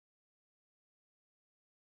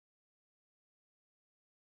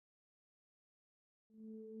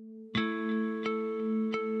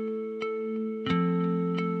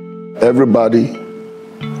Everybody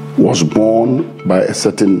was born by a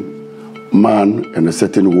certain man and a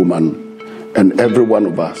certain woman, and every one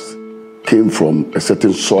of us came from a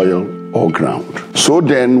certain soil or ground. So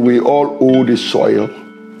then we all owe the soil,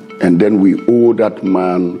 and then we owe that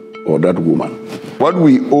man or that woman. What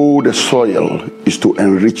we owe the soil is to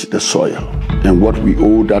enrich the soil, and what we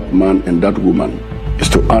owe that man and that woman is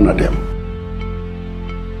to honor them.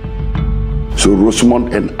 So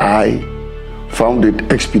Rosamond and I found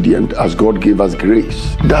it expedient, as God gave us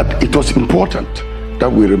grace, that it was important that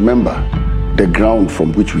we remember the ground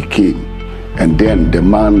from which we came, and then the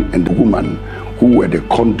man and the woman who were the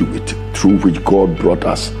conduit through which God brought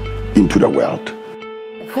us into the world.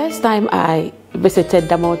 The first time I visited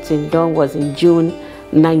Bolgatanga was in June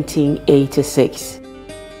 1986.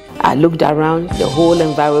 I looked around, the whole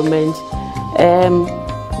environment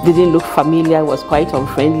didn't look familiar, it was quite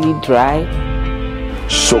unfriendly, dry.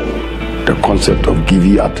 So, the concept of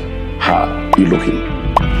Giviat Ha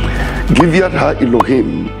Elohim. Giviat Ha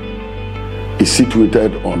Elohim is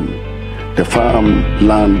situated on the farm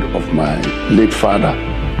land of my late father,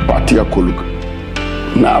 Patia Koluk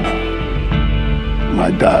Nab.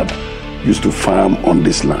 My dad used to farm on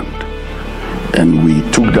this land, and we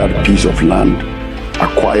took that piece of land,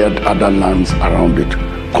 acquired other lands around it,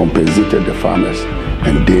 compensated the farmers,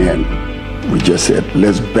 and then we just said,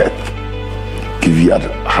 let's birth Giviat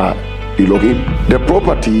Ha Elohim. The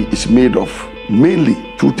property is made of mainly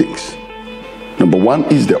two things. Number one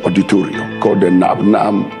is the auditorium called the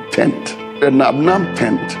Nabnam tent. The Nabnam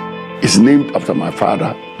tent is named after my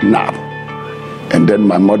father, Nab, and then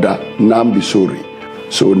my mother, Nam Bisori.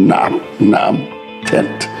 So Nabnam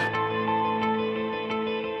tent.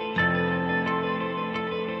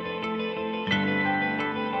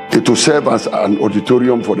 It will serve as an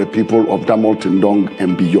auditorium for the people of Bolgatanga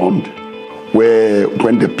and beyond, where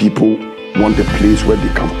when the people want a place where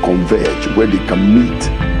they can converge, where they can meet,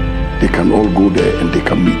 they can all go there and they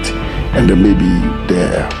can meet. And then maybe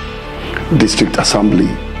the district assembly,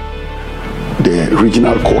 the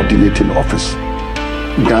regional coordinating office,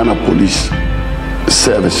 Ghana Police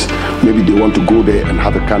Service, maybe they want to go there and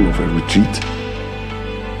have a kind of a retreat.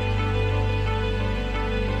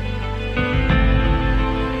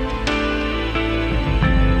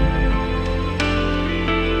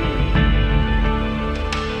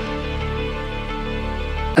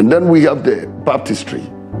 And then we have the baptistry,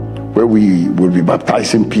 where we will be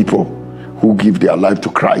baptizing people who give their life to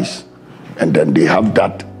Christ, and then they have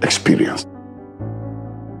that experience.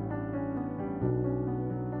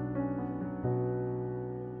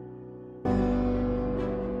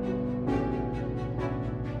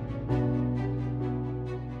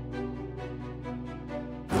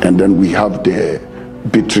 And then we have the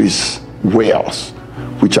Beatrice Wells,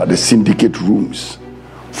 which are the syndicate rooms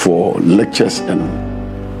for lectures and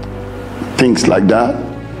things like that,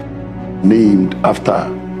 named after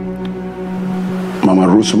Mama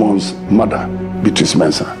Rosamond's mother, Beatrice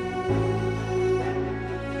Mensah.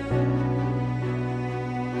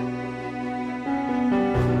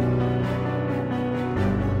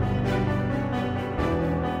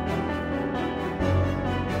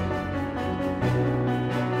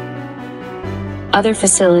 Other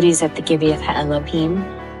facilities at the Giviat Ha-Elohim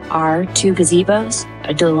are 2 gazebos,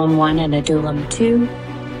 Adullam 1 and Adullam 2,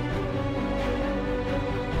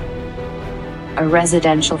 a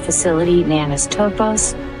residential facility, Nanas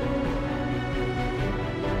Topos,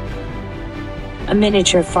 a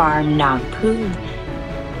miniature farm, Nagpud,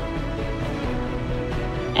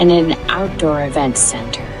 and an outdoor event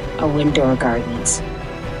center, a Windor Gardens.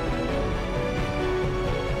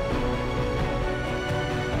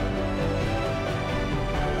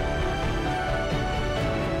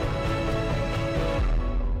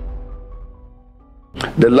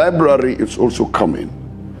 The library is also coming,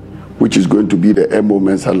 which is going to be the M.O.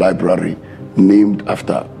 Mensah Library, named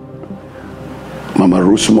after Mama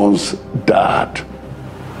Rosamond's dad,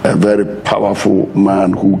 a very powerful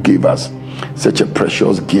man who gave us such a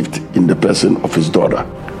precious gift in the person of his daughter.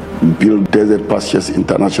 Built Desert Pastures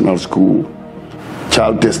International School,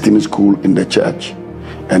 Child Destiny School in the church,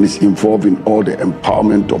 and is involved in all the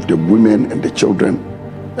empowerment of the women and the children,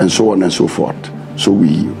 and so on and so forth. So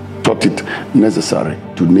we thought it necessary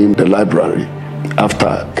to name the library after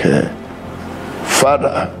her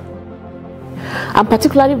father. I'm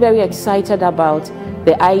particularly very excited about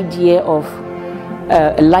the idea of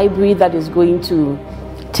a library that is going to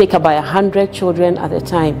take about 100 children at a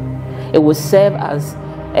time. It will serve as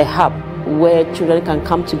a hub where children can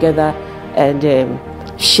come together and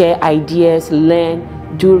share ideas,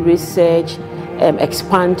 learn, do research,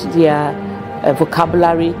 expand their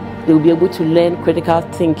vocabulary. They will be able to learn critical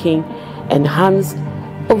thinking, enhance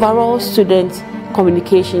overall student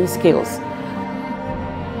communication skills.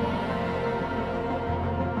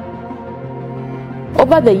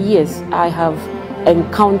 Over the years, I have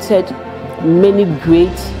encountered many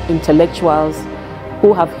great intellectuals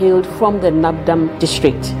who have hailed from the Nabdam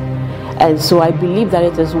district. And so I believe that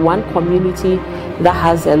it is one community that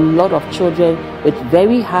has a lot of children with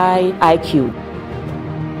very high IQ.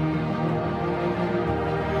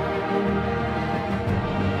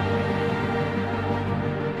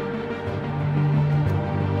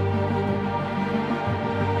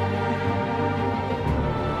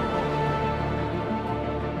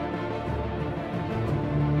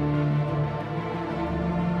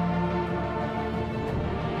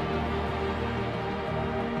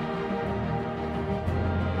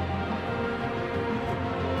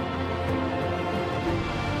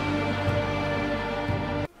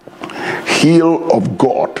 Hill of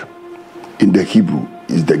God in the Hebrew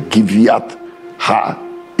is the Giviat Ha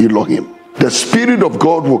Elohim. The Spirit of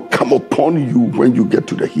God will come upon you when you get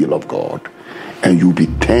to the hill of God, and you'll be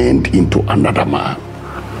turned into another man.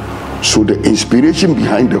 So the inspiration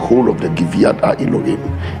behind the whole of the Giviat Ha Elohim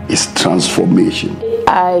is transformation.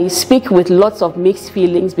 I speak with lots of mixed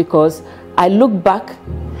feelings because I look back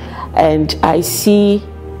and I see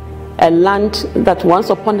a land that once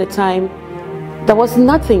upon a time there was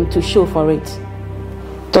nothing to show for it.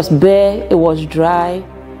 It was bare, it was dry,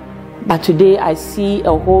 but today I see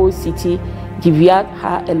a whole city, Giviat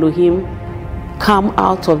Ha Elohim, come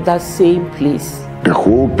out of that same place. The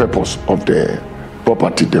whole purpose of the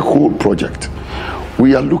property, the whole project,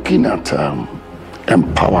 we are looking at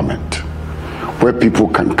empowerment, where people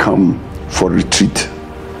can come for retreat,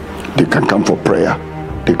 they can come for prayer,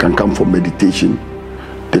 they can come for meditation,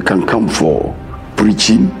 they can come for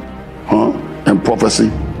preaching, and prophecy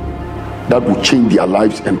that will change their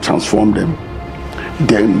lives and transform them.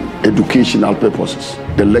 Then educational purposes,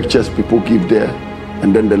 the lectures people give there,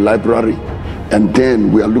 and then the library. And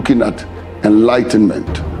then we are looking at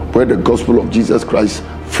enlightenment, where the gospel of Jesus Christ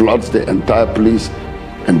floods the entire place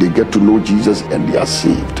and they get to know Jesus and they are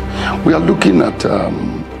saved. We are looking at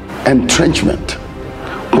entrenchment,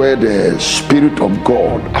 where the Spirit of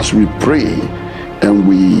God, as we pray and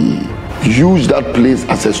we use that place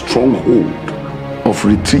as a stronghold of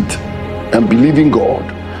retreat, and believing God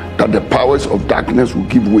that the powers of darkness will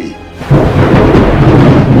give way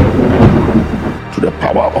to the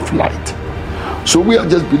power of light. So we are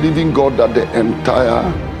just believing God that the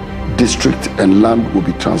entire district and land will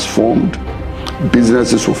be transformed,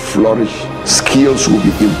 businesses will flourish, skills will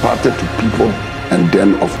be imparted to people, and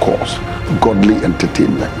then of course godly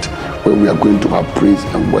entertainment, where we are going to have praise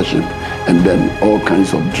and worship, and then all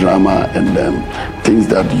kinds of drama and things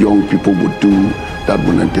that young people would do that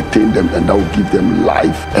will entertain them and that will give them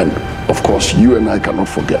life. And of course, you and I cannot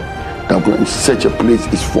forget that when such a place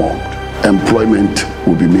is formed, employment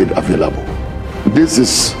will be made available. This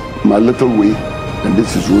is my little way, and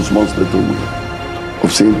this is Rosemond's little way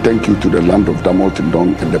of saying thank you to the land of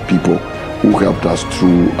Damoltindong and the people who helped us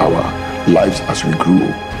through our lives as we grew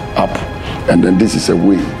up. And then this is a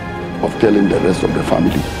way of telling the rest of the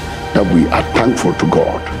family that we are thankful to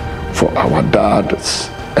God for our dads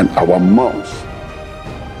and our moms.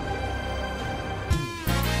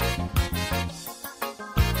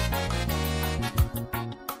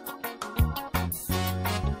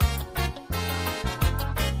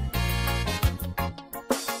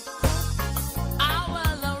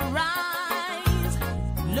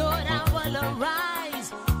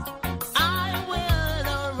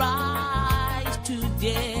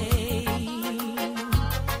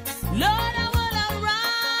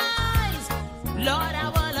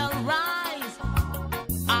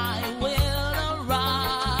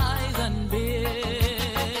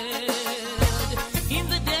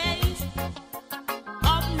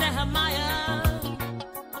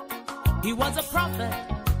 He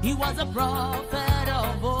was a prophet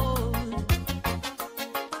of old.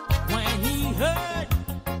 When he heard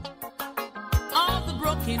of the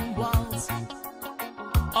broken walls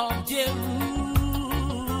of Jerusalem,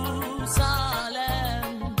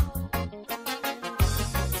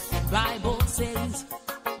 Bible says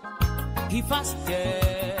he fasted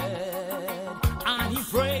and he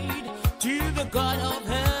prayed to the God of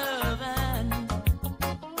heaven.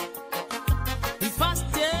 He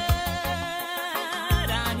fasted,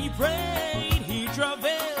 prayed, he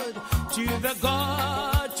travailed to the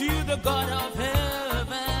God of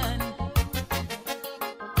heaven.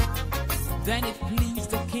 Then it pleased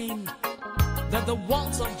the king that the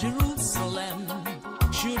walls of Jerusalem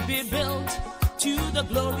should be built to the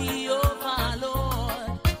glory of our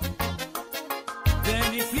Lord.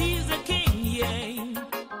 And it pleased the king, yea,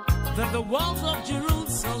 that the walls of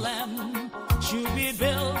Jerusalem should be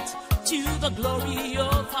built to the glory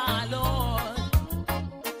of our Lord.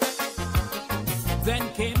 Then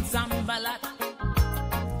came Sanballat,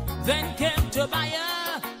 then came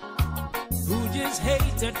Tobiah, who just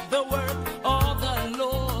hated the work of the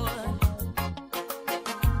Lord.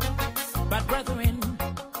 But brethren,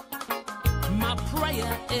 my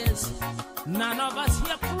prayer is none of us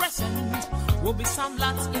here present will be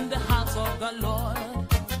Sanballats in the house of the Lord.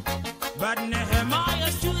 But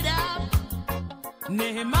Nehemiah stood up,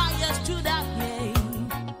 yea,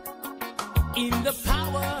 in the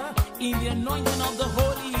power, in the anointing of the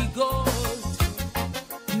Holy Ghost.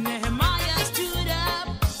 Nehemiah stood up,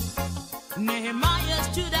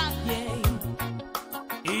 yea,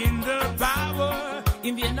 in the power,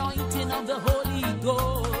 in the anointing of the Holy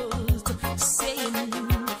Ghost, saying,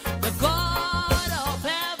 the God of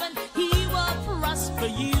heaven, he will prosper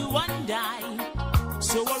you and I.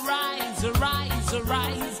 So arise, arise,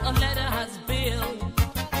 arise, and let us build.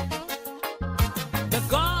 The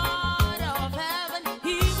God of heaven,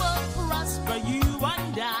 he will prosper you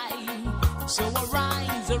and I. So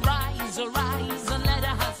arise, arise, arise, and let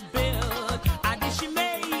us build.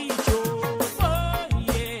 Adishime, Joe,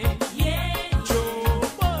 yeah, yeah, Joe,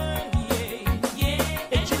 yeah,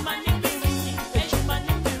 yeah. Echimanimiri,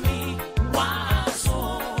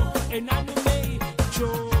 waso, enanime,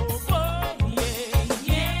 Joe.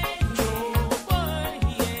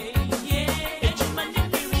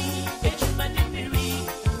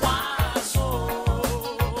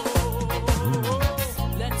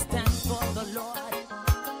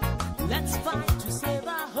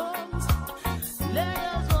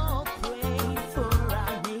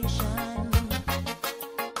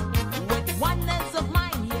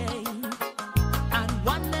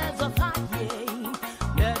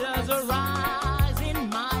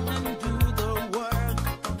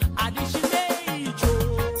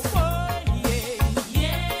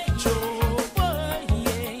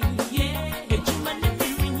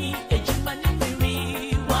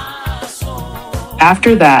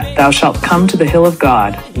 After that thou shalt come to the hill of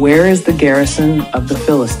God, where is the garrison of the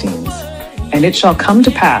Philistines. And it shall come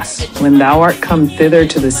to pass, when thou art come thither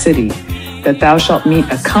to the city, that thou shalt meet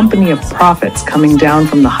a company of prophets coming down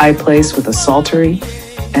from the high place with a psaltery,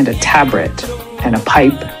 and a tabret, and a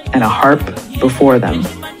pipe, and a harp before them.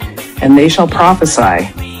 And they shall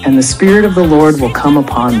prophesy, and the Spirit of the Lord will come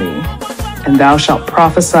upon thee, and thou shalt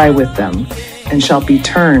prophesy with them, and shalt be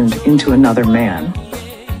turned into another man.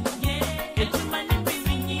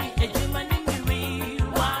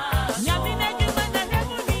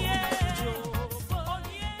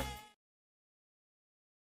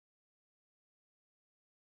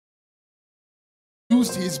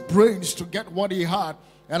 Used his brains to get what he had,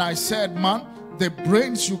 and I said, man, the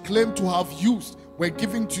brains you claim to have used were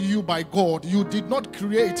given to you by God. You did not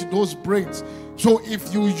create those brains. So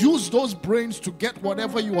if you use those brains to get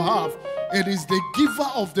whatever you have, it is the giver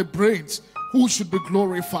of the brains who should be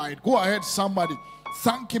glorified. Go ahead, somebody,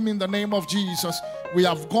 thank him in the name of Jesus. We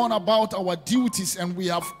have gone about our duties and we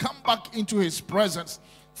have come back into his presence.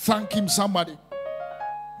 Thank him, somebody.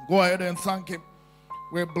 Go ahead and thank him.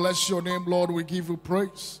 We bless your name, Lord. We give you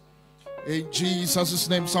praise. In Jesus'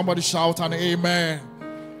 name, somebody shout an amen.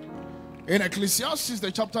 In Ecclesiastes,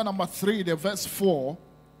 the chapter number 3, the verse 4,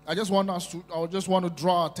 I just want to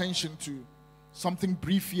draw attention to something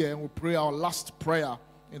brief here, and we'll pray our last prayer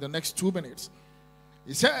in the next 2 minutes.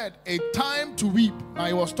 He said, a time to weep. Now,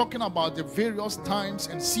 he was talking about the various times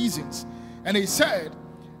and seasons. And he said,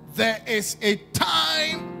 there is a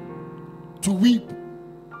time to weep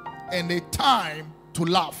and a time to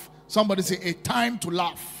laugh. Somebody say, a time to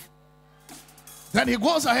laugh. Then he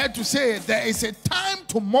goes ahead to say, there is a time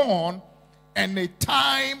to mourn and a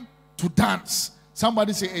time to dance.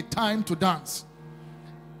 Somebody say, a time to dance.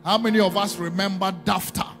 How many of us remember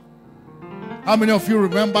Dafta? How many of you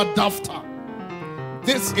remember Dafta?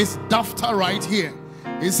 This is Dafta right here.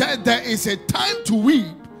 He said there is a time to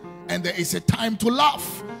weep and there is a time to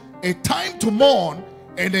laugh, a time to mourn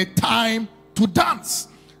and a time to dance.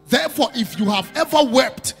 Therefore, if you have ever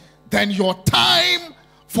wept, then your time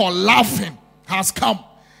for laughing has come.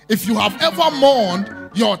 If you have ever mourned,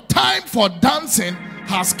 your time for dancing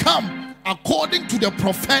has come, according to the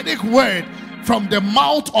prophetic word from the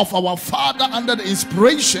mouth of our Father under the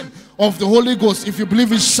inspiration of the Holy Ghost. If you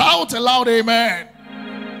believe it, shout aloud, amen.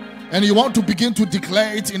 And you want to begin to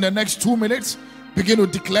declare it in the next 2 minutes, begin to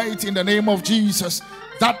declare it in the name of Jesus,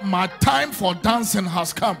 that my time for dancing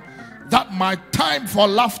has come, that my time for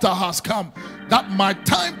laughter has come, that my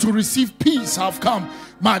time to receive peace has come,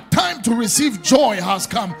 my time to receive joy has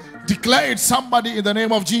come. Declare it, somebody, in the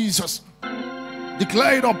name of Jesus.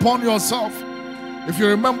 Declare it upon yourself. If you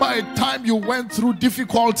remember a time you went through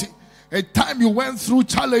difficulty, a time you went through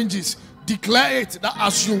challenges, declare it that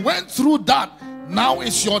as you went through that, now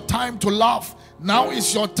is your time to laugh. Now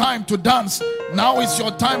is your time to dance. Now is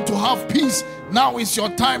your time to have peace. Now is your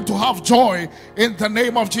time to have joy in the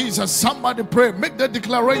name of Jesus. Somebody pray. Make the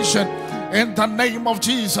declaration in the name of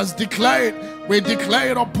Jesus. Declare it. We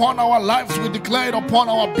declare it upon our lives. We declare it upon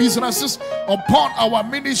our businesses, upon our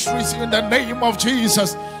ministries in the name of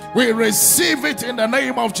Jesus. We receive it in the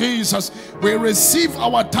name of Jesus. We receive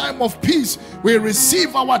our time of peace. We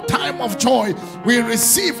receive our time of joy. We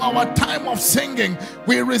receive our time of singing.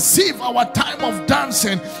 We receive our time of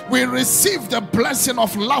dancing. We receive the blessing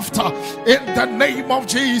of laughter in the name of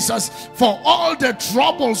Jesus. For all the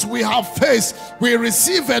troubles we have faced, we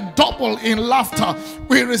receive a double in laughter.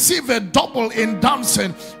 We receive a double in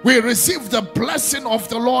dancing. We receive the blessing of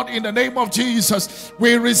the Lord in the name of Jesus.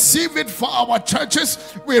 We receive it for our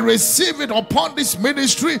churches. We receive it upon this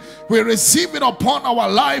ministry. We receive it upon our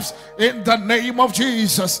lives in the name of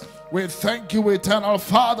Jesus. We thank you, eternal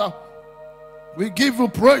Father. We give you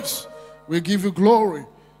praise. We give you glory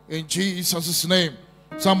in Jesus' name.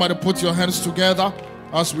 Somebody put your hands together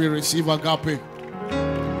as we receive agape.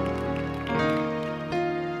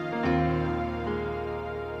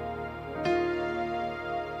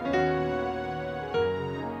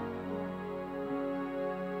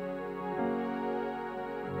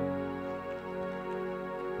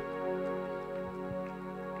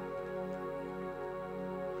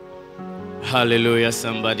 Hallelujah,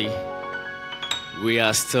 somebody. We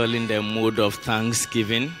are still in the mood of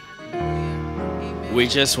thanksgiving. Amen. We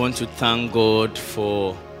just want to thank God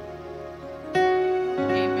for the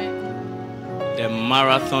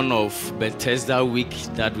marathon of Bethesda week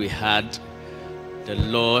that we had. The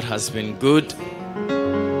Lord has been good.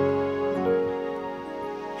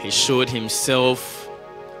 He showed himself.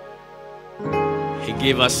 He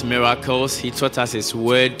gave us miracles. He taught us his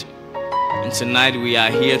word. And tonight we are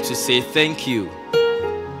here to say thank you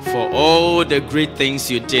for all the great things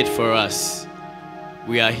you did for us.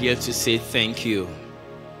 We are here to say thank you.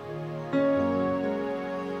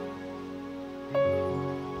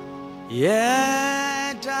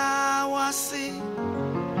 Yeah, dawasi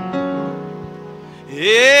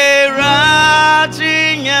erajinyang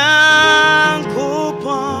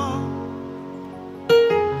kupon.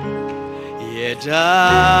 Yeah, dawa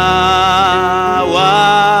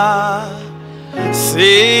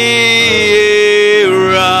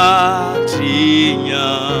Siratinya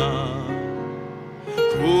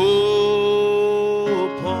kupon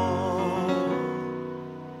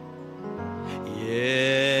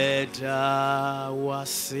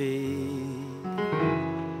Yedawasi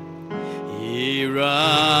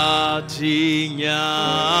Iratinya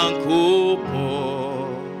kupon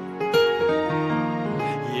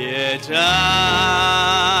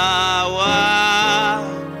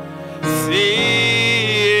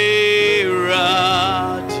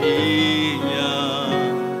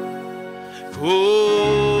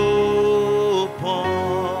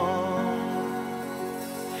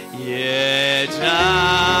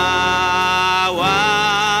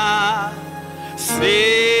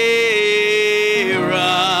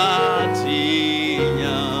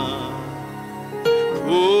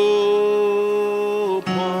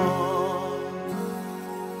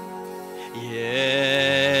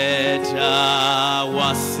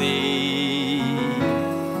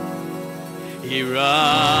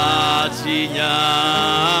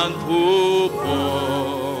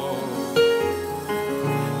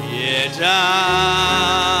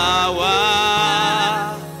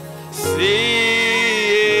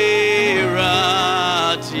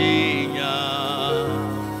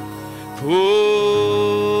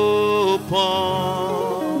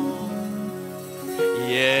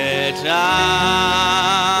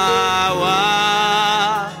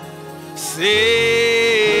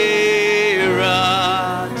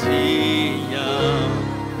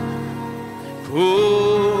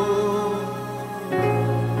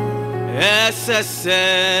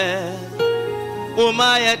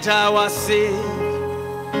Yetawasi,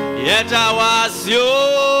 Yetawasio,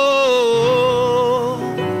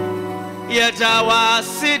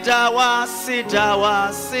 Yetawasi, Dawasi,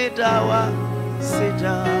 Dawasi, Dawasi,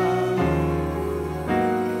 Dawasi,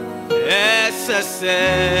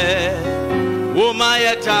 Uma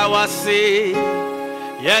Yetawasi,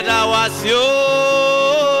 Yetawasio,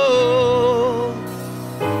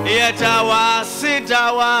 Yetawasi,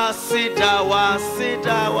 Dawasi, Dawasi,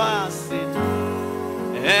 Dawasi.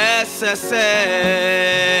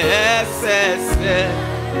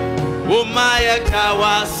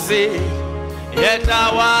 Umayetawasi,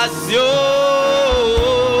 yetawasio,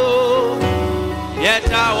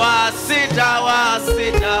 yetawasi, tawasi,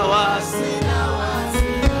 tawasi,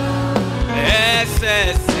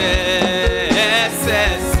 esese,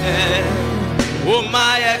 esese,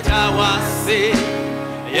 umayetawasi,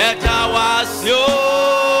 yetawasio,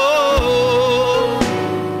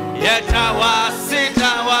 yetawasi,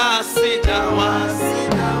 tawasi, tawasi.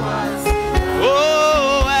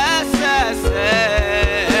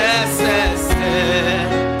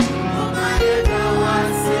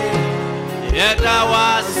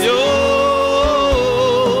 Yetawasio,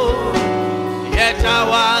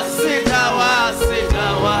 yetawasi, tawasi,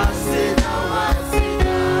 tawasi,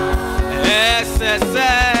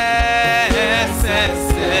 esese,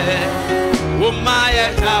 esese,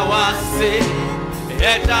 umayetawasi,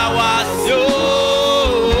 yetawasio,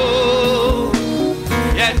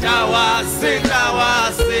 yetawasi,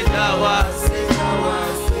 tawasi, tawasi,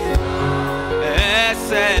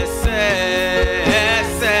 esese,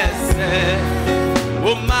 esese.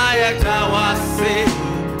 Umayetawasi,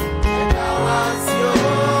 yetawasio,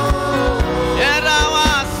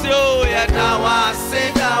 yetawasio, yetawasi,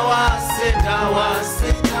 tawasi, tawasi,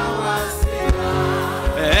 tawasi,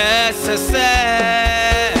 esese,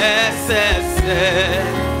 esese,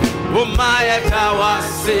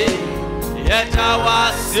 umayetawasi,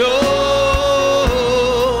 yetawasio,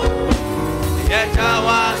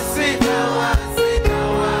 yetawasi, tawasi,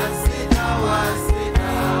 tawasi, tawasi,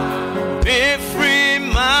 be free.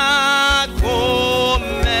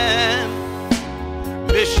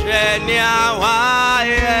 Bishenia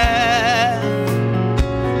waye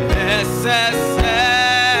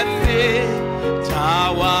esesemi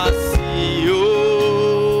tawasiota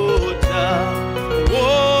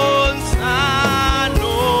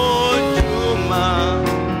wonsano juma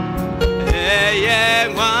eye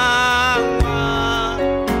mama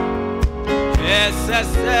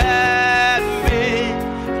esesemi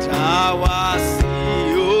tawasiota.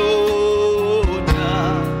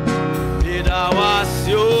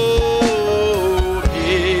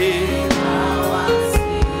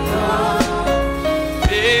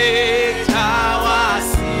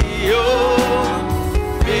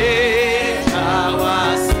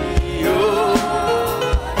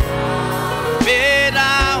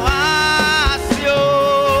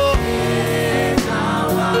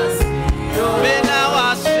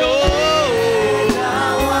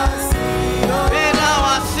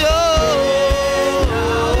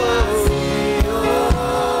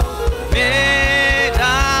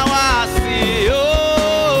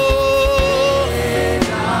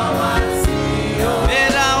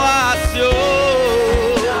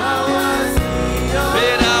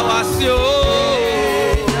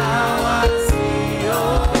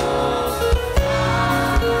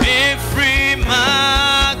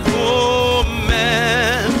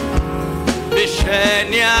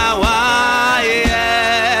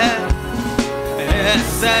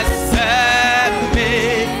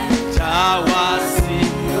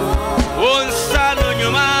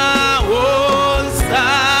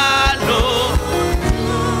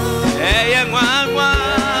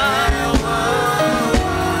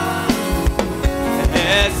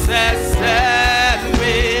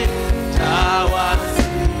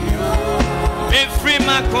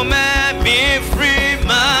 Be free,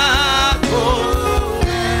 Marco.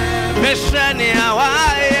 Meshania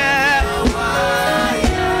waye,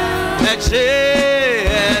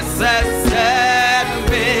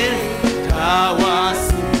 necessary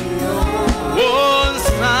tawasi.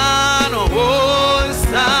 Wonsano,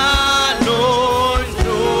 wonsano,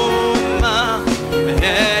 juma,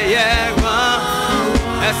 yeyema,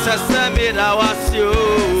 necessary tawasi.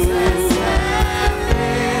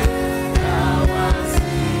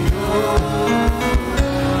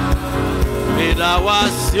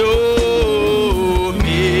 Midawasio,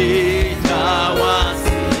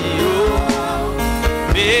 midawasio,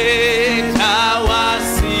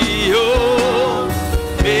 midawasio,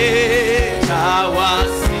 midawasio,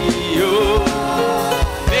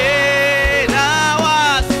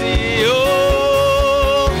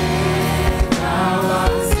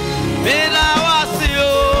 midawasio, midawasio,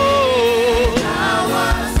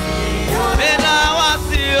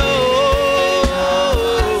 midawasio.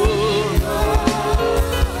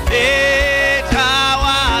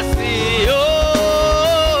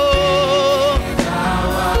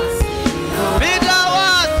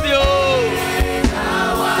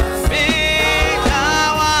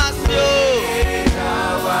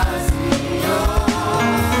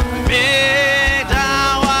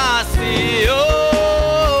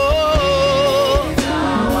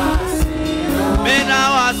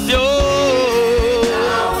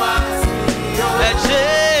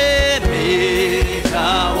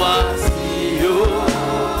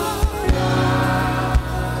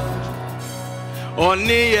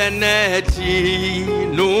 Oni eneti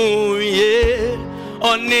nuye,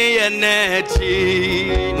 oni eneti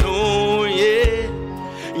nuye,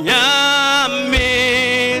 yami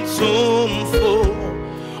tumfo.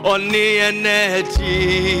 Oni eneti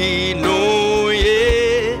nuye,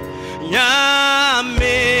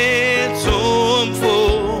 yami tumfo.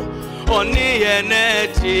 Oni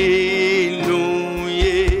eneti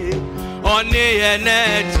nuye, oni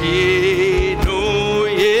eneti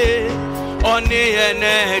nuye. Oni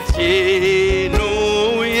eneti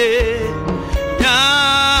nuye,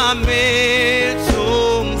 yami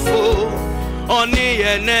tumfo. Oni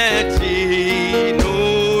eneti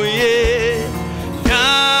nuye,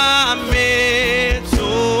 yami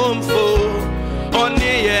tumfo.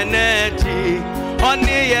 Oni eneti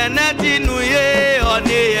nuye,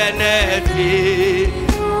 oni eneti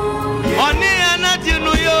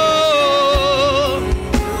nuye.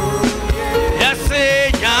 Yes,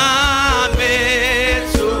 yami.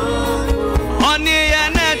 Oni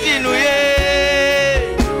eneti nuye,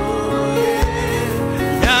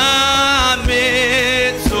 yami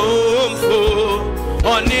tumfo.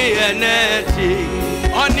 Oni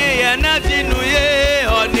eneti nuye,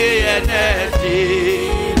 oni eneti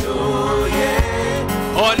nuye,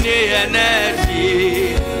 oni eneti,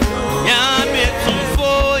 yami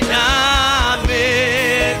tumfo, yami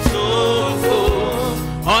tumfo.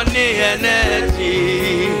 Oni eneti,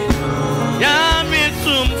 yami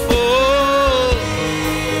tumfo.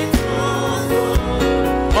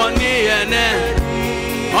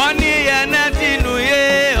 Oni eneti nuye,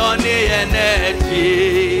 oni eneti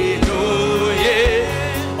nuye,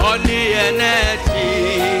 oni eneti,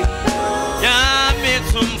 yami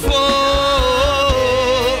tumfo.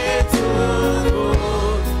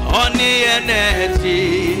 Oni eneti,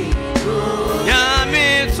 yami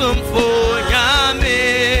tumfo, yami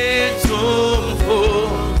tumfo.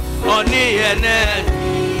 Oni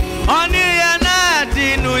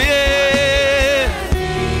eneti nuye.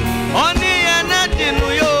 Oni eneti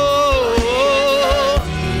nuyo,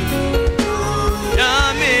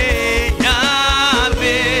 yami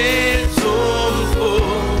tumfo.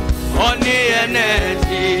 Oni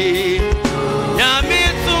eneti, yami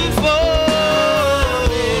tumfo.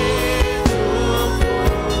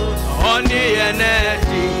 Oni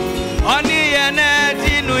eneti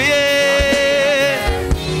nuye.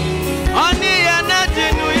 Oni eneti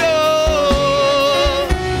nuyo.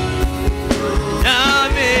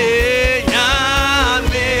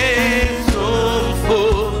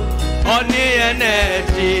 Oni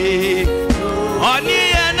eneti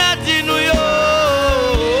nuyo.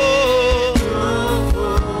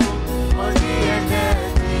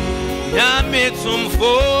 Yami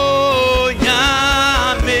tumfo,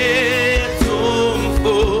 yami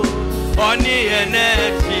tumfo. Oni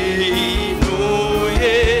eneti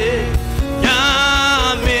nuye,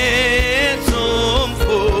 yami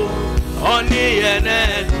tumfo. Oni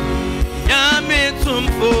eneti, yami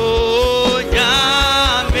tumfo,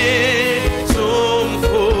 yami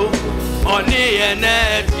tumfo. Oni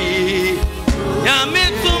eneti, yami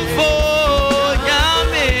tumfo,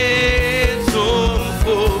 yami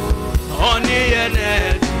tumfo. Oni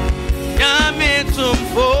eneti, yami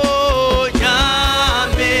tumfo,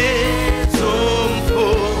 yami tumfo.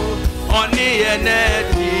 Oni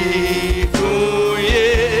eneti nuye,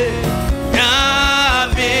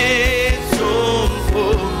 yami tumfo.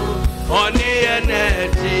 Oni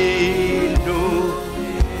eneti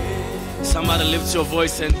nuye. Somebody lift your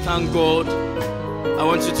voice and thank God. I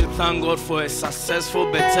want you to thank God for a successful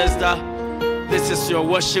Bethesda. This is your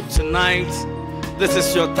worship tonight. This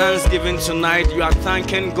is your thanksgiving tonight. You are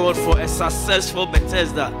thanking God for a successful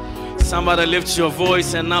Bethesda. Somebody lift your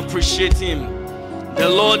voice and appreciate Him. The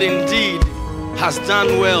Lord indeed has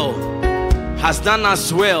done well, has done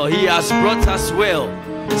us well. He has brought us well.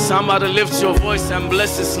 Somebody lift your voice and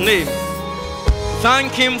bless His name.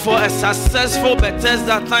 Thank Him for a successful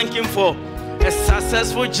Bethesda. Thank Him for a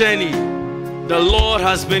successful journey. The Lord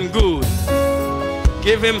has been good.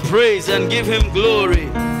 Give Him praise and give Him glory.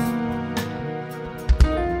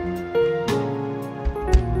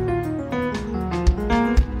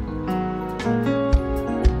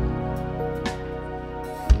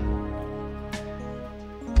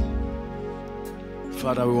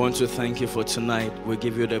 Father, we want to thank You for tonight. We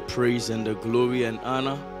give You the praise and the glory and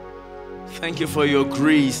honor. Thank You for Your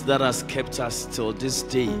grace that has kept us till this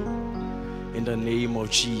day. In the name of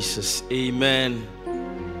Jesus, amen.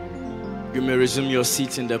 You may resume your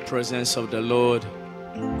seat in the presence of the Lord.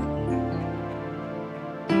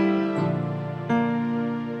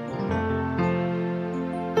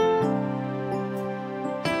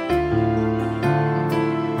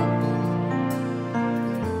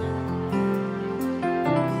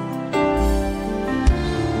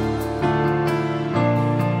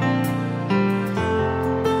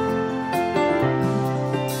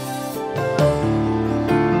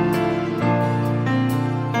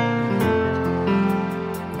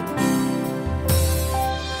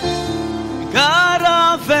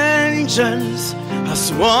 vengeance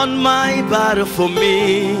has won my battle for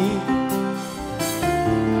me.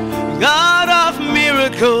 God of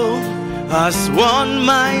miracle has won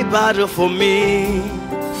my battle for me.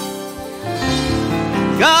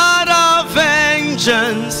 God of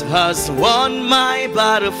vengeance has won my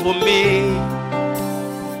battle for me.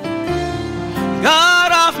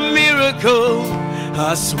 God of miracle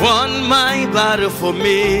has won my battle for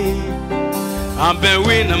me. I'm a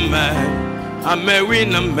winner man, I'm a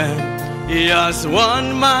winner man. He has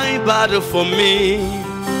won my battle for me.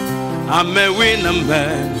 I'm a winner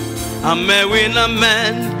man, I'm a winner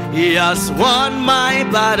man. He has won my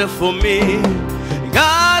battle for me.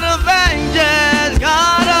 God of vengeance,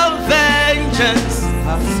 God of vengeance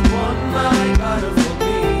has won my battle for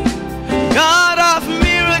me. God of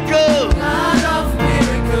miracle, God of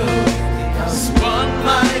miracle, He has won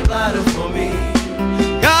my battle for me.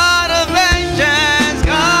 God of vengeance,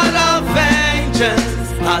 God of vengeance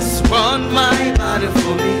has won my battle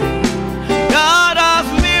for me. God of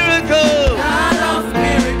miracle, God of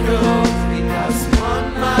miracle, He has won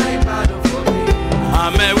my battle for me.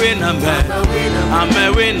 I'm a winner man, I'm a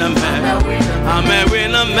winner man, I'm a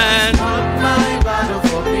winner man.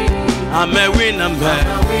 I'm a winner man,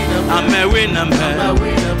 I'm a winner man,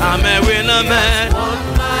 I'm a winner man.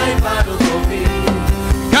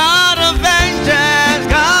 God of vengeance,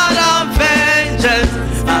 God of vengeance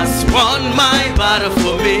has won my battle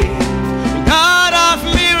for me. God of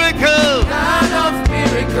miracle, God of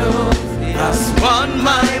miracle has won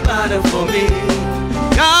my battle for me.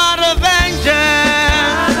 God of vengeance,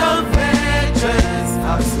 God of vengeance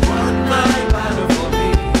has won my battle for me.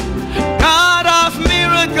 God of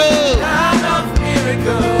miracle, God of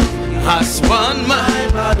miracle has won my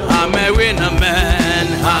battle. I'm a winner man,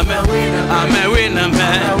 I'm a winner, I'm a winner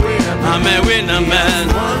man, I'm a winner man.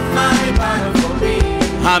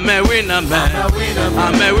 I'm a winner man,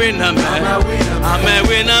 I'm a winner man, I'm a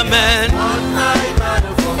winner man.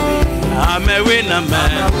 I'm a winner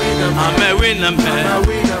man, I'm a winner man,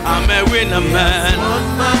 I'm a winner man.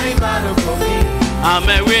 I'm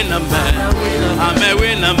a winner man, I'm a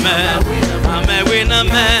winner man, I'm a winner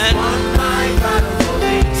man.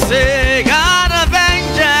 Say God of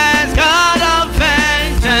vengeance, God of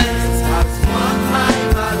vengeance has won my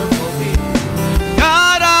battle for me.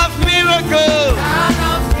 God of miracle, God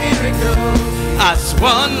of miracle has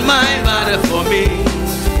won my battle for me.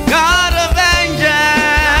 God of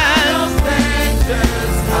vengeance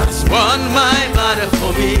has won my battle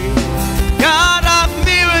for me. God of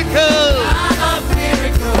miracle, God of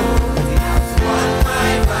miracle has won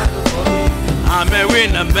my battle for me. I'm a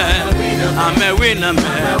winner man, I'm a winner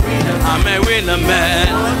man, I'm a winner man.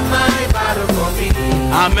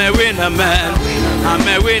 I'm a winner man, I'm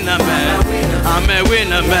a winner man, I'm a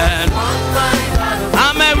winner man.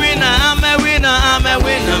 I'm a winner, I'm a winner, I'm a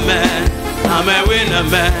winner man, I'm a winner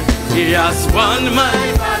man. He has won my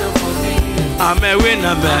battle for me. I'm a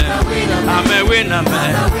winner man, I'm a winner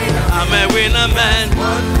man, I'm a winner man.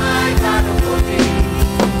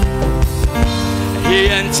 He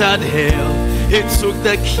entered hell, he took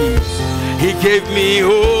the keys, he gave me,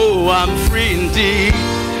 oh, I'm free indeed.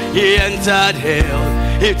 He entered hell,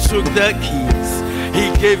 he took the keys,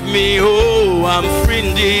 he gave me, oh, I'm free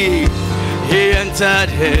indeed. He entered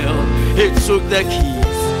hell, he took the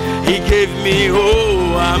keys, he gave me,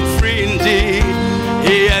 oh, I'm free indeed.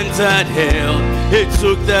 He entered hell, he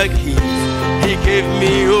took the keys, he gave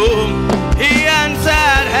me, oh, he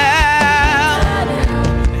entered hell,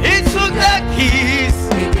 he took the keys,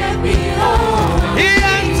 he gave me, oh, he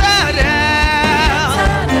entered hell,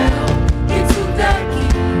 he took the keys,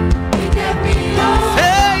 he gave me, oh,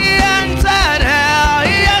 hey, he entered hell,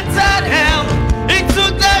 he entered hell, he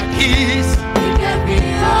took the keys, he gave me,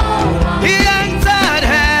 oh, he entered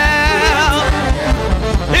hell,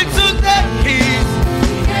 he took the keys,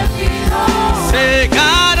 he gave me, oh, say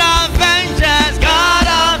God of vengeance, God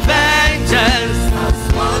of vengeance has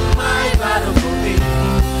won my battle for me.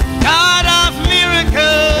 God of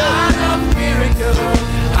miracle, God of miracle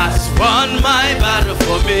has won my battle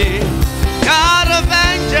for me. God of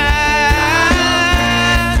vengeance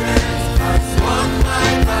has won my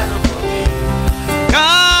battle for me.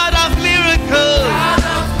 God of miracle, God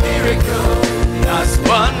of miracle has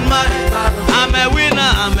won my battle. I'm a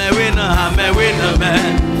winner, I'm a winner, I'm a winner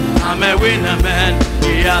man, I'm a winner man.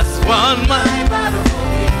 He has won my battle for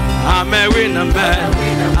me. I'm a winner man,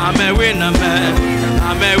 I'm a winner man,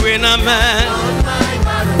 I'm a winner man.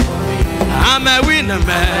 I'm a winner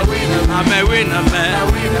man, I'm a winner man,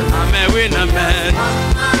 I'm a winner man.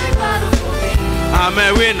 I'm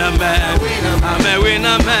a winner man, I'm a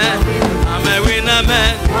winner man, I'm a winner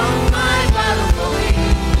man.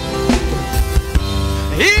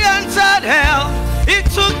 He entered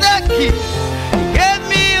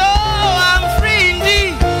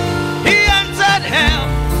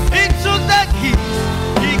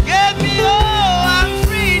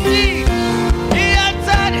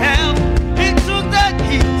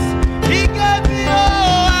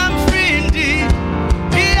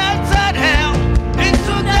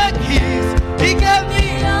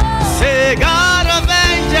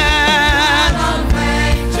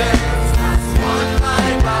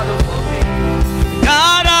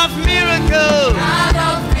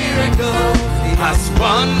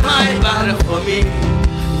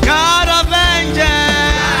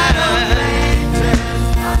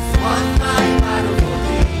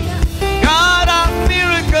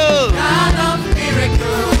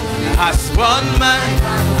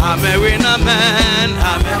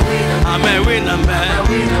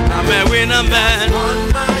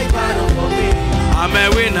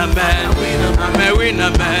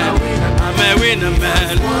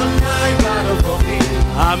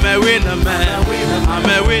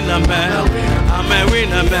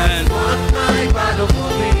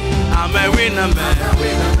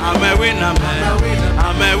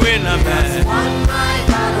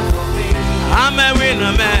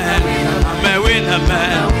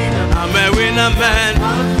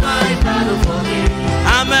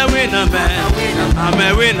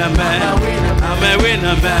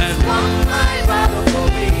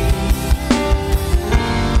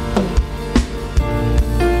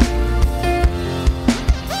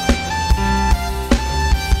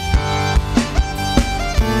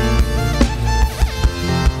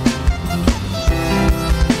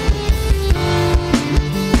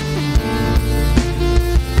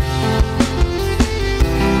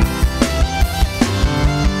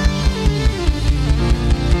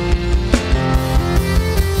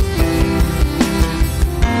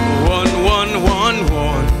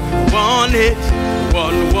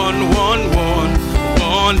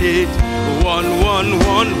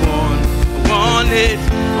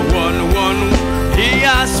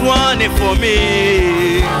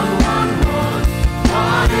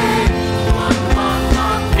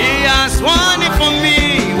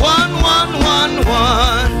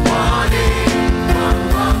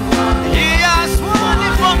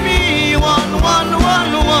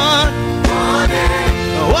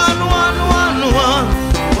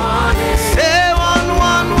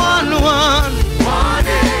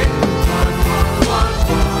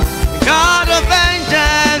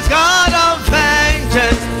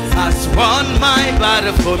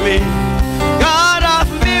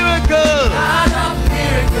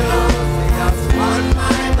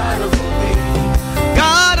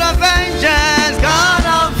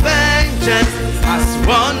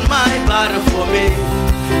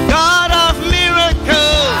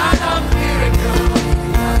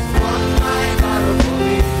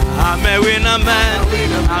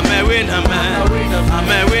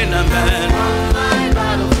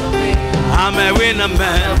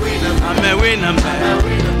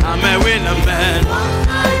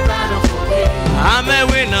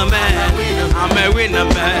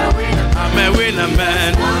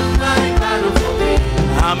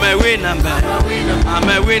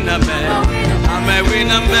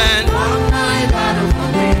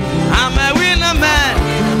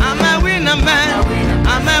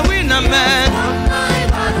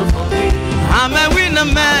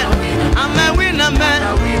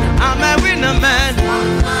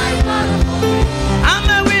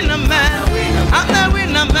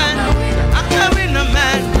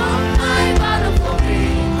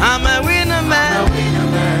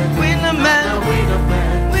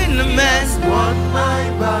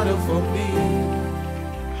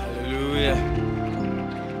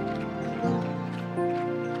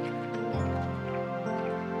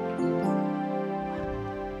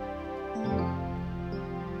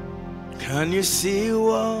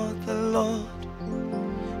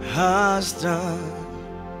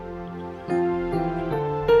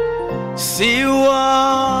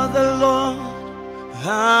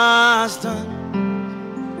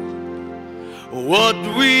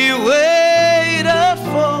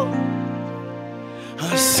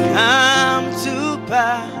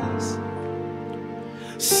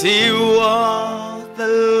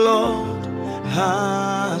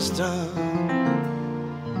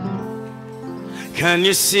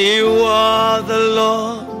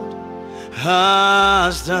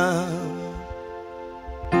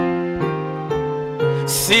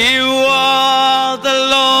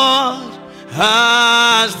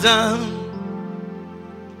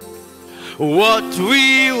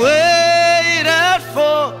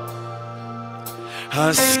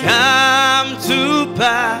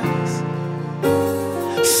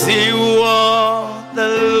See what the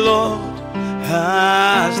Lord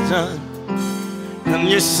has done. Can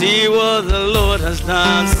you see what the Lord has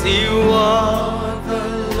done? See what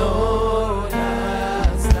the Lord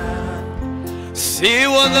has done. See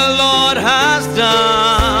what the Lord has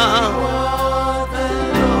done. What the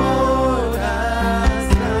Lord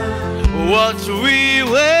has done. What we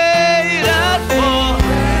waited for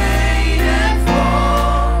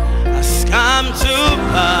has come to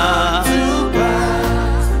pass.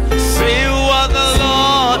 See what the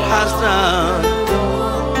Lord has done.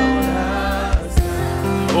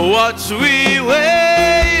 What we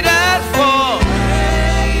waited for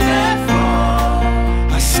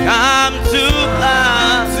has come to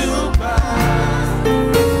pass.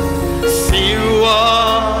 See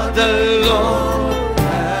what the Lord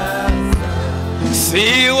has done.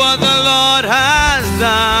 See what the Lord has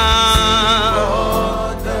done.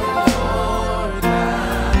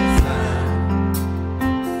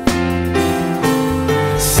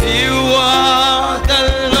 See what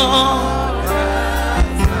the Lord,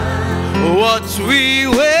 what we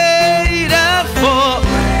waited for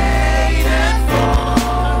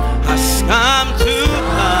has come to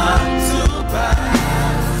pass.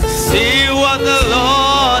 See what the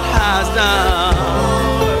Lord has done.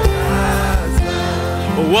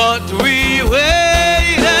 What we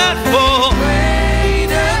waited for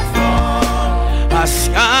has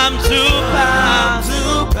come to pass.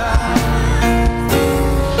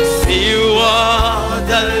 See what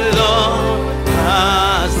the Lord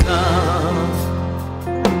has done.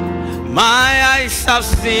 My eyes have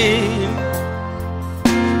seen,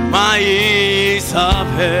 my ears have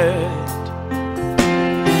heard.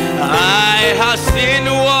 I have seen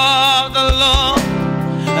what the Lord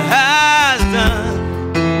has done.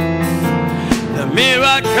 The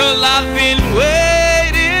miracle I've been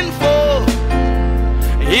waiting for,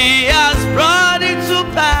 He has brought it to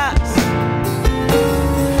pass.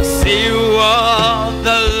 See what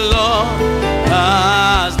the Lord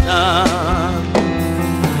has done.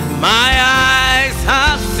 My eyes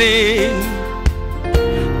have seen,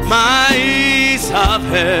 my ears have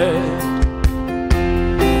heard.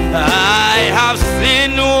 I have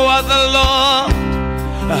seen what the Lord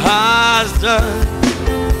has done.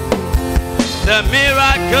 The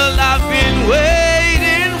miracle I've been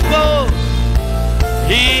waiting for,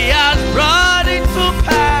 He has brought it to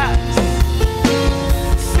pass.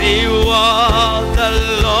 See what the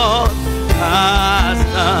Lord has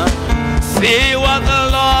done. See what the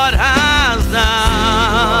Lord has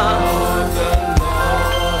done.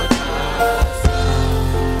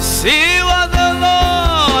 See what the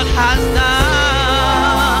Lord has done.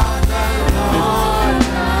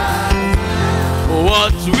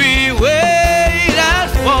 What we waited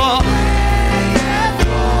for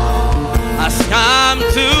has come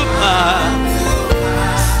to pass.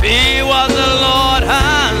 See what the Lord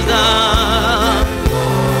has done.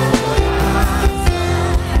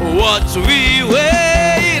 What we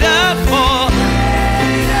waited for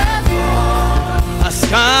has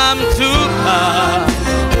come to pass.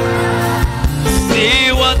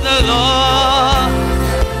 See what the Lord,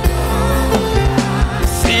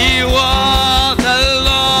 see what the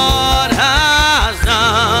Lord has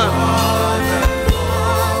done.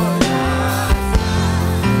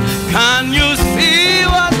 Can you see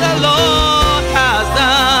what the Lord has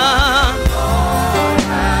done?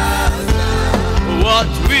 What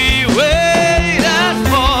we waited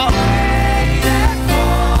for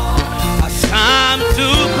has come to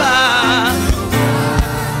pass.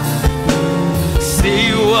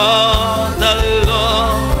 See what the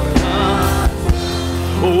Lord has.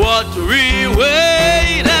 What we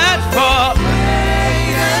waited for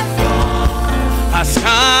has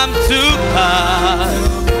come to pass.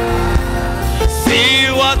 See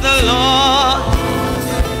what the Lord.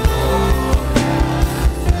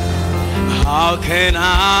 How can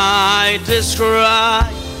I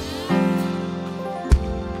describe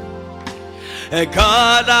a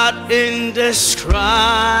God that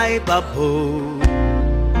indescribable?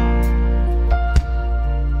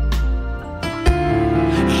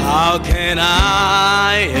 How can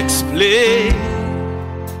I explain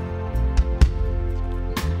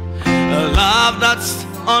a love that's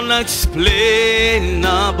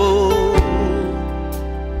unexplainable?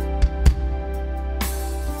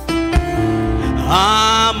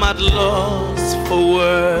 I'm at loss for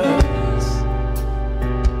words.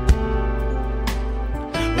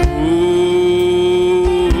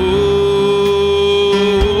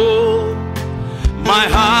 Ooh, my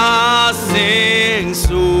heart sings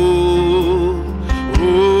so.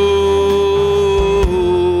 Ooh,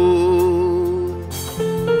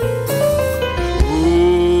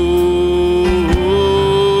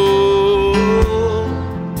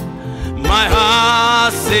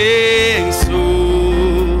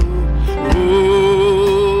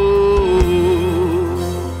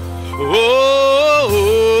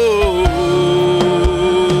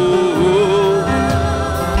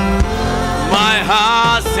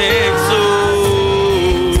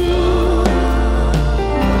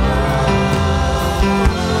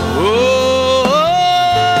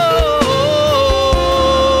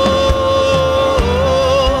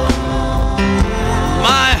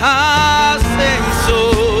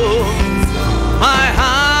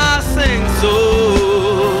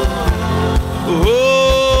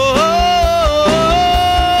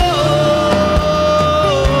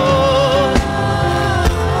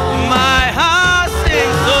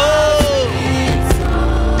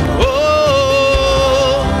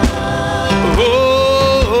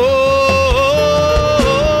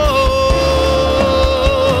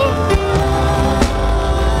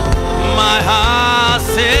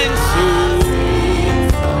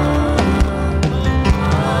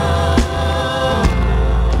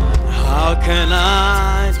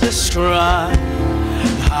 describe?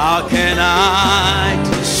 How can I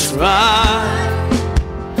describe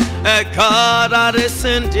a God that is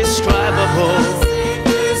indescribable?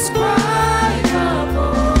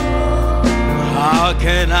 How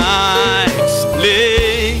can I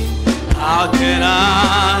explain? How can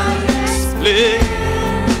I explain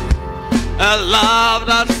a love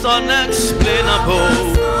that's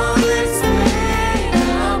unexplainable?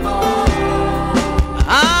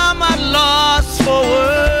 I'm at loss for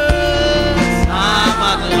words. I'm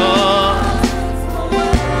at loss for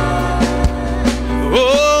words.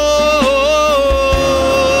 Oh.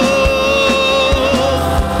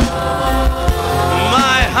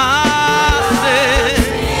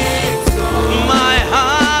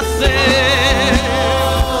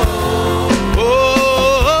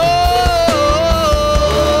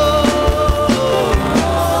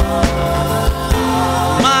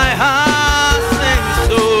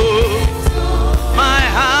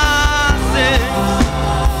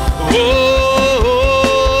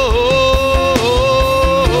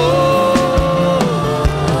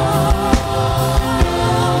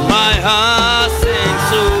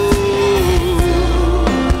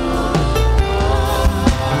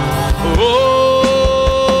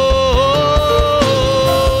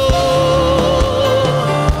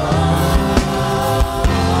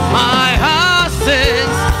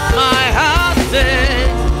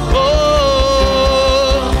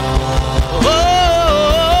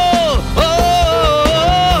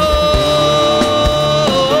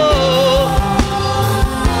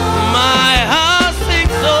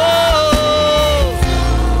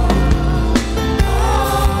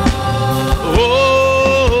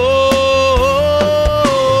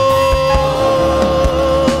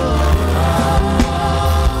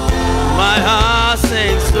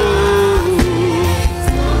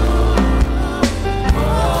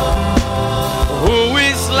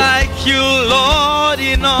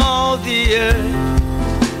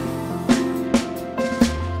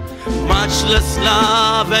 Matchless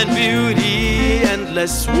love and beauty,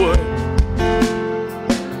 endless work.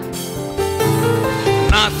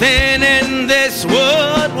 Nothing in this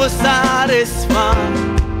world will satisfy.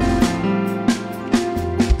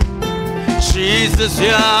 Jesus,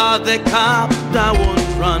 you're the cup that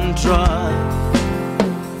won't run dry.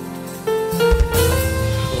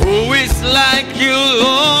 Who is like you,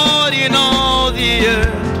 Lord, in all the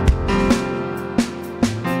earth?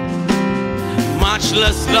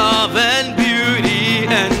 Matchless love and beauty,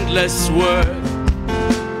 endless work.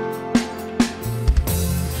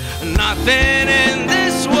 Nothing in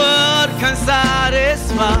this world can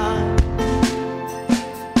satisfy.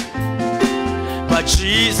 But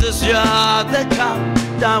Jesus, you're the cup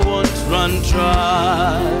that won't run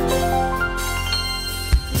dry.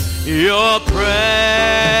 Your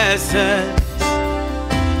presence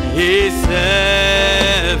is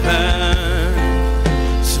heaven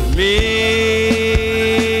to me.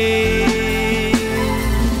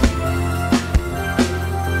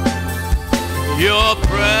 Your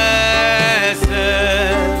presence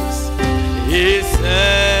is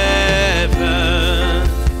heaven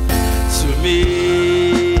to me.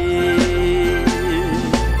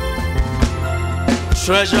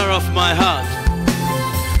 Treasure of my heart,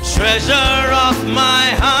 treasure of my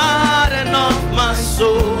heart and of my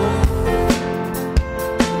soul.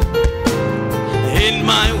 In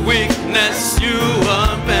my weakness you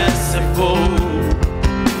are merciful.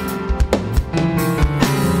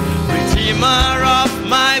 Redeemer of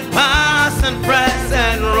my past and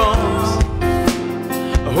present wrongs,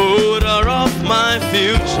 holder of my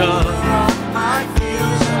future,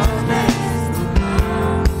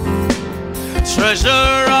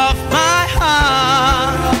 treasure of my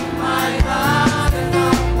heart,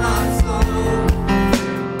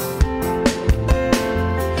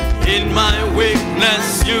 in my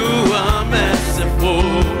weakness you are merciful.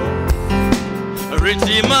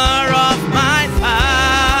 Redeemer of my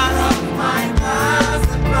past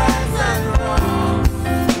and present wrongs,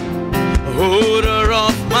 holder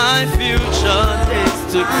of my future days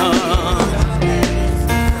to come.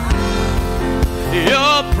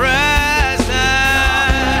 Your presence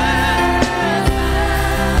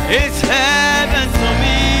is heaven to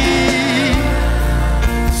me,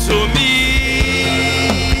 to me.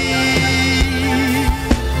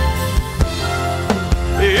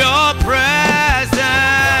 Your presence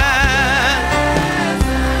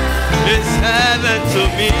is heaven to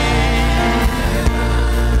me,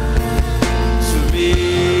 to me.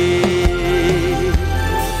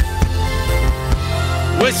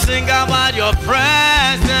 We sing about your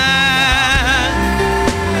presence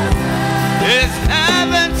is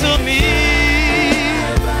heaven to me,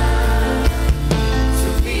 to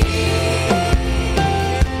me.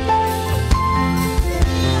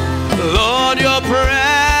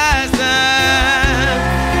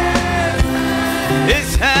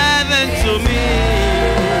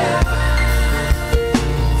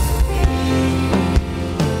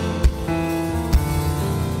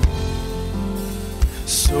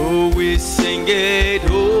 we sing it.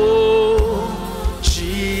 Oh,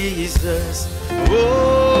 Jesus.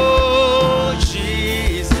 Oh,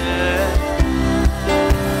 Jesus.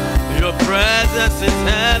 Your presence is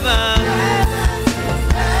heaven.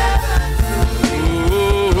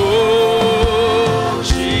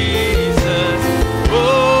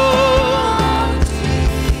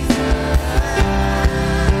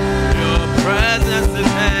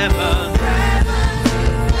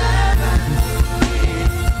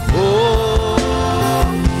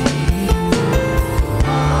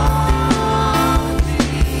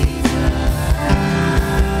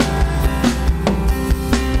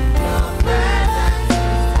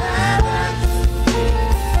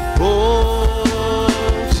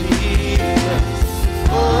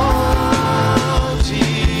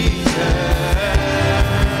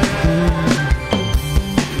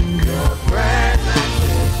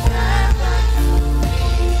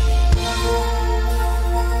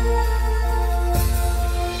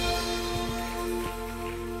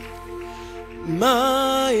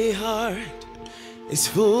 My heart is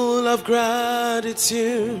full of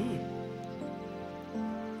gratitude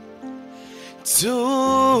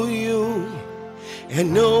to you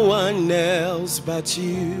and no one else but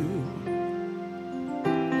you.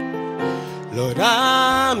 Lord,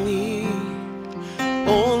 I'm here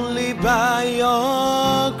only by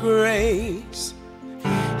your grace.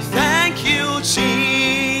 Thank you,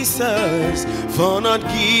 Jesus, for not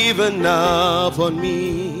giving up on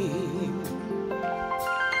me.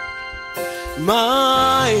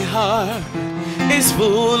 My heart is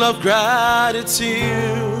full of gratitude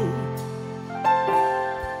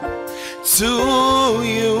to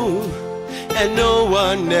you and no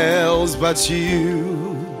one else but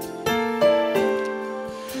you.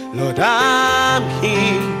 Lord, I'm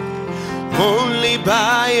here only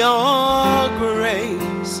by your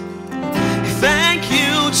grace. Thank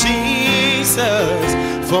you, Jesus,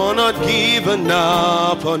 for not giving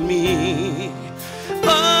up on me.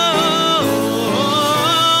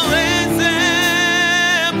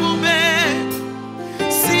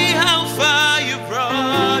 See how far you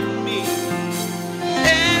brought me.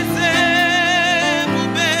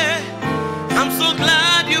 I'm so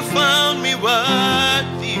glad you found me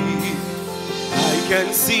worthy. I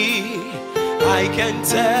can see, I can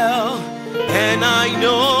tell, and I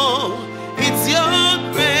know it's your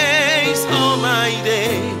grace all my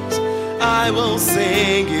days. I will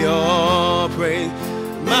sing your praise.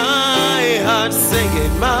 My heart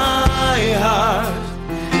singing, my heart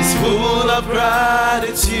is full of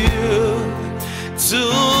gratitude to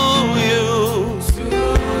you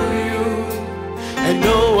and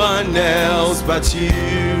no one else but you.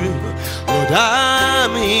 Lord,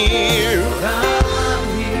 I'm here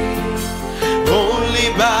only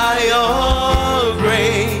by your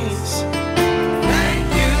grace. Thank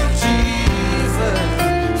you, Jesus,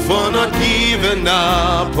 for not giving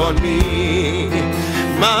up on me.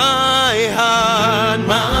 My heart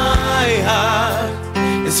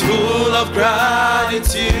is full of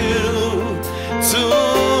gratitude to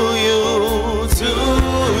you,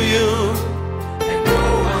 and no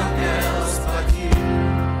one else but you.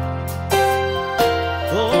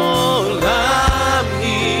 Oh, I'm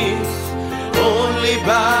here only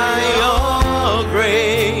by your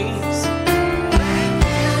grace. Thank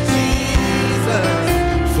you, Jesus,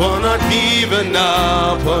 for not giving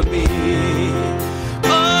up on me.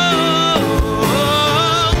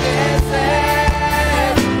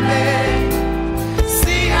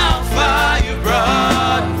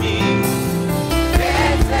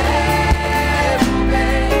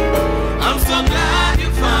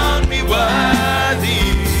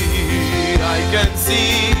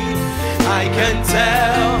 I can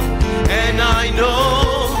tell, and I know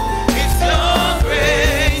it's your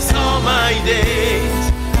grace all my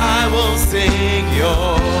days. I will sing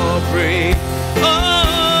your praise.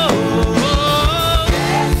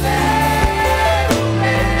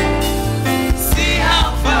 See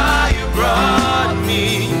how far you brought me.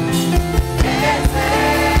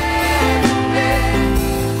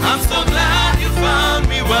 I'm so glad you found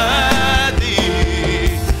me worthy.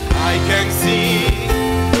 I can see,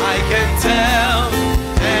 I can tell,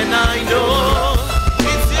 and I know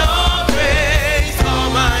it's your grace all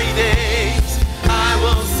my days. I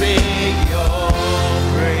will sing your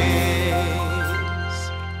praise.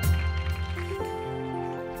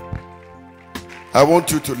 I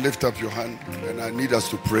want you to lift up your hand, and I need us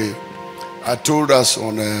to pray. I told us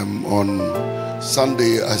on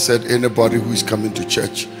Sunday, I said anybody who is coming to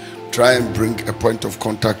church, try and bring a point of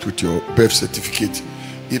contact with your birth certificate,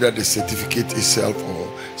 either the certificate itself or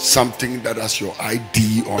something that has your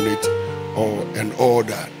ID on it, or and all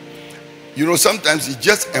that. You know, sometimes it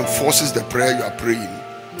just enforces the prayer you are praying.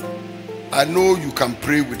 I know you can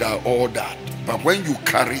pray without all that, but when you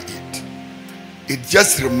carry it, it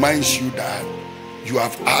just reminds you that you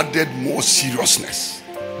have added more seriousness.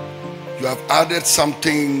 You have added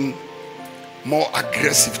something more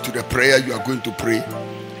aggressive to the prayer you are going to pray.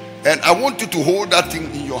 And I want you to hold that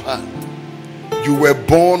thing in your hand. You were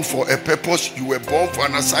born for a purpose. You were born for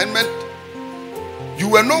an assignment. You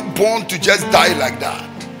were not born to just die like that.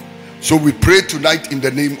 So we pray tonight in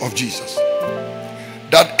the name of Jesus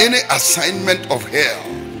that any assignment of hell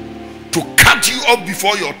to cut you off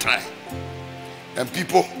before your time. And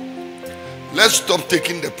people, let's stop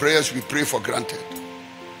taking the prayers we pray for granted.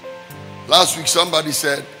 Last week somebody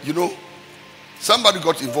said, you know, somebody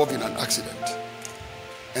got involved in an accident.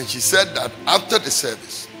 And she said that after the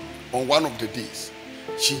service, on one of the days,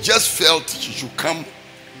 she just felt she should come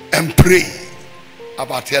and pray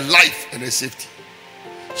about her life and her safety.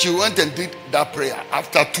 She went and did that prayer.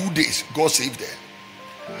 After 2 days, God saved her.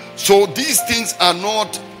 So these things are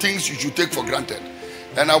not things you should take for granted.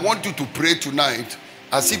 And I want you to pray tonight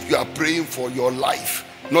as if you are praying for your life,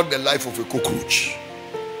 not the life of a cockroach.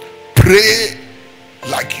 Pray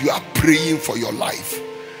like you are praying for your life,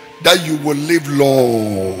 that you will live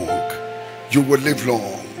long. You will live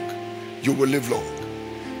long. You will live long.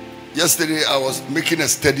 Yesterday I was making a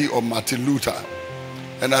study on Martin Luther,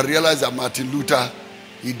 and I realized that Martin Luther,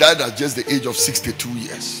 he died at just the age of 62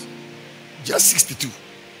 years. Just 62.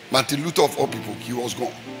 Martin Luther, of all people, he was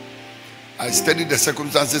gone. I studied the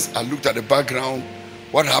circumstances. I looked at the background,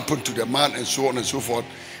 what happened to the man, and so on and so forth,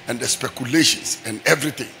 and the speculations and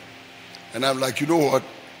everything. And I'm like, you know what?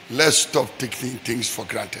 Let's stop taking things for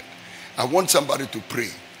granted. I want somebody to pray.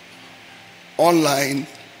 Online,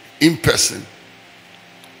 in person.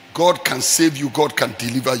 God can save you. God can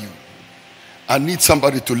deliver you. I need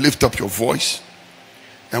somebody to lift up your voice.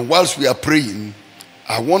 And whilst we are praying,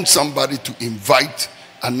 I want somebody to invite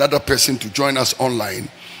another person to join us online.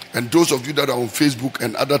 And those of you that are on Facebook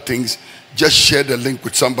and other things, just share the link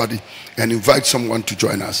with somebody and invite someone to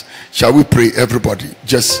join us. Shall we pray, everybody?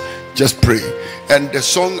 Just pray. And the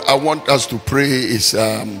song I want us to pray is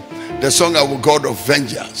the song Our God of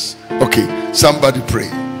Vengeance. Okay, somebody pray.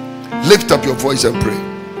 Lift up your voice and pray.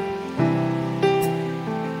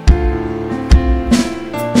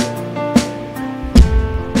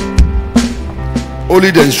 Only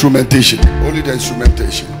the instrumentation. Only the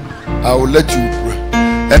instrumentation. I will let you pray.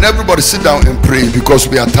 And everybody sit down and pray, because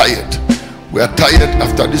we are tired. We are tired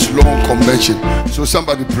after this long convention. So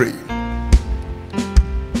somebody pray.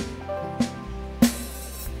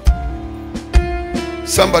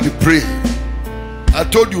 Somebody pray. I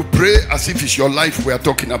told you, pray as if it's your life we are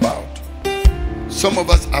talking about. Some of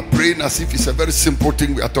us are praying as if it's a very simple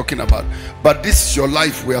thing we are talking about. But this is your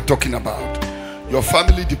life we are talking about. Your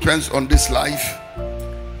family depends on this life.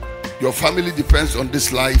 Your family depends on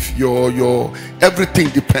this life. Your everything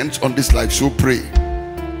depends on this life. So pray.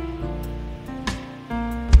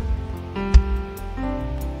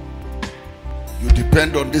 You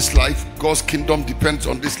depend on this life. God's kingdom depends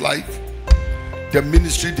on this life. The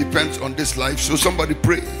ministry depends on this life. So somebody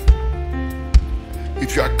pray.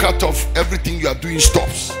 If you are cut off, everything you are doing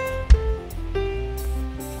stops.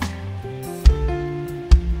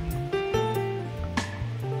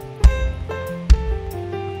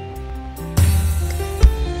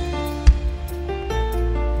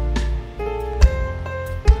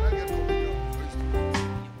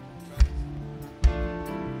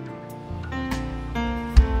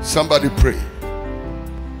 Somebody pray.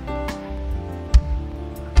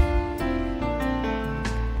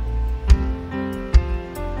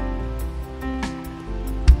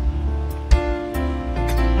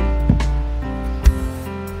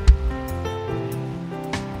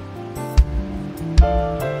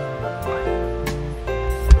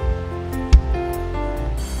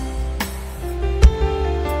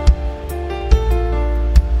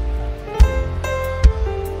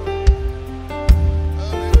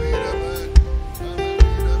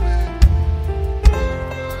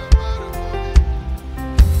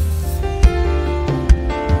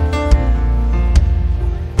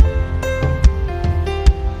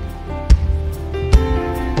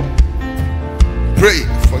 Pray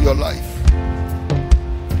for your life.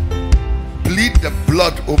 Plead the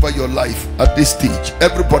blood over your life at this stage.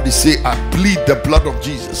 Everybody say, I plead the blood of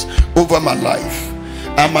Jesus over my life.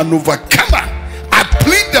 I'm an overcomer. I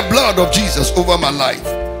plead the blood of Jesus over my life.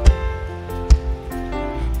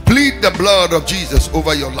 Plead the blood of Jesus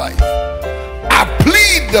over your life. I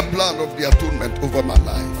plead the blood of the atonement over my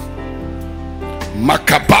life.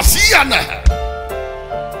 Makabasiana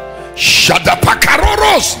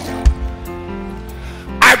Shadapakaroros.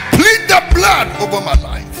 I plead the blood over my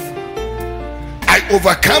life. I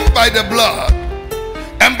overcome by the blood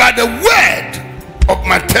and by the word of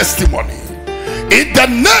my testimony. In the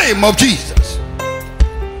name of Jesus.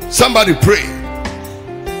 Somebody pray.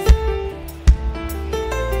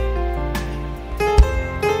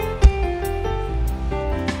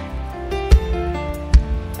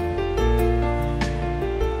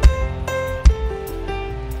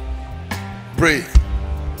 Pray.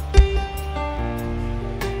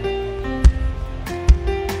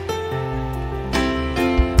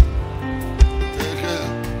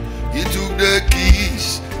 He took the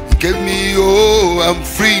keys, he gave me, oh, I'm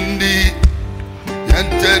free indeed. He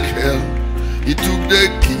entered hell, he took the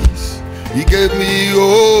keys, he gave me,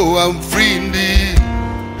 oh, I'm free indeed.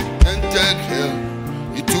 Entered hell,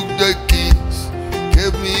 he took the keys,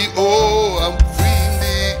 gave me, oh, I'm free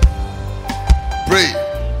indeed. Pray.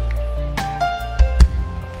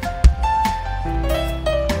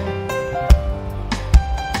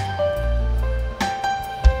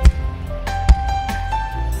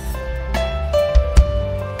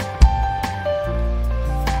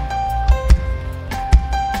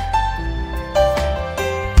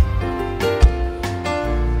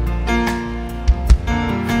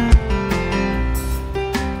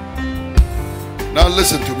 Now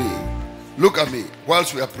listen to me. Look at me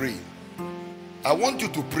whilst we are praying. I want you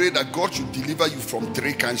to pray that God should deliver you from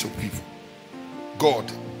three kinds of people.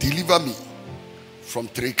 God, deliver me from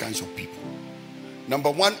three kinds of people.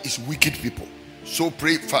 Number one is wicked people. So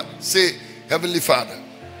pray, say, Heavenly Father,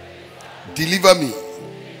 deliver me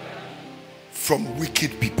from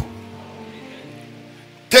wicked people.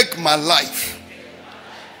 Take my life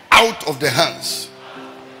out of the hands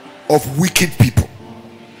of wicked people.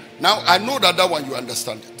 Now, I know that one you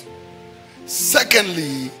understand it.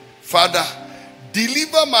 Secondly, Father,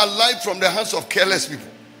 deliver my life from the hands of careless people.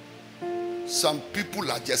 Some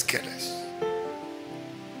people are just careless.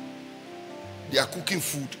 They are cooking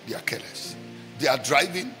food, they are careless. They are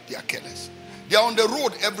driving, they are careless. They are on the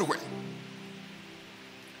road everywhere.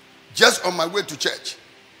 Just on my way to church,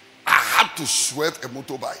 I had to swerve a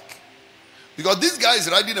motorbike. Because this guy is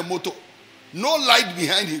riding a motor, no light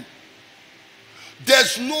behind him.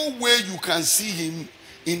 There's no way you can see him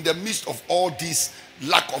in the midst of all this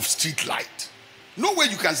lack of street light. No way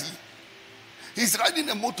you can see him. He's riding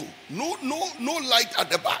a motor, no light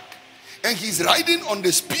at the back. And he's riding on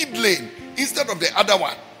the speed lane instead of the other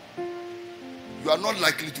one. You are not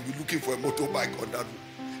likely to be looking for a motorbike on that road.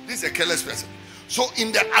 This is a careless person. So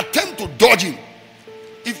in the attempt to dodge him,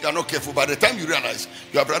 if you are not careful, by the time you realize,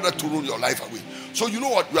 you have rather thrown your life away. So you know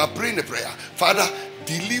what? You are praying a prayer. Father,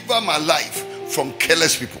 deliver my life from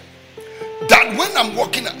careless people. That when I'm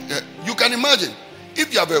walking, you can imagine,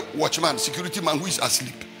 if you have a watchman, security man who is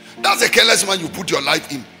asleep, that's a careless man you put your life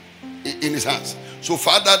in his hands. So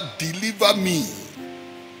Father, deliver me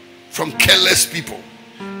from careless people.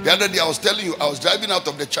 The other day I was telling you, I was driving out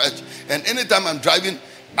of the church, and anytime I'm driving,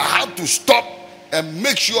 I have to stop and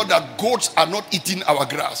make sure that goats are not eating our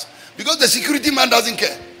grass, because the security man doesn't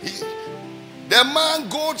care. The man,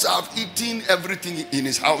 goats have eaten everything in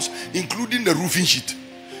his house, including the roofing sheet.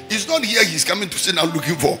 He's not here, he's coming to sit down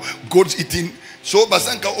looking for goats eating. So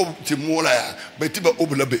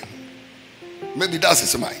maybe that's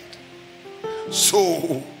his mind.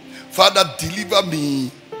 So Father, deliver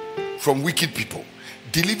me from wicked people.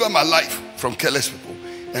 Deliver my life from careless people.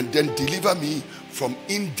 And then deliver me from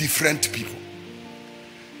indifferent people.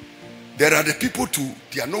 There are the people too,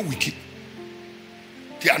 they are not wicked.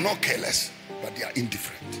 They are not careless, but they are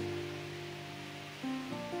indifferent.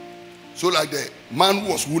 So like the man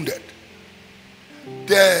who was wounded,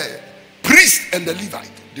 the priest and the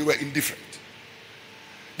Levite, they were indifferent.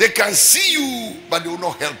 They can see you, but they will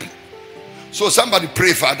not help you. So somebody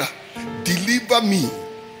pray, Father, deliver me.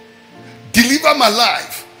 Deliver my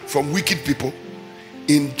life from wicked people,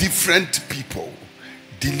 indifferent people.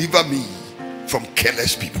 Deliver me from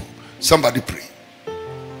careless people. Somebody pray.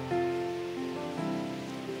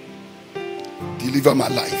 Deliver my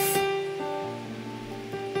life.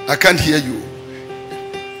 I can't hear you.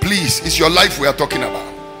 Please, it's your life we are talking about.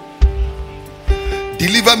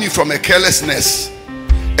 Deliver me from a carelessness,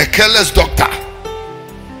 a careless doctor,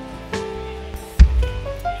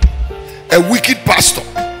 a wicked pastor,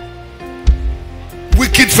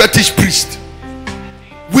 wicked fetish priest,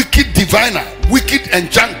 wicked diviner, wicked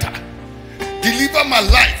enchanter. Deliver my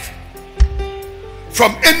life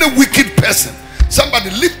from any wicked person. Somebody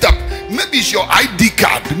lift up. Maybe it's your ID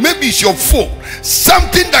card, maybe it's your phone,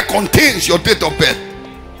 something that contains your date of birth,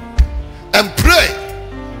 and pray.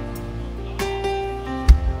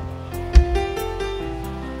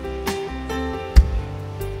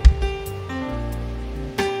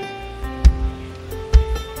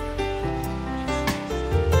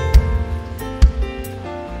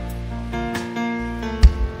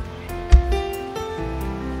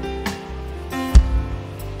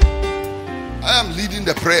 I'm leading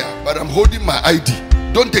the prayer, but I'm holding my ID.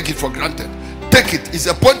 Don't take it for granted. Take it. It's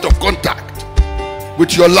a point of contact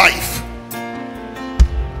with your life.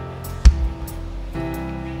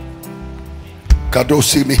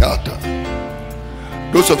 Kadosi Mihata.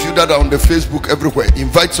 Those of you that are on the Facebook everywhere,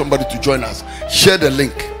 invite somebody to join us. Share the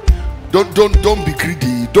link. Don't be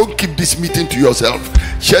greedy. Don't keep this meeting to yourself.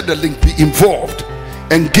 Share the link. Be involved.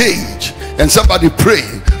 Engage. And somebody pray,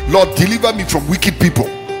 Lord, deliver me from wicked people.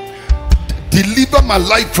 Deliver my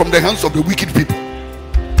life from the hands of the wicked people.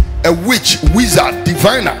 A witch, wizard,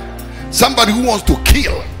 diviner, somebody who wants to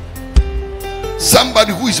kill,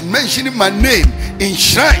 somebody who is mentioning my name in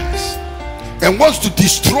shrines and wants to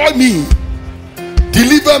destroy me.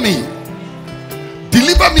 Deliver me.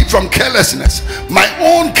 Deliver me from carelessness, my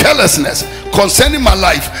own carelessness concerning my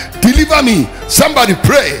life. Deliver me. Somebody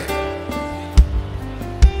pray.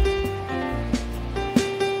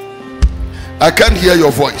 I can't hear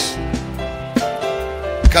your voice.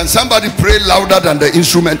 Can somebody pray louder than the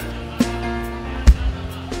instrument?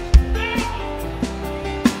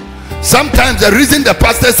 Sometimes the reason the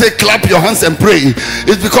pastor say clap your hands and pray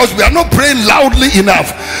is because we are not praying loudly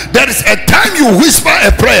enough. There is a time you whisper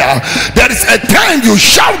a prayer. There is a time you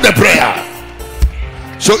shout the prayer.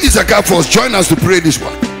 So Issachar Force, join us to pray this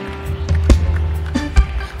one.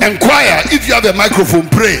 Enquire. If you have a microphone,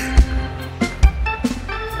 pray.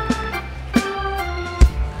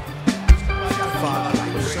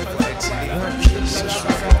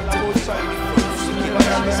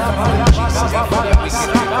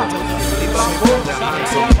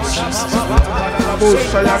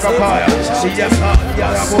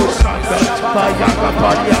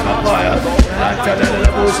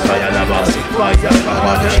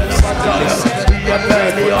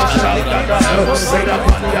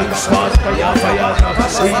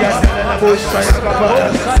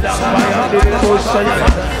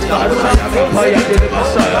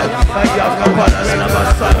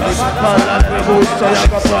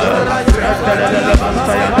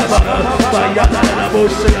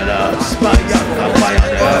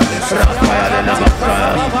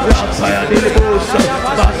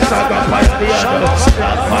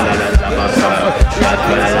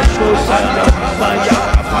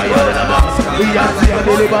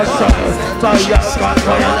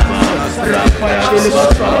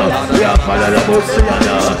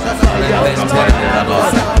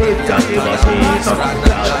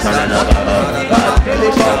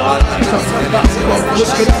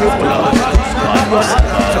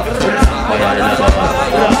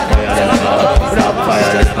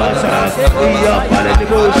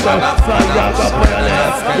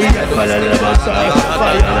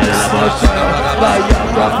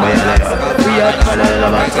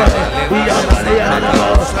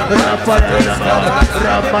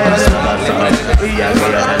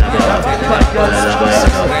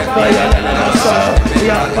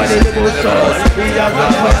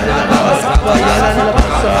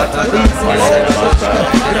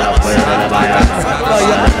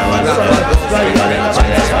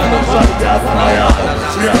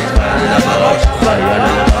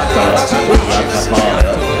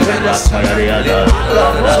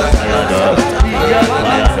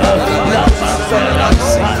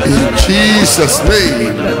 In Jesus'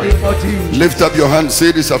 name, lift up your hand.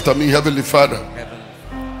 Say this after me. Heavenly Father,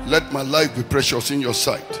 let my life be precious in your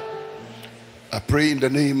sight. I pray in the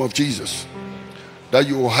name of Jesus that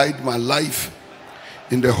you will hide my life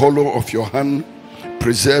in the hollow of your hand.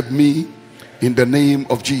 Preserve me in the name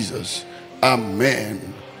of Jesus.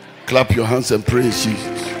 Amen. Clap your hands and praise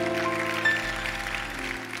Jesus.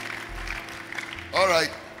 All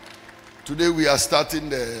right. Today we are starting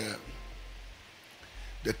the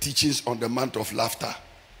teachings on the month of laughter.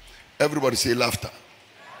 Everybody say laughter.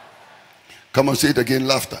 Come on, say it again,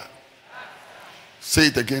 laughter. Say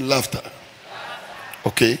it again, laughter.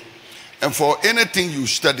 Okay. And for anything you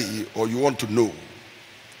study or you want to know,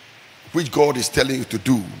 which God is telling you to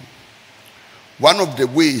do, one of the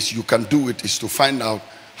ways you can do it is to find out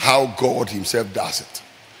how God himself does it.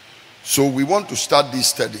 So we want to start these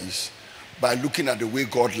studies by looking at the way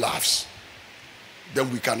God laughs.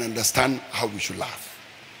 Then we can understand how we should laugh.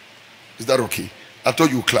 Is that okay? I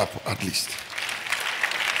thought you clap at least.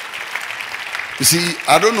 You see,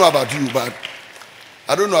 I don't know about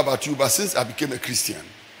you, but since I became a Christian,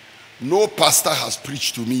 no pastor has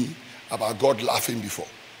preached to me about God laughing before.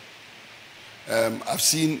 I've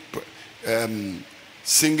seen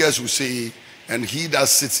singers who say, and he that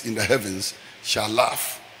sits in the heavens shall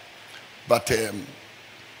laugh. But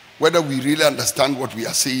whether we really understand what we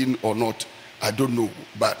are saying or not, I don't know.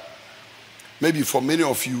 But maybe for many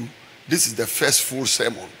of you, this is the first full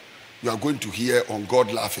sermon you are going to hear on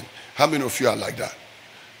God laughing. How many of you are like that?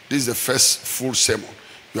 This is the first full sermon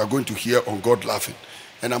you are going to hear on God laughing.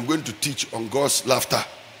 And I'm going to teach on God's laughter,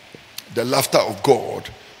 the laughter of God.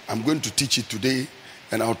 I'm going to teach it today,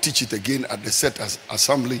 and I'll teach it again at the set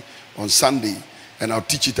assembly on Sunday, and I'll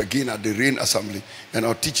teach it again at the rain assembly, and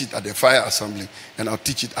I'll teach it at the fire assembly, and I'll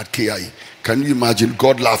teach it at KIE. Can you imagine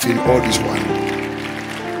God laughing all this while?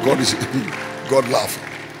 God laughing.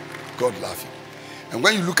 God laughing. And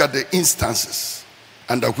when you look at the instances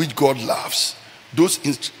under which God laughs, those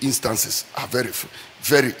instances are very,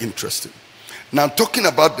 very interesting. Now, talking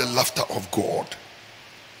about the laughter of God,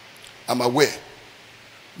 I'm aware,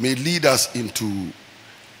 may lead us into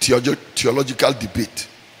theological debate.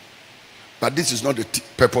 But this is not the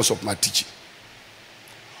purpose of my teaching.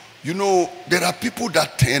 You know, there are people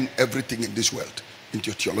that turn everything in this world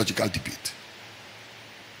into a theological debate.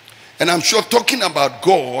 And I'm sure talking about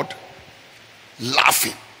God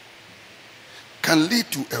laughing can lead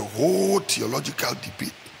to a whole theological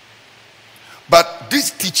debate. But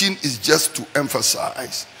this teaching is just to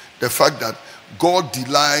emphasize the fact that God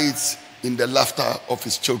delights in the laughter of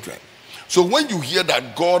his children. So when you hear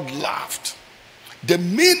that God laughed, the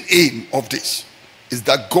main aim of this is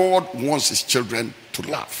that God wants his children to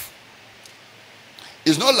laugh.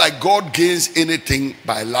 It's not like God gains anything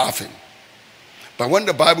by laughing. But when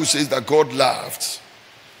the Bible says that God laughs,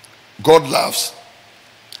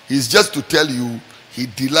 he's just to tell you he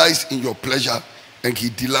delights in your pleasure and he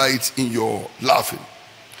delights in your laughing.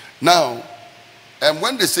 Now, and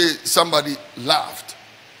when they say somebody laughed,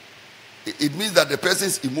 it means that the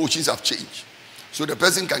person's emotions have changed. So the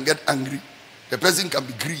person can get angry, the person can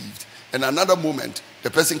be grieved, and another moment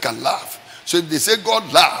the person can laugh. So if they say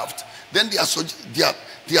God laughed, then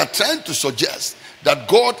they are trying to suggest that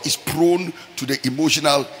God is prone to the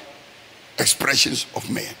emotional expressions of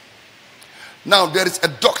men. Now, there is a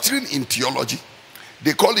doctrine in theology.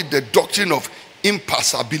 They call it the doctrine of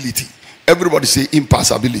impassibility. Everybody say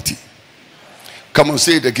impassibility. Come on,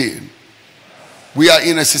 say it again. We are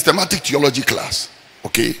in a systematic theology class.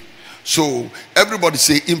 Okay? So, everybody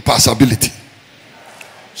say impassibility.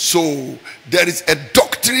 So, there is a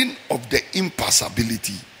doctrine of the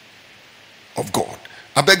impassibility of God.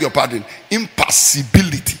 I beg your pardon.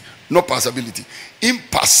 Impassibility. Not possibility.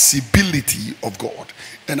 Impassibility of God.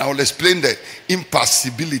 And I will explain the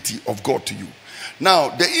impassibility of God to you. Now,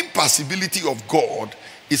 the impassibility of God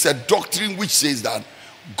is a doctrine which says that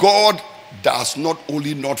God does not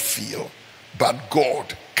only not feel, but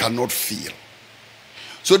God cannot feel.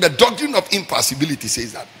 So the doctrine of impassibility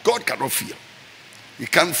says that God cannot feel. He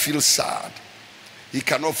can't feel sad. He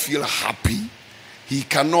cannot feel happy. He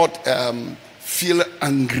cannot feel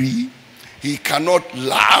angry. He cannot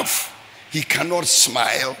laugh. He cannot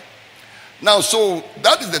smile. Now, so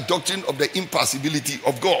that is the doctrine of the impassibility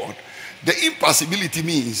of God. The impassibility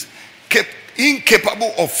means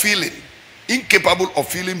incapable of feeling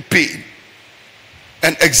pain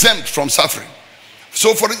and exempt from suffering.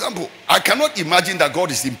 So, for example, I cannot imagine that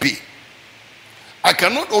God is in pain. I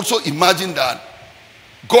cannot also imagine that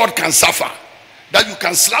God can suffer. That you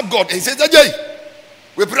can slap God and say,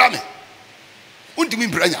 we pray me.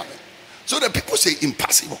 So the people say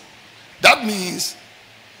impossible. That means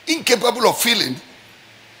incapable of feeling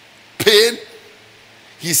pain.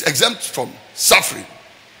 He is exempt from suffering.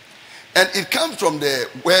 And it comes from the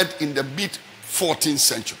word in the mid 14th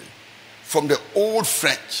century, from the old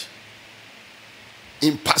French,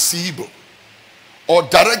 impassible, or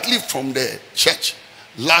directly from the church,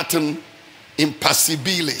 Latin,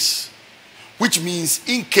 impassibilis, which means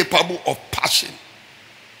incapable of passion.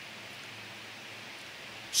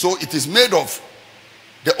 So it is made of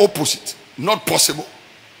the opposite, not possible,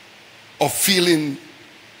 of feeling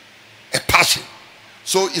a passion.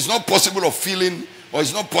 So it's not possible of feeling, or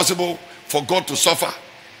it's not possible for God to suffer.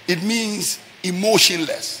 It means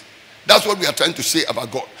emotionless. That's what we are trying to say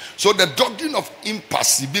about God. So the doctrine of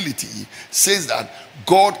impassibility says that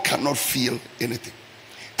God cannot feel anything.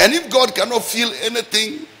 And if God cannot feel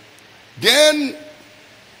anything, then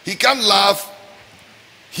he can't laugh,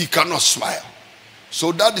 he cannot smile.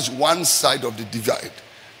 So that is one side of the divide.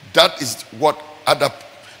 That is what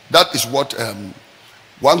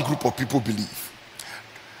one group of people believe.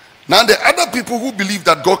 Now the other people who believe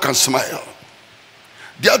that God can smile,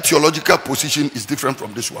 their theological position is different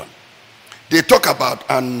from this one. They talk about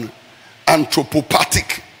an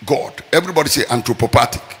anthropopathic God. Everybody say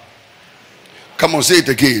anthropopathic. Come on, say it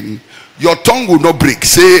again. Your tongue will not break.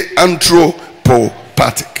 Say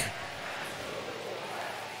anthropopathic.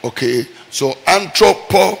 Okay, so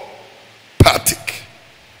anthropopathic.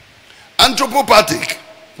 Anthropopathic,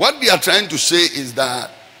 what they are trying to say is that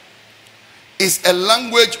is a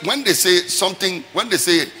language. When they say something, when they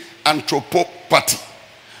say anthropopathy,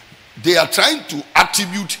 they are trying to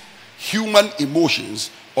attribute human emotions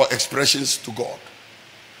or expressions to God.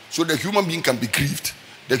 So the human being can be grieved,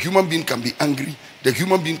 the human being can be angry, the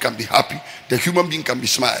human being can be happy, the human being can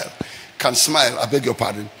smile, I beg your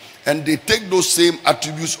pardon. And they take those same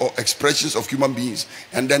attributes or expressions of human beings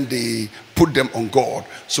and then they put them on God.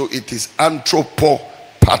 So it is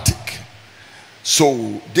anthropopathic.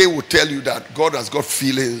 So they will tell you that God has got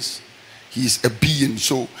feelings. He is a being.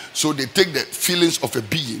 So they take the feelings of a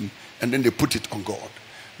being and then they put it on God.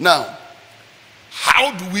 Now,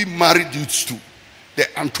 how do we marry these two? The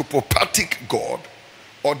anthropopathic God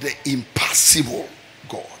or the impassible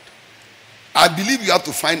God? I believe you have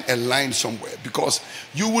to find a line somewhere, because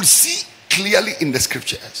you will see clearly in the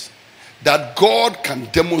scriptures that God can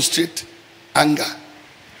demonstrate anger.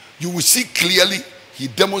 You will see clearly he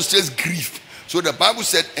demonstrates grief. So the Bible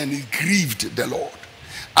said, and he grieved the Lord.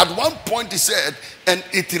 At one point he said, and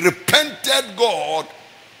it repented God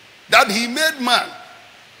that he made man.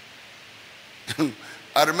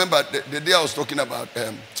 I remember the day I was talking about,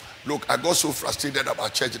 look, I got so frustrated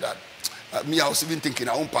about church that I was even thinking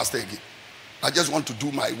I won't pastor again. I just want to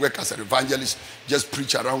do my work as an evangelist, just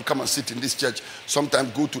preach around, come and sit in this church.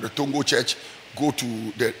 Sometimes go to the Tongo church, go to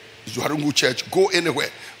the Zuharungu church, go anywhere.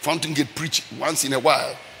 Fountain Gate, preach once in a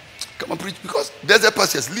while. Come and preach, because there's a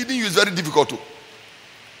Pastures. Leading you is very difficult too.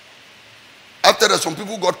 After that, some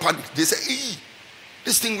people got panicked. They say, hey,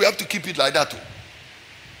 this thing, we have to keep it like that too.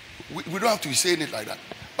 We don't have to be saying it like that.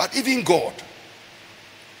 But even God,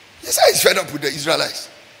 yes, he's fed up with the Israelites.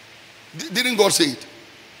 Didn't God say it?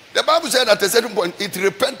 The Bible said at a certain point, it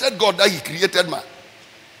repented God that he created man.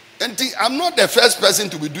 And I'm not the first person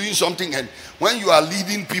to be doing something, and when you are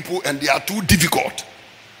leading people and they are too difficult,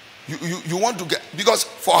 you want to get, because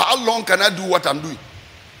for how long can I do what I'm doing?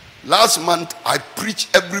 Last month, I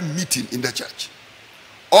preached every meeting in the church.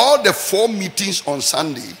 All the 4 meetings on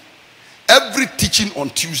Sunday, every teaching on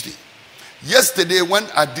Tuesday. Yesterday, when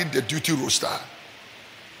I did the duty roster,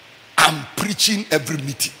 I'm preaching every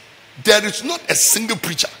meeting. There is not a single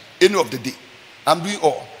preacher any of the day. I'm doing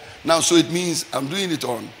all. Now, so it means I'm doing it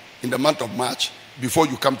in the month of March before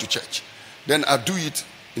you come to church. Then I do it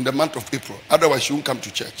in the month of April. Otherwise, you won't come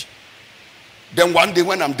to church. Then one day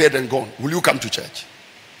when I'm dead and gone, will you come to church?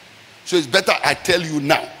 So it's better I tell you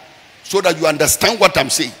now so that you understand what I'm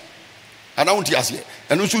saying. And I want to ask you.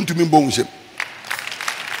 And also to me,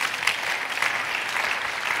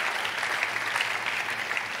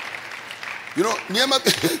 you know,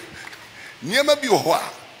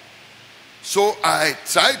 so I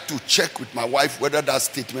tried to check with my wife whether that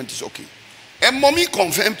statement is okay. And mommy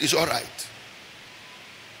confirmed it's all right.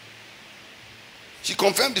 She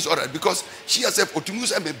confirmed it's all right because she herself,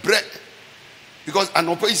 bread. Because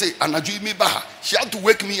Anopa say, she had to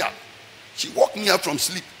wake me up. She woke me up from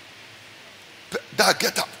sleep. Dad,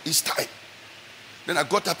 get up, it's time. Then I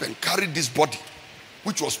got up and carried this body,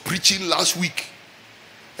 which was preaching last week.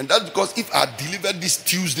 And that's because if I delivered this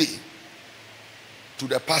Tuesday to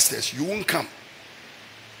the pastors, you won't come.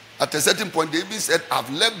 At a certain point, they even said, I've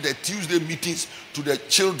left the Tuesday meetings to the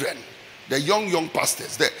children, the young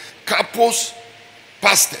pastors, the couples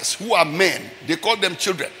pastors who are men. They call them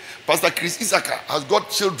children. Pastor Chris Isaka has got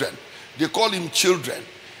children. They call him children.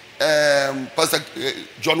 Pastor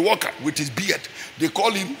John Walker with his beard, they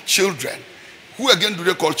call him children. Who again do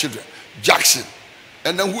they call children? Jackson.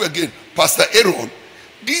 And then who again? Pastor Aaron.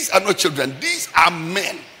 These are not children, these are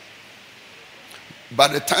men.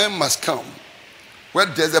 But the time must come where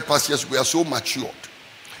desert pastures were so matured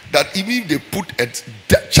that even if they put a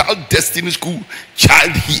child destiny school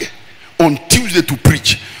child here on Tuesday to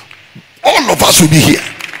preach, all of us will be here.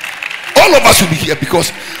 All of us will be here,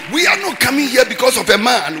 because we are not coming here because of a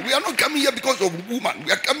man. We are not coming here because of a woman.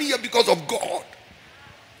 We are coming here because of God.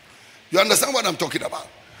 You understand what I'm talking about?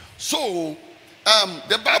 So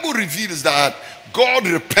the Bible reveals that God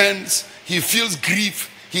repents, he feels grief,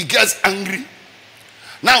 he gets angry.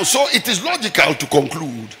 Now, so it is logical to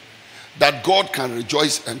conclude that God can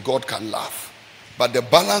rejoice and God can laugh. But the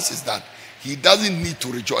balance is that he doesn't need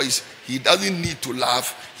to rejoice, he doesn't need to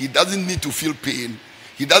laugh, he doesn't need to feel pain,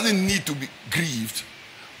 he doesn't need to be grieved,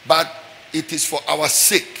 but it is for our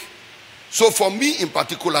sake. So for me in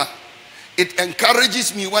particular, it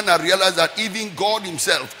encourages me when I realize that even God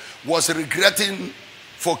himself was regretting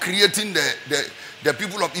for creating the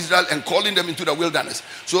people of Israel and calling them into the wilderness.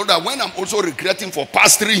 So that when I'm also regretting for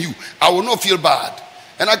pastoring you, I will not feel bad.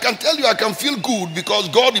 And I can tell you, I can feel good because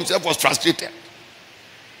God himself was frustrated.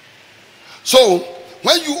 So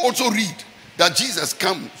when you also read that Jesus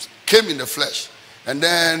came in the flesh, and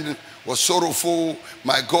then was sorrowful.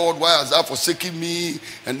 My God, why has thou forsaken me?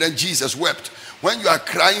 And then Jesus wept. When you are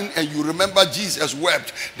crying and you remember Jesus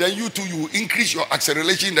wept, then you too, you increase your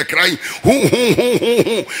acceleration in the crying.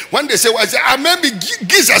 When they say, well, I say, I maybe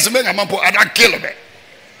Jesus man, I'm going to kill me.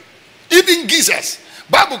 Even Jesus,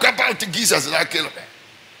 Bible about Jesus that kill me.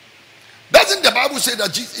 Doesn't the Bible say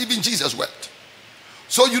that even Jesus wept?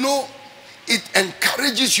 So you know, it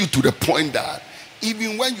encourages you to the point that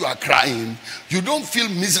even when you are crying, you don't feel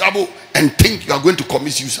miserable and think you are going to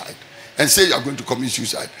commit suicide and say you are going to commit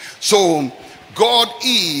suicide. So God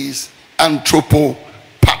is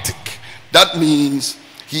anthropopathic. That means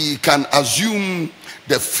he can assume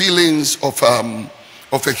the feelings of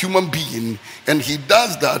a human being, and he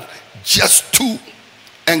does that just to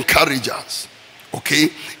encourage us, okay,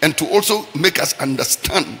 and to also make us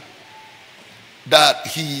understand that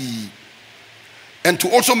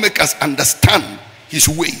to make us understand his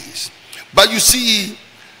ways. But you see,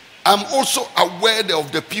 I'm also aware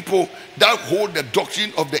of the people that hold the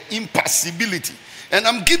doctrine of the impassibility, and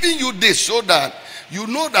I'm giving you this so that you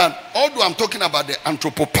know that although I'm talking about the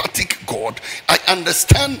anthropopathic God, I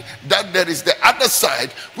understand that there is the other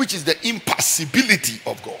side, which is the impassibility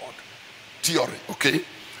of God theory, okay?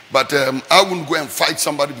 But I wouldn't go and fight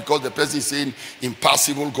somebody because the person is saying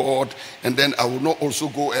impassible God, and then I will not also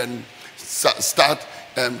go and start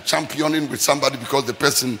championing with somebody because the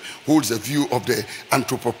person holds a view of the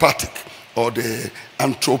anthropopathic or the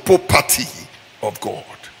anthropopathy of God.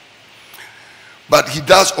 But he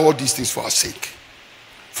does all these things for our sake.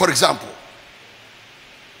 For example,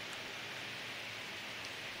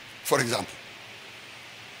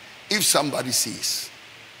 if somebody says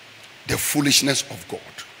the foolishness of God,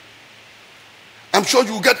 I'm sure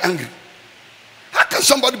you will get angry. How can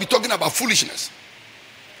somebody be talking about foolishness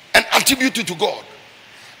and attribute it to God?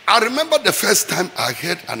 I remember the first time I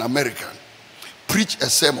heard an American preach a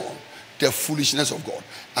sermon, the foolishness of God.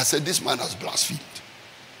 I said, this man has blasphemed.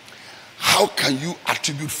 How can you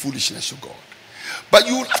attribute foolishness to God? But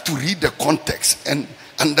you will have to read the context and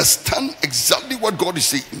understand exactly what God is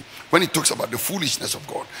saying when he talks about the foolishness of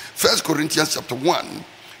God. 1 Corinthians chapter 1,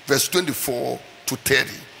 verse 24 to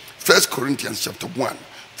 30. 1 Corinthians chapter 1,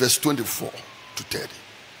 verse 24 to 30.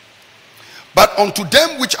 But unto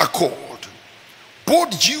them which are called,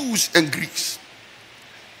 both Jews and Greeks,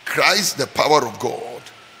 Christ the power of God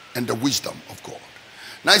and the wisdom of God.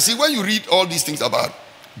 Now you see, when you read all these things about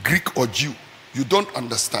Greek or Jew, you don't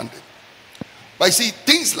understand it. But you see,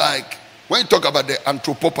 things like when you talk about the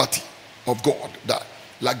anthropopathy of God, that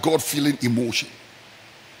like God feeling emotion,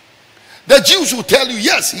 the Jews will tell you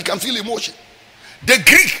yes, he can feel emotion. The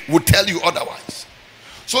Greek will tell you otherwise.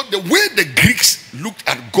 So the way the Greeks looked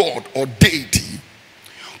at God or deity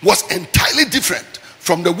was entirely different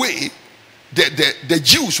from the way the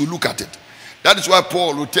Jews will look at it. That is why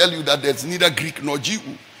Paul will tell you that there's neither Greek nor Jew,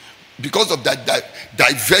 because of that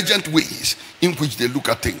divergent ways in which they look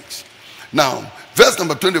at things. Now, verse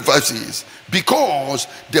number 25 says, because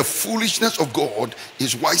the foolishness of God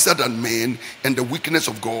is wiser than men, and the weakness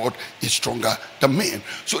of God is stronger than men.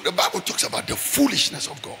 So the Bible talks about the foolishness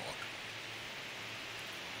of God.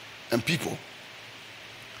 And people,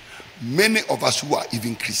 many of us who are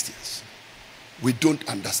even Christians, we don't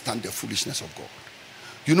understand the foolishness of God.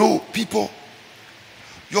 You know, people,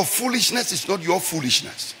 your foolishness is not your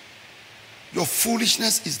foolishness. Your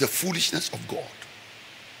foolishness is the foolishness of God.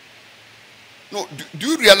 No, do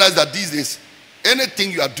you realize that these days, anything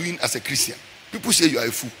you are doing as a Christian, people say you are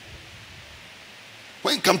a fool.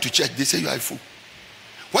 When you come to church, they say you are a fool.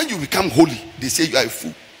 When you become holy, they say you are a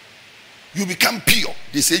fool. You become pure,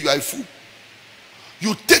 they say you are a fool.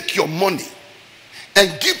 You take your money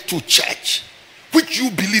and give to church, which you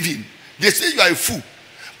believe in, they say you are a fool.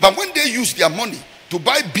 But when they use their money to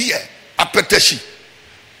buy beer, apeteshi,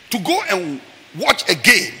 to go and watch a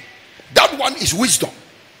game, that one is wisdom.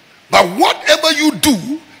 But whatever you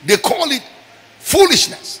do, they call it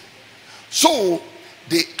foolishness. So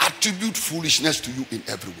they attribute foolishness to you in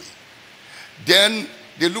every way. Then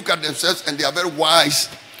they look at themselves and they are very wise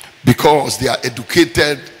because they are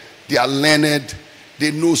educated, they are learned,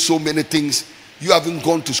 they know so many things. You haven't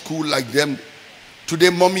gone to school like them. Today,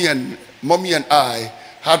 mommy and I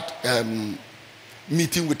had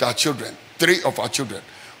meeting with our children, 3 of our children,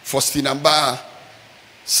 Faustina,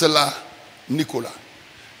 Sela, Nicola.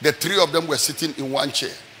 The 3 of them were sitting in one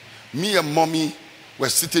chair. Me and mommy were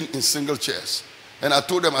sitting in single chairs. And I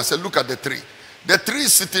told them, I said, look at the 3. The 3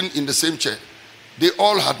 sitting in the same chair. They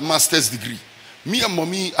all had master's degree. Me and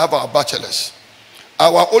mommy have our bachelors.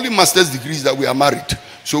 Our only master's degree is that we are married.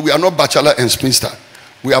 So we are not bachelor and spinster.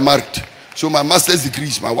 We are married. So my master's degree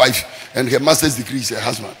is my wife, and her master's degree is her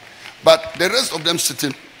husband. But the rest of them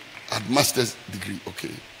sitting At master's degree,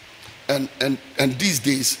 okay. And these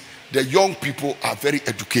days, the young people are very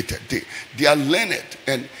educated. They are learned,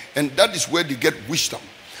 and that is where they get wisdom.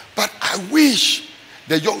 But I wish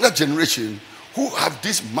the younger generation who have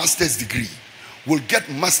this master's degree will get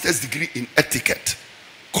master's degree in etiquette,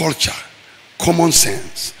 culture, common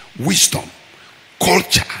sense, wisdom,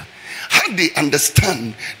 culture. How they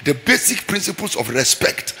understand the basic principles of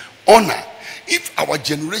respect, honor. If our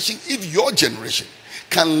generation, if your generation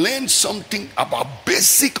can learn something about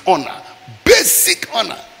basic honor, basic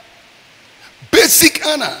honor, basic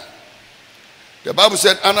honor. The Bible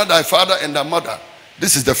said, honor thy father and thy mother.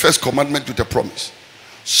 This is the first commandment with a promise,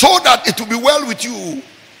 so that it will be well with you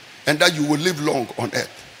and that you will live long on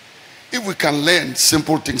earth. If we can learn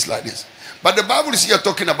simple things like this. But the Bible is here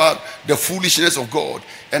talking about the foolishness of God,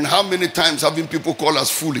 and how many times having people call us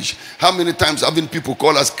foolish, how many times having people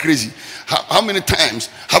call us crazy, how many times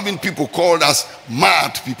having people call us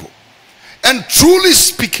mad people. And truly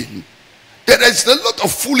speaking, there is a lot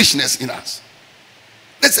of foolishness in us.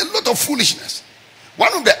 There's a lot of foolishness.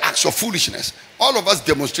 One of the acts of foolishness, all of us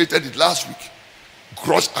demonstrated it last week.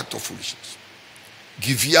 Gross act of foolishness.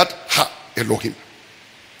 Giviat ha Elohim.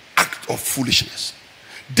 Act of foolishness.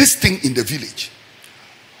 This thing in the village.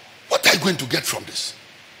 What are you going to get from this?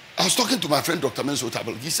 I was talking to my friend Dr. Menso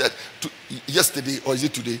Tabel. He said yesterday, or is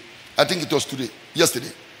it today? I think it was today.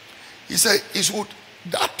 Yesterday. He said, Eastwood,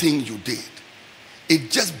 that thing you did, it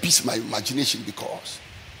just beats my imagination, because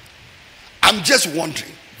I'm just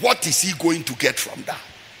wondering, what is he going to get from that?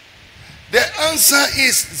 The answer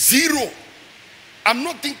is zero. I'm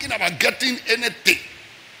not thinking about getting anything.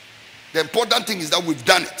 The important thing is that we've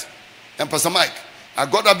done it. And Pastor Mike, I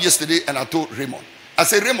got up yesterday and I told Raymond, I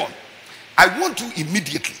said, Raymond, I want you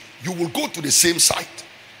immediately, you will go to the same site.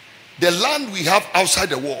 The land we have outside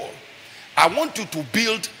the wall, I want you to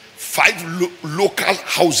build 5 local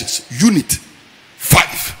houses, unit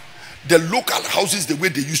 5. The local houses the way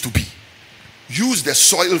they used to be. Use the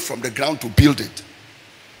soil from the ground to build it.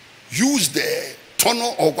 Use the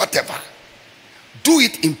tunnel or whatever. Do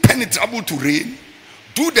it impenetrable to rain.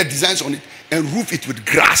 Do the designs on it and roof it with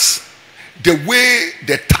grass, the way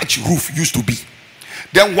the thatch roof used to be.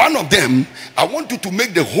 Then one of them, I want you to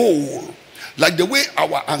make the hole like the way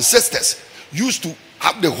our ancestors used to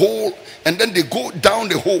have the hole, and then they go down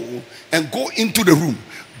the hole and go into the room.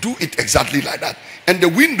 Do it exactly like that. And the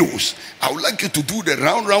windows, I would like you to do the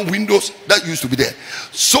round windows that used to be there,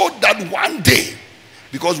 so that one day,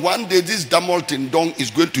 because one day this Damoltin Dong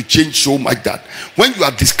is going to change so much that when you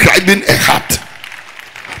are describing a hut,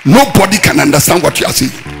 nobody can understand what you are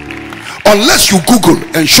saying. Unless you Google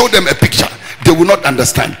and show them a picture, they will not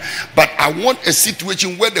understand. But I want a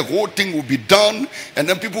situation where the whole thing will be done and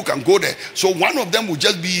then people can go there. So one of them will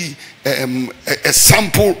just be a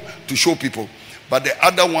sample to show people. But the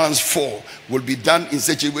other ones 4 will be done in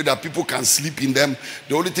such a way that people can sleep in them.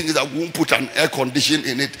 The only thing is that we won't put an air condition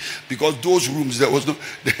in it, because those rooms there was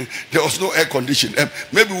no air condition.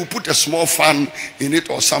 Maybe we'll put a small fan in it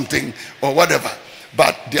or something or whatever.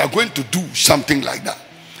 But they are going to do something like that.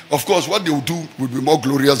 Of course, what they will do will be more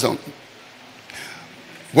glorious than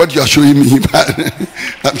what you are showing me.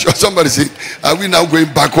 I'm sure somebody said, are we now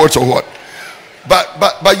going backwards or what?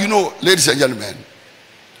 But you know, ladies and gentlemen,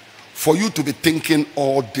 for you to be thinking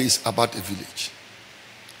all this about a village,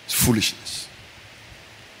 it's foolishness.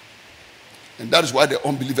 And that is why the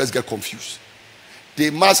unbelievers get confused. They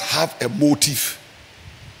must have a motive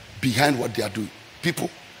behind what they are doing. People,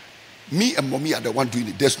 me and mommy are the one doing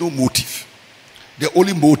it. There's no motive. The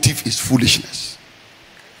only motive is foolishness.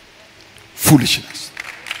 Foolishness.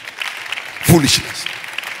 Foolishness.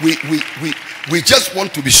 We just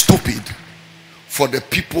want to be stupid for the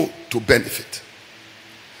people to benefit.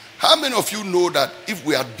 How many of you know that if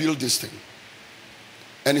we had built this thing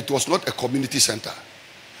and it was not a community center,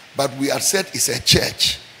 but we had said it's a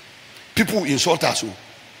church, people will insult us.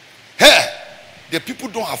 Hey, the people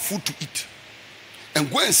don't have food to eat.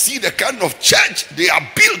 And go and see the kind of church they are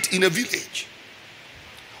built in a village.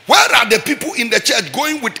 Where are the people in the church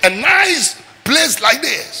going with a nice place like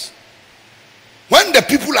this when the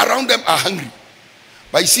people around them are hungry?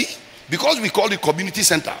 But you see, because we call it community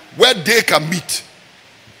center, where they can meet.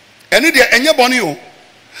 And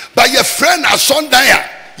but your friend are son there,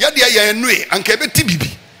 and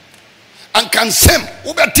TBB and can sem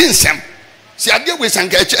over tin sem. See, I deal with and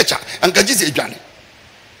get church and Gajis Johnny.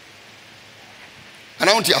 And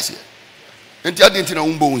I want to ask you, and I didn't know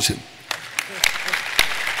him.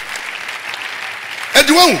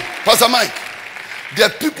 And Pastor Mike, the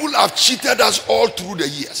people have cheated us all through the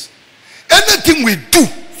years. Anything we do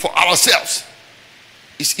for ourselves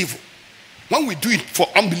is evil. When we do it for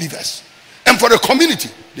unbelievers, And for the community,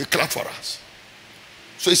 they clap for us.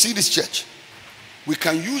 So you see this church, we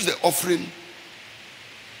can use the offering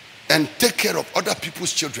and take care of other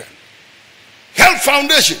people's children. Health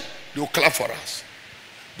Foundation, they will clap for us.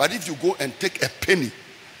 But if you go and take a penny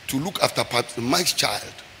to look after Pastor Mike's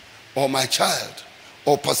child, or my child,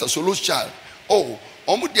 or Pastor Solo's child, oh,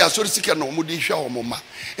 omu dia sorry sika no omu di hwa omoma.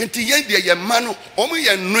 Enti yen dia ye ma no omu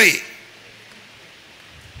ye noe.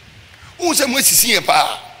 Unse mo sisi ye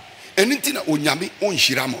pa. Enti na onyame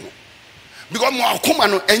onhira mo no. Because mo akoma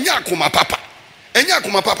no enya akoma papa. Enya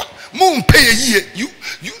akoma papa. Mo mpe ye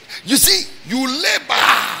you see, you labor,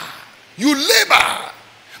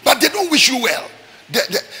 but they don't wish you well.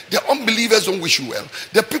 The unbelievers don't wish you well.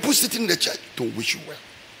 The people sitting in the church don't wish you well.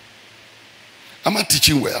 Am I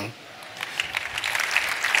teaching well?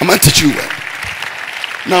 Am I teaching well?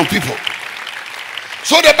 Now, people.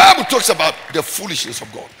 So the Bible talks about the foolishness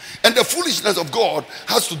of God. And the foolishness of God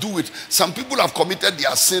has to do with some people have committed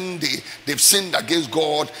their sin. They've sinned against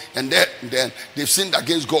God. And then they've sinned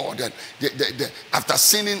against God. And after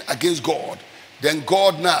sinning against God, then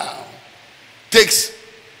God now takes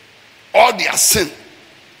all their sin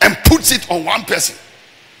and puts it on one person.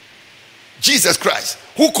 Jesus Christ,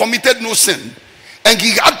 who committed no sin. And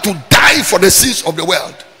he had to die for the sins of the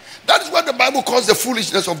world. That is what the Bible calls the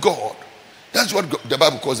foolishness of God. That's what the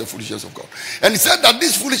Bible calls the foolishness of God. And he said that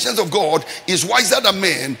this foolishness of God is wiser than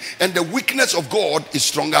men, and the weakness of God is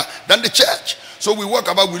stronger than the church. So we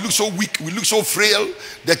walk about, we look so weak, we look so frail.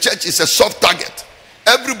 The church is a soft target.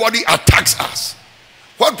 Everybody attacks us.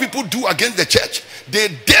 What people do against the church, they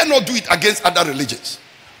dare not do it against other religions.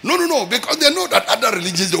 No, because they know that other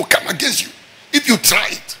religions, they will come against you if you try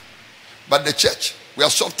it. But the church, we are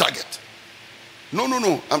soft target. No,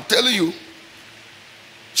 I'm telling you,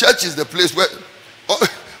 church is the place where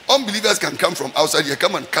unbelievers can come from outside here,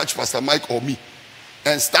 come and catch Pastor Mike or me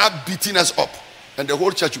and start beating us up. And the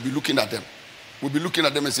whole church will be looking at them. We'll be looking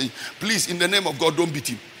at them and saying, please, in the name of God, don't beat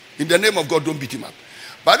him. In the name of God, don't beat him up.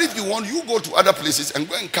 But if you want, you go to other places and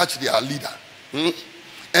go and catch their leader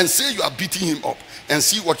and say you are beating him up and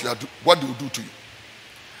see what they will do to you.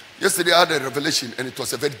 Yesterday I had a revelation, and it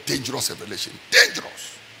was a very dangerous revelation.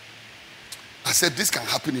 Dangerous. I said, this can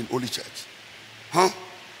happen in Holy Church. I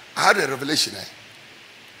had a revelation,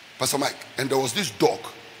 Pastor Mike, and there was this dog.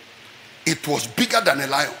 It was bigger than a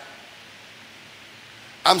lion.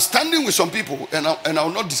 I'm standing with some people, and I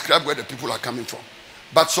will not describe where the people are coming from.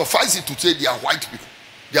 But suffice it to say, they are white people.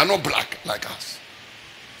 They are not black like us.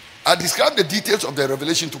 I described the details of the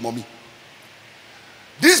revelation to Mommy.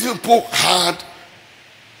 These people had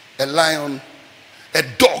a lion, a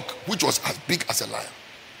dog, which was as big as a lion.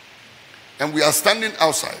 And we are standing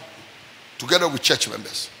outside together with church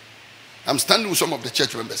members. I'm standing with some of the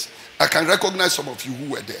church members. I can recognize some of you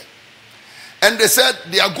who were there. And they said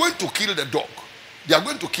they are going to kill the dog. They are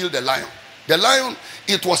going to kill the lion. The lion,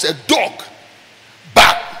 it was a dog,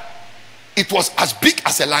 but it was as big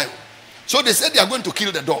as a lion. So they said they are going to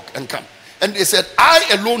kill the dog and come. And they said,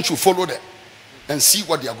 I alone should follow them and see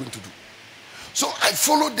what they are going to do. So I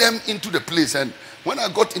followed them into the place, and when I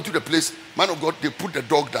got into the place, man of God, they put the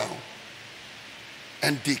dog down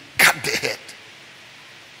and they cut the head.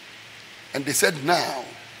 And they said now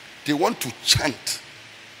they want to chant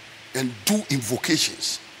and do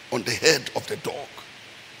invocations on the head of the dog.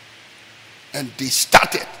 And they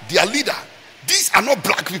started, their leader, these are not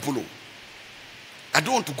black people. I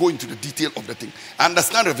don't want to go into the detail of the thing. I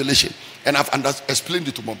understand revelation, and I've explained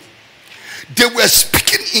it to Mommy. They were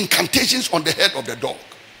speaking incantations on the head of the dog.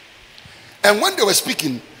 And when they were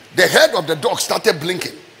speaking, the head of the dog started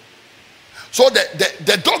blinking. So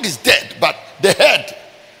the dog is dead, but the head,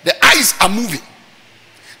 the eyes are moving.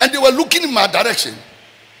 And they were looking in my direction.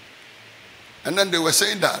 And then they were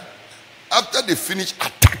saying that after they finished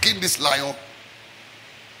attacking this lion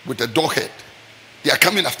with the dog head, they are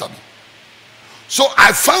coming after me. So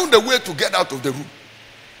I found a way to get out of the room.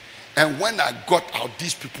 And when I got out,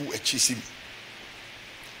 these people were chasing me.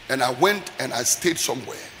 And I went and I stayed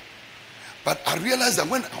somewhere. But I realized that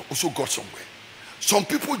when I also got somewhere, some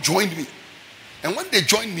people joined me. And when they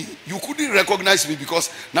joined me, you couldn't recognize me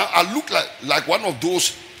because now I look like one of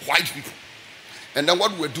those white people. And then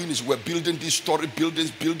what we're doing is we're building these story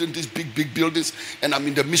buildings, building these big buildings, and I'm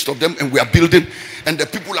in the midst of them, and we are building, and the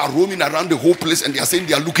people are roaming around the whole place, and they are saying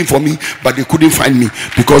they are looking for me, but they couldn't find me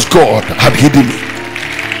because God had hidden me.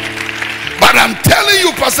 But I'm telling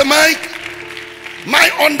you, Pastor Mike,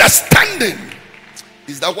 my understanding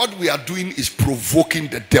is that what we are doing is provoking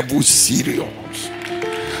the devil serious.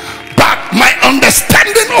 But my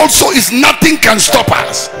understanding also is nothing can stop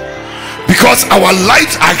us, because our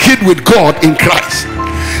lives are hid with God in Christ.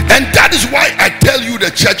 And that is why I tell you,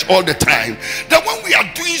 the church, all the time, that when we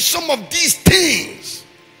are doing some of these things,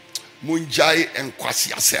 Munjai and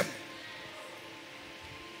Kwasiasem.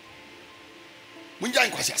 Munjai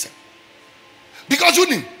and Kwasiasem. Because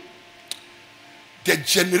the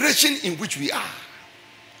generation in which we are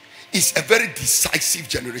is a very decisive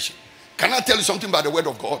generation. Can I tell you something about the word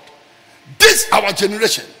of God? This, our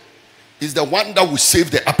generation, is the one that will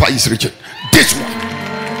save the Upper East region. This one.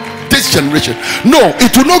 This generation. No,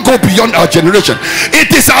 it will not go beyond our generation.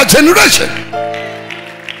 It is our generation.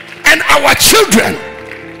 And our children,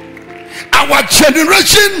 our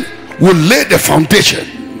generation will lay the foundation.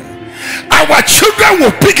 Our children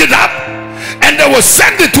will pick it up and they will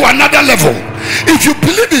send it to another level. If you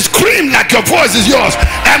believe it, scream like your voice is yours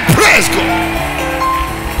and praise God.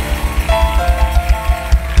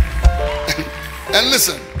 And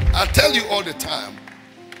listen, I tell you all the time,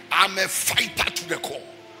 I'm a fighter to the core.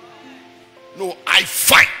 No, I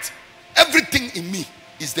fight. Everything in me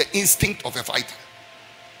is the instinct of a fighter.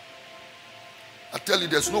 I tell you,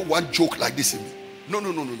 there's no one joke like this in me. No.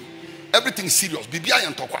 Everything is serious. Bibia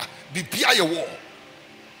and Tokwa. Bibia war.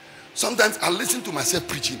 Sometimes I listen to myself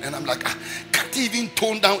preaching and I'm like, can't even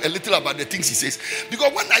tone down a little about the things he says.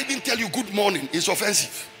 Because when I even tell you good morning, it's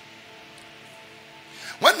offensive.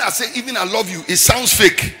 When I say even I love you, it sounds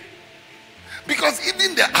fake. Because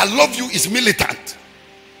even the I love you is militant.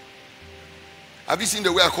 Have you seen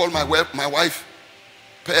the way I call my wife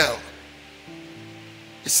Pearl?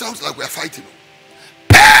 It sounds like we're fighting.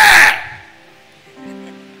 Pearl!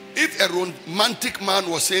 If a romantic man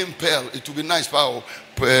was saying Pearl, it would be nice. Pearl,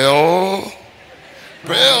 where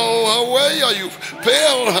are you?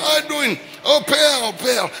 Pearl, how are you doing? Oh,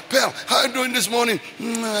 Pearl, how are you doing this morning?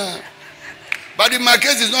 But in my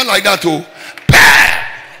case, it's not like that. Oh,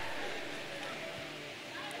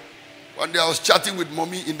 one day I was chatting with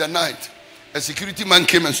mommy in the night. A security man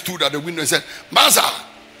came and stood at the window and said, Maza,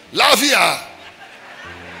 Lavia,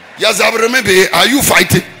 Yazab, are you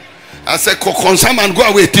fighting? I said, Kokonsam and go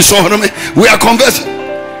away. We are conversing.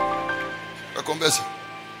 We're conversing.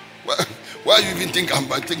 Why you even think I'm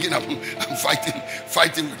thinking I'm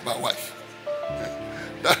fighting with my wife?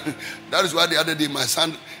 That is why the other day my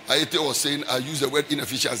son Ayete was saying I use the word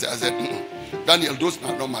inefficiency. I said, Daniel, those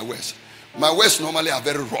are not my words. My words normally are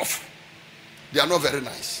very rough. They are not very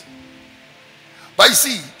nice. But you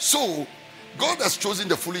see, so God has chosen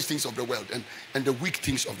the foolish things of the world and the weak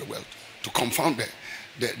things of the world to confound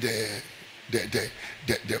the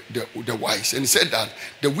wise. And he said that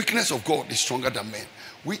the weakness of God is stronger than men.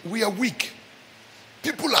 We are weak.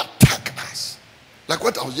 People attack us. Like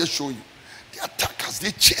what I was just showing you. They attack us.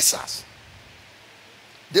 They chase us.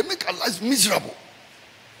 They make our lives miserable.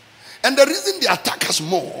 And the reason they attack us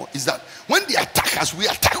more is that when they attack us, we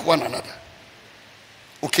attack one another.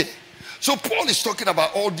 Okay? So Paul is talking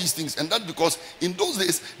about all these things. And that's because in those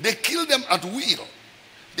days, they killed them at will.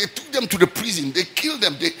 They took them to the prison. They killed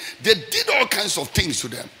them. They did all kinds of things to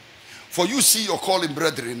them. For you see your calling,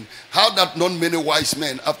 brethren, how that not many wise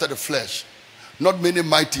men after the flesh, not many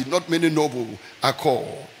mighty, not many noble are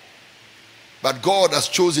called. But God has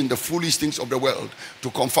chosen the foolish things of the world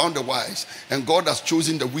to confound the wise. And God has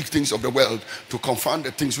chosen the weak things of the world to confound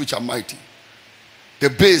the things which are mighty. The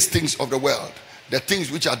base things of the world, the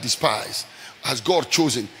things which are despised, has God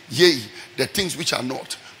chosen, yea, the things which are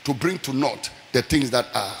not, to bring to naught the things that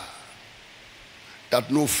are,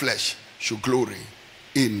 that no flesh should glory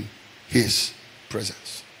in his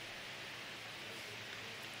presence.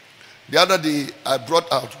 The other day I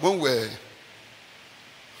brought out, when we're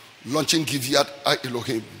launching Giviat Ha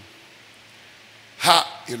Elohim.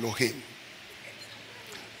 Ha Elohim.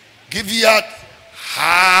 Giviat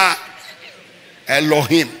Ha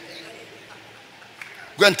Elohim.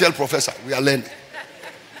 Go and tell Professor, we are learning.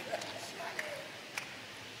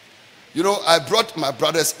 You know, I brought my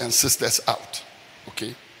brothers and sisters out.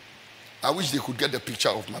 Okay? I wish they could get the picture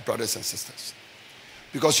of my brothers and sisters.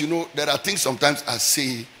 Because, you know, there are things sometimes I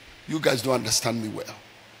say, you guys don't understand me well.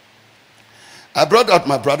 I brought out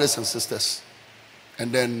my brothers and sisters,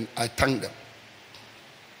 and then I thanked them.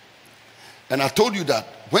 And I told you that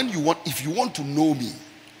if you want to know me,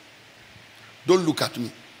 don't look at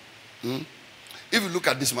me. If you look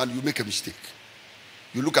at this man, you make a mistake.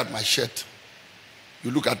 You look at my shirt,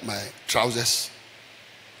 you look at my trousers,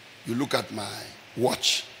 you look at my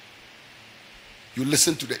watch, you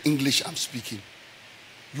listen to the English I'm speaking,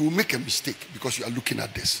 you will make a mistake because you are looking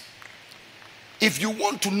at this. If you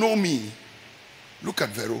want to know me, look at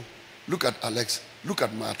Vero, look at Alex, look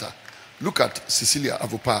at Martha, look at Cecilia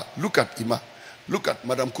Avopa, look at Ima, look at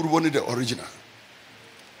Madame Kuruboni, the original.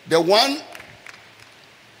 The one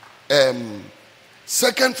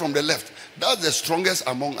second from the left, That's the strongest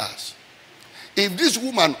among us. If this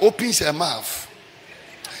woman opens her mouth,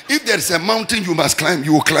 if there is a mountain you must climb,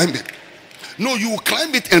 you will climb it. No, you will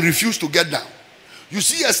climb it and refuse to get down. You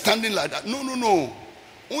see her standing like that. No.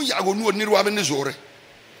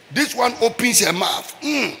 This one opens her mouth.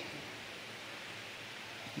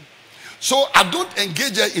 So I don't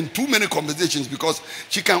engage her in too many conversations because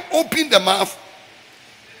she can open the mouth,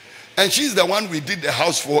 and she's the one we did the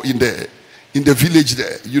house for in the village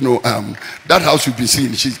there. That house you've been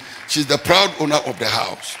seeing. She's the proud owner of the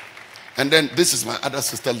house. And then this is my other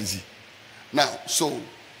sister Lizzie. Now, so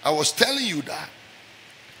I was telling you that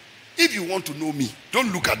if you want to know me,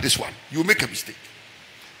 don't look at this one. You'll make a mistake.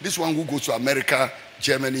 This one who goes to America,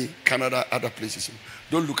 Germany, Canada, other places.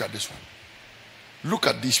 Don't look at this one. Look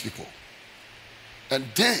at these people. And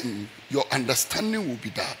then your understanding will be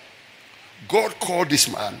that God called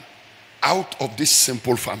this man out of this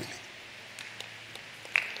simple family.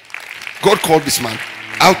 God called this man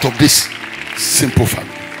out of this simple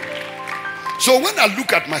family. So when I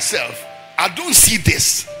look at myself, I don't see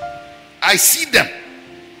this. I see them.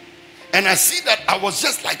 And I see that I was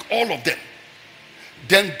just like all of them.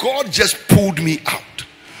 Then God just pulled me out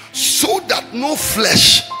so that no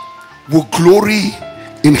flesh will glory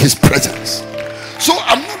in his presence. So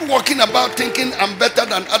I'm not walking about thinking I'm better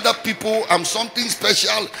than other people, I'm something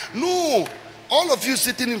special. No, all of you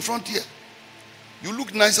sitting in front here, you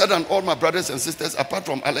look nicer than all my brothers and sisters apart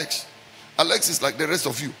from Alex. Alex is like the rest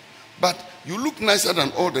of you, but you look nicer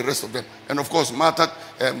than all the rest of them. And of course Martha,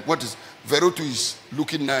 Verotu is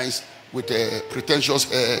looking nice with a pretentious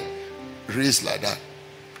hair raised like that.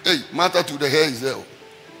 Hey, Martha to the hair is there.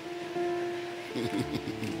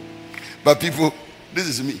 But people, this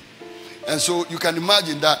is me. And so you can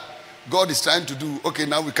imagine that God is trying to do, okay,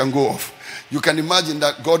 now we can go off. You can imagine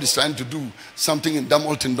that God is trying to do something in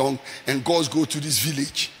Damoltindong, and God goes to this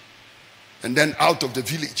village. And then out of the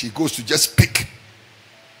village, he goes to just pick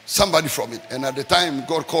somebody from it. And at the time,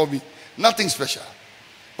 God called me, nothing special.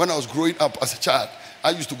 When I was growing up as a child,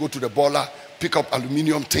 I used to go to the boiler, pick up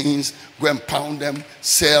aluminium tins, go and pound them,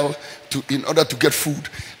 sell in order to get food.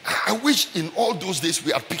 I wish in all those days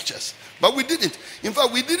we had pictures. But we didn't. In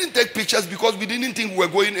fact, we didn't take pictures because we didn't think we were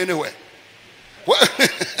going anywhere. Where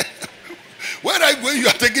are you going? You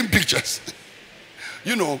are taking pictures.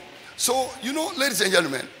 So, ladies and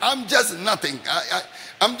gentlemen, I'm just nothing.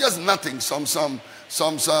 I'm just nothing. Somebody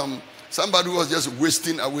who was just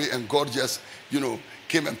wasting away, and God just,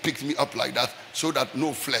 came and picked me up like that so that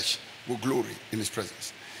no flesh will glory in his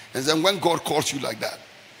presence. And then when God calls you like that,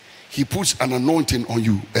 he puts an anointing on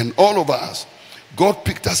you. And all of us, God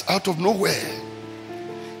picked us out of nowhere.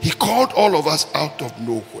 He called all of us out of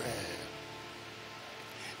nowhere.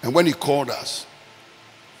 And when he called us,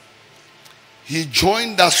 he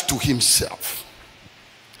joined us to himself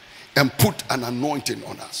and put an anointing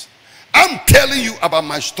on us. I'm telling you about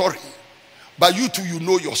my story, but you too, you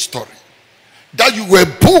know your story. That you were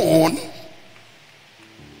born,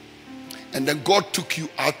 and then God took you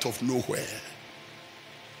out of nowhere,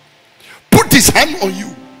 put his hand on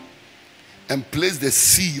you, and place the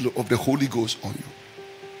seal of the Holy Ghost on you.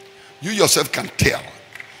 You yourself can tell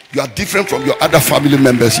you are different from your other family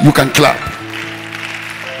members. You can clap.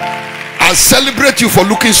 I celebrate you for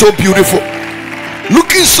looking so beautiful,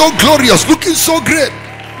 looking so glorious, looking so great.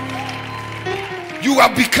 You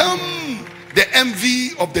have become the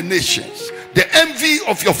envy of the nations, the envy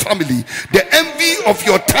of your family, the envy of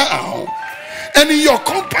your town. And in your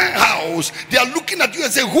compound house, they are looking at you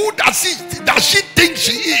and say, who does she think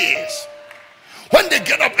she is? When they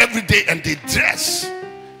get up every day and they dress,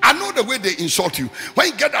 I know the way they insult you. When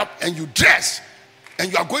you get up and you dress,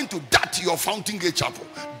 and you are going to dart your Fountain Gate Chapel,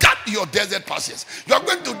 dart your Desert Pastures, you are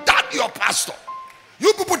going to dart your pastor.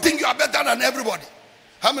 You people think you are better than everybody.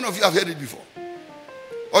 How many of you have heard it before?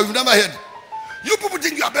 Or you've never heard it? You people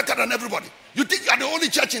think you are better than everybody. You think you are the only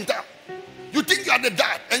church in town. You think you are the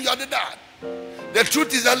dad, and you are the dad. The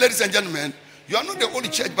truth is that, ladies and gentlemen, you are not the only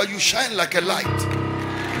church, but you shine like a light.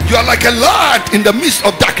 You are like a light in the midst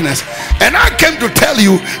of darkness. And I came to tell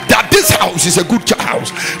you that this house is a good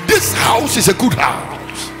house. This house is a good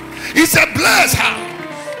house. It's a blessed house.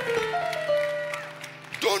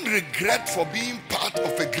 Don't regret for being part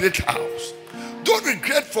of a great house. Don't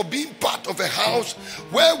regret for being part of a house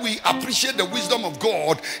where we appreciate the wisdom of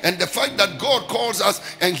God and the fact that God calls us,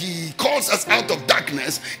 and he calls us out of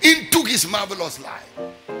darkness into his marvelous light.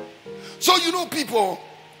 So people,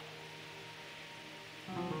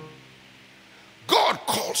 God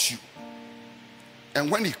calls you,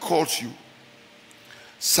 and when he calls you,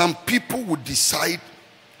 some people would decide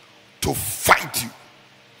to fight you,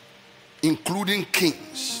 including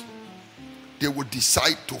kings. They would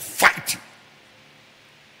decide to fight you.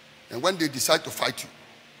 And when they decide to fight you,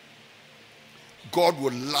 God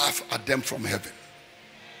will laugh at them from heaven.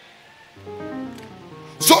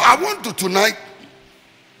 So I want to tonight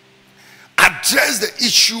address the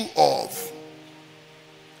issue of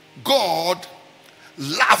God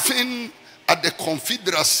laughing at the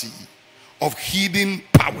confederacy of hidden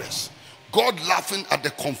powers. God laughing at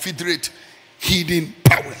the confederate hidden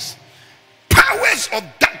powers. Powers of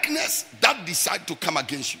darkness that decide to come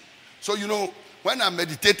against you. So you know, when I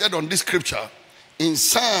meditated on this scripture in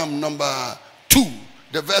Psalm number 2,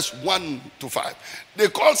 the verse 1 to 5, they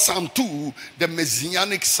call Psalm 2 the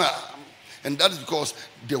Messianic Psalm. And that is because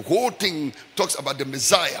the whole thing talks about the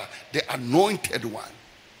Messiah, the anointed one.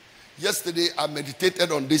 Yesterday, I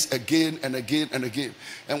meditated on this again and again and again.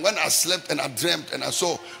 And when I slept and I dreamt and I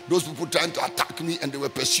saw those people trying to attack me and they were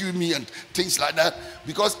pursuing me and things like that,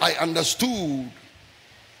 because I understood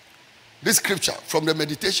this scripture from the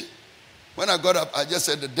meditation. When I got up, I just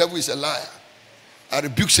said, the devil is a liar. I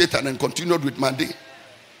rebuked Satan and continued with my day.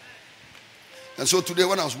 And so today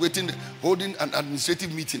when I was holding an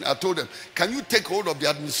administrative meeting, I told them, can you take hold of the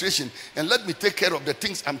administration and let me take care of the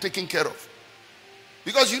things I'm taking care of?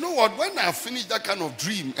 Because you know what, when I finish that kind of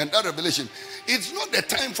dream and that revelation, it's not the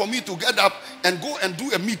time for me to get up and go and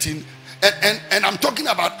do a meeting and I'm talking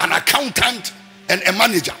about an accountant and a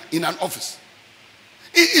manager in an office.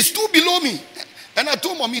 It's too below me. And I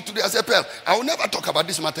told mommy today, I said, Pearl, I will never talk about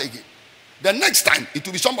this matter again. The next time, it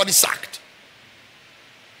will be somebody sacked.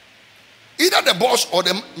 Either the boss or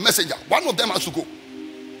the messenger, one of them has to go.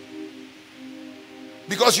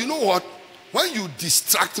 Because you know what? When you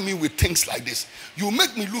distract me with things like this, you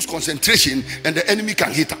make me lose concentration and the enemy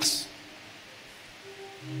can hit us.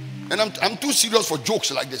 And I'm too serious for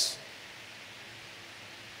jokes like this.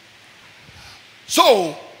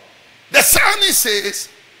 So, the psalmist says,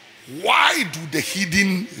 why do the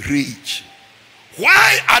hidden rage?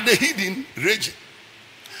 Why are the hidden raging?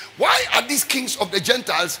 Why are these kings of the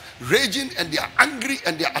Gentiles raging and they are angry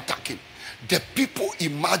and they are attacking? The people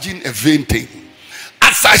imagine a vain thing.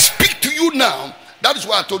 As I speak to you now, that is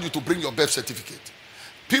why I told you to bring your birth certificate.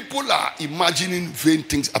 People are imagining vain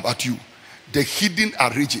things about you. The hidden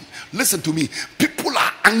are raging. Listen to me. People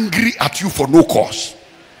are angry at you for no cause.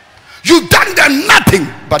 You've done them nothing,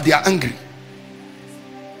 but they are angry.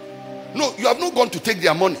 No, you have not gone to take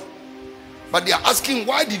their money. But they are asking,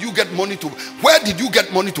 where did you get money to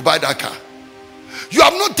buy that car? You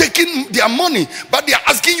have not taken their money, but they are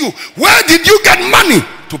asking you, where did you get money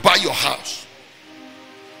to buy your house?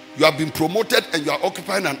 You have been promoted and you are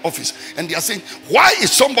occupying an office. And they are saying, why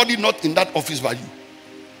is somebody not in that office by you?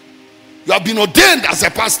 You have been ordained as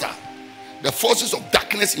a pastor. The forces of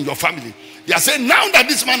darkness in your family, they are saying, now that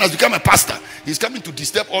this man has become a pastor, he's coming to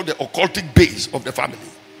disturb all the occultic base of the family.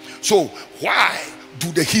 So why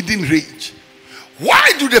do the hidden rage?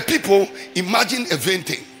 Why do the people imagine a vain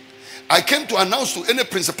thing? I came to announce to any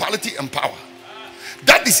principality and power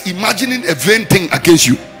that is imagining a vain thing against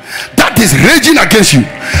you, that is raging against you,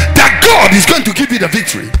 that God is going to give you the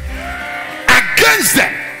victory against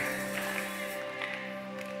them.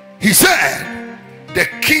 He said, the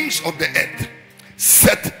kings of the earth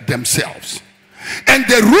set themselves, and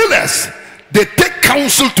the rulers, they take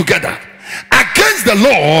counsel together against the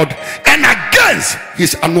Lord and against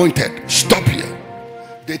his anointed. Stop here.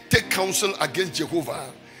 They take counsel against Jehovah,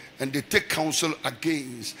 and they take counsel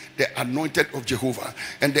against the anointed of Jehovah.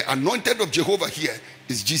 And the anointed of Jehovah here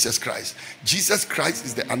is Jesus Christ. Jesus Christ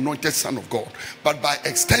is the anointed Son of God. But by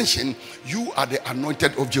extension, you are the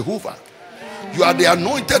anointed of Jehovah. You are the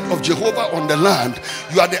anointed of Jehovah on the land.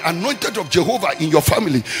 You are the anointed of Jehovah in your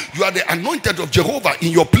family. You are the anointed of Jehovah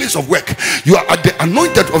in your place of work. You are the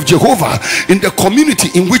anointed of Jehovah in the community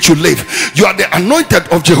in which you live. You are the anointed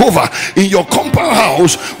of Jehovah in your compound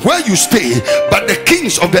house where you stay. But the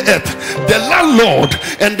kings of the earth, the landlord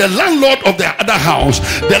and the landlord of the other house,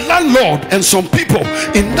 the landlord and some people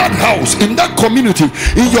in that house, in that community,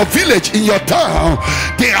 in your village, in your town,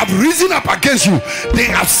 they have risen up against you. They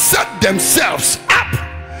have set themselves up,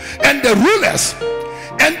 and the rulers,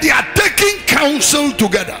 and they are taking counsel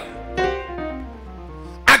together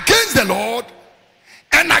against the Lord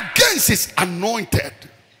and against his anointed,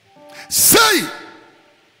 say,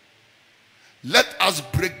 let us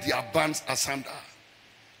break their bands asunder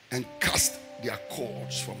and cast their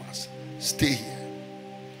cords from us. Stay here.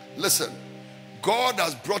 Listen, God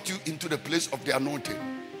has brought you into the place of the anointing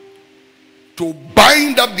to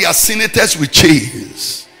bind up their senators with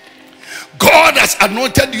chains. God has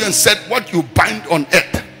anointed you and said, what you bind on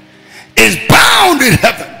earth is bound in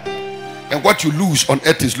heaven, and what you lose on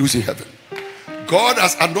earth is loose in heaven. God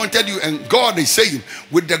has anointed you, and God is saying,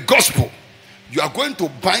 with the gospel, you are going to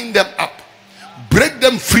bind them up break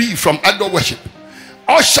them free from idol worship,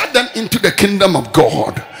 usher them into the kingdom of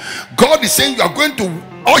God. God is saying you are going to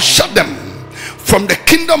usher them from the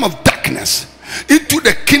kingdom of darkness into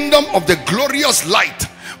the kingdom of the glorious light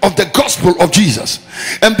of the gospel of Jesus.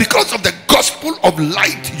 And because of the gospel of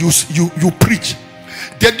light you preach,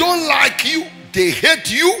 they don't like you, they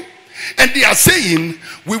hate you, and they are saying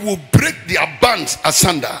we will break their bands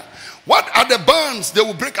asunder. What are the bands they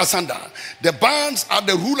will break asunder? The bands are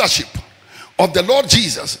the rulership of the Lord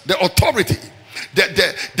Jesus, the authority,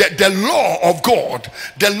 the law of God,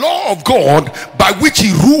 the law of God by which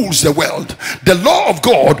he rules the world, the law of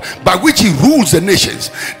God by which he rules the nations.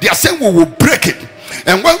 They are saying we will break it.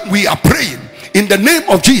 And when we are praying in the name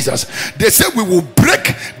of Jesus, they say we will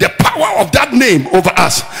break the power of that name over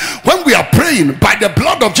us. When we are praying by the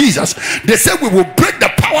blood of Jesus, they say we will break the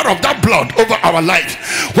power of that blood over our life.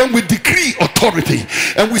 When we decree authority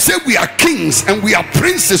and we say we are kings and we are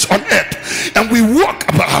princes on earth and we walk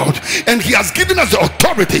about, and he has given us the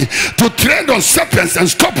authority to tread on serpents and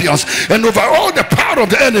scorpions and over all the power of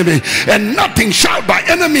the enemy, and nothing shall by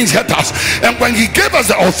enemies hurt us. And when he gave us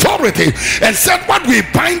the authority and said what we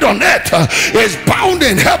bind on earth is bound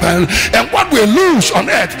in heaven, and what we lose on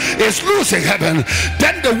earth is loose in heaven,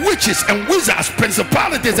 then the witches and wizards,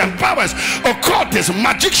 principalities and powers, occultists,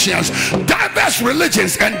 magicians, diverse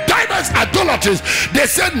religions and diverse idolatries, they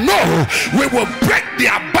said no, we will break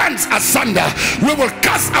their bands asunder, we will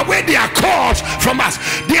cast away their cords from us.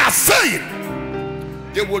 They are saying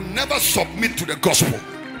they will never submit to the gospel.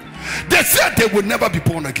 They said they will never be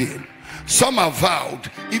born again. Some are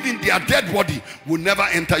vowed even their dead body will never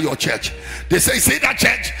enter your church. They say that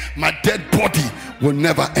church, my dead body will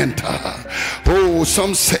never enter. Oh,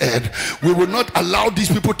 some said we will not allow these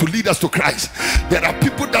people to lead us to Christ. There are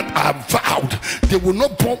people that are vowed they will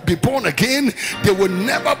not be born again, they will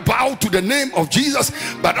never bow to the name of Jesus.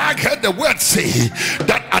 But I heard the word say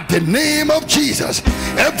that at the name of Jesus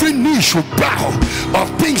every knee should bow, of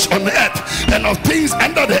things on earth and of things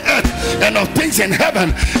under the earth and of things in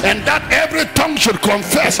heaven, and that every tongue should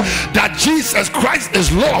confess that Jesus Christ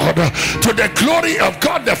is Lord, to the glory of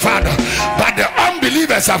God the Father. But the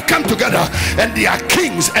unbelievers have come together, and they are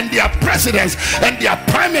kings and they are presidents and they are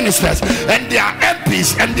prime ministers and they are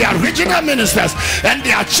MPs and they are regional ministers and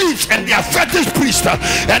they are chiefs and they are fetish priests,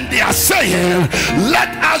 and they are saying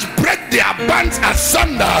let us break their bands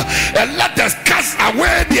asunder and let us cast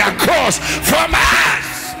away their cords from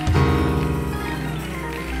us.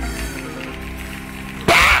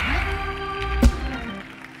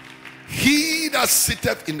 He that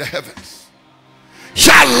sitteth in the heavens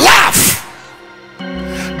shall laugh.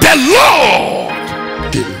 The Lord,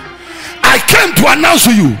 I came to announce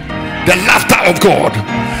to you the laughter of God.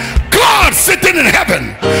 God sitting in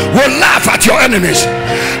heaven will laugh at your enemies.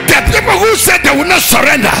 The people who said they will not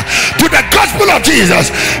surrender to the gospel of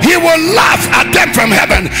Jesus, he will laugh at them from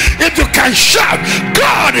heaven. If you can shout,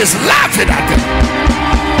 God is laughing at them.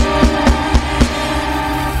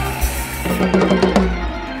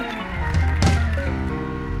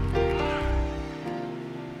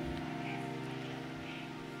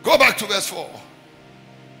 Go back to verse 4.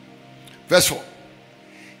 Verse 4.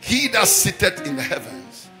 He that sitteth in the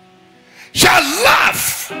heavens shall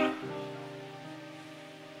laugh.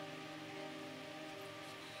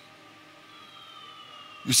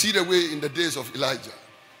 You see the way in the days of Elijah,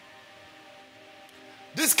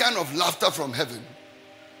 this kind of laughter from heaven,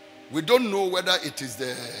 we don't know whether it is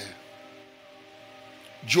the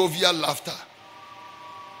jovial laughter,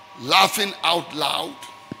 laughing out loud.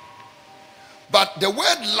 But the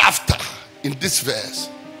word laughter in this verse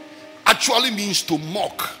actually means to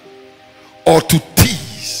mock or to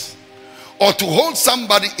tease or to hold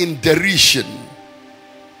somebody in derision,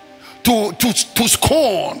 to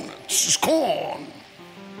scorn,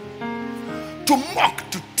 to mock,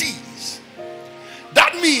 to tease.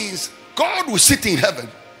 That means God will sit in heaven.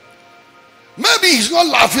 Maybe he's not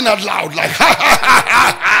laughing out loud like ha ha ha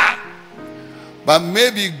ha ha, but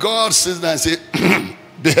maybe God sits there and says,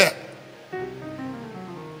 there.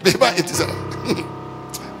 It is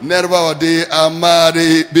never day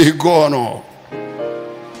amari be gone.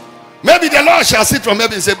 Maybe the Lord shall sit from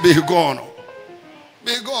heaven and say, be gone.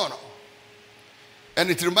 Be gone. And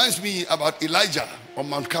it reminds me about Elijah on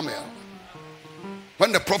Mount Carmel,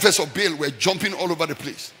 when the prophets of Baal were jumping all over the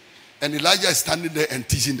place, and Elijah is standing there and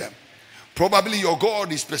teasing them. Probably your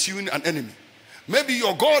God is pursuing an enemy. Maybe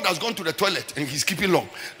your God has gone to the toilet and he's keeping long.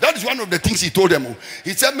 That is one of the things he told them. He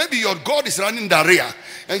said maybe your God is running diarrhea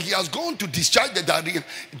and he has gone to discharge the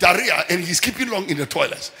diarrhea and he's keeping long in the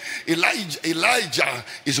toilets. Elijah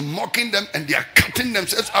is mocking them, and they are cutting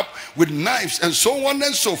themselves up with knives and so on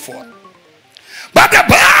and so forth. But the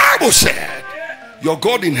Bible said your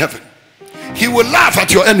God in heaven, he will laugh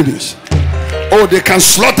at your enemies. Oh, they can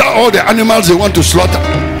slaughter all the animals they want to slaughter.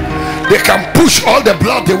 They can push all the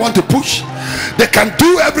blood they want to push. They can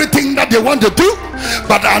do everything that they want to do.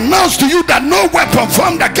 But I announce to you that no weapon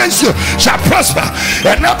formed against you shall prosper,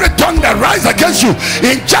 and every tongue that rises against you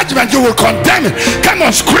in judgment you will condemn it. Come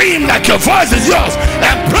on, scream like your voice is yours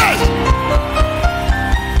and praise.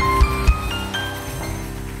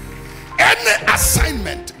 Any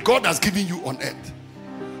assignment God has given you on earth,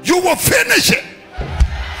 you will finish it,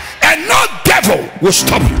 and no devil will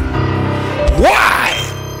stop you. Why?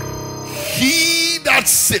 He that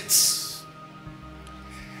sits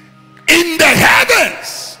in the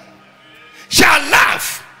heavens shall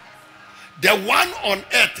laugh. The one on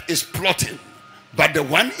earth is plotting, but the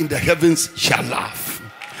one in the heavens shall laugh.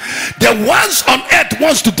 The ones on earth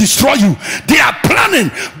wants to destroy you. They are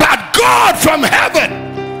planning, but God from heaven,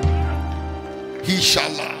 he shall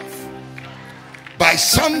laugh. By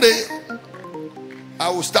Sunday, I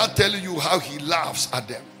will start telling you how he laughs at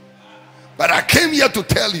them. But I came here to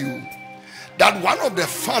tell you that one of the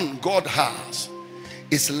fun God has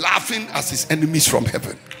is laughing at his enemies from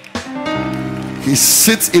heaven. He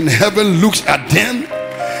sits in heaven, looks at them,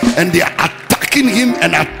 and they are attacking him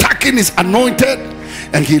and attacking his anointed,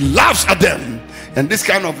 and he laughs at them. And this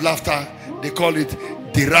kind of laughter, they call it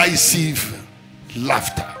derisive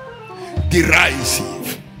laughter.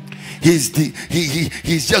 Derisive.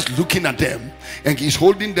 He's just looking at them and he's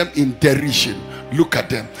holding them in derision. Look at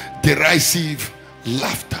them. Derisive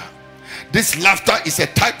laughter. This laughter is a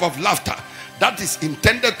type of laughter that is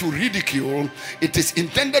intended to ridicule. It is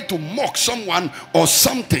intended to mock someone or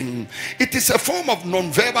something. It is a form of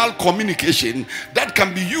non-verbal communication that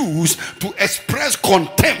can be used to express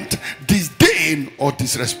contempt, disdain, or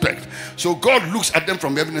disrespect. So God looks at them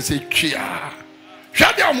from heaven and says, Chia.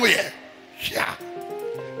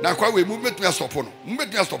 Now, we movement we are stopping.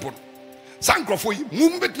 Movement we are stopping.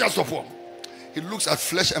 Movement we are stopping. He looks at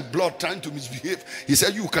flesh and blood trying to misbehave. He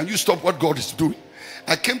said, can you stop what God is doing?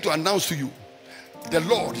 I came to announce to you, the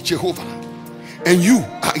Lord Jehovah, and you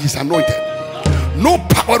are his anointed. No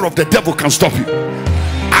power of the devil can stop you.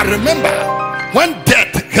 I remember when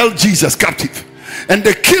death held Jesus captive and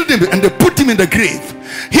they killed him and they put him in the grave.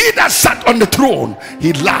 He that sat on the throne,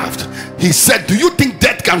 he laughed. He said, do you think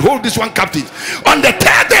death can hold this one captive? On the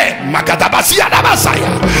third day,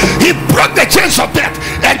 he broke the chains of death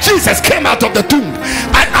and Jesus came out of the tomb.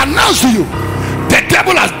 I announce to you, the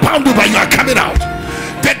devil has bound you, but you are coming out.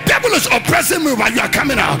 The devil is oppressing me, but you are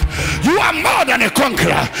coming out. You are more than a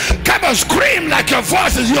conqueror. Come and scream like your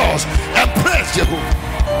voice is yours and praise Jehovah.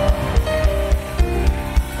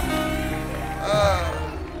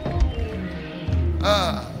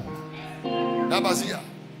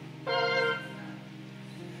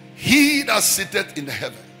 He that sitteth in the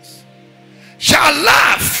heavens shall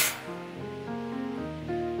laugh.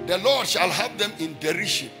 The Lord shall have them in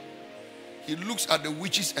derision. He looks at the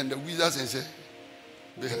witches and the wizards and says,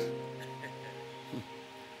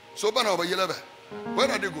 so where are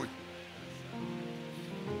they going?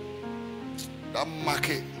 The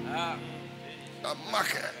market. The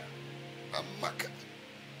market. The market.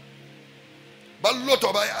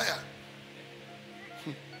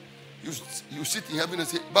 You sit in heaven and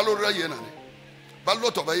say,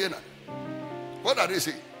 what are they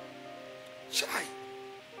saying? Chai.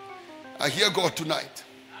 I hear God tonight.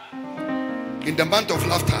 In the month of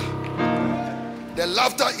laughter, the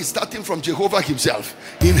laughter is starting from Jehovah himself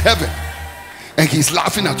in heaven, and he's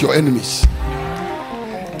laughing at your enemies.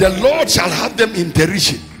 The Lord shall have them in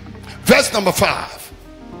derision. Verse number 5.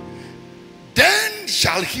 Then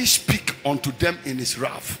shall he speak unto them in his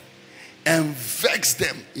wrath and vex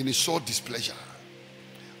them in his sore displeasure.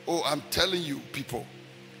 Oh, I'm telling you, people,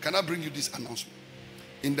 can I bring you this announcement?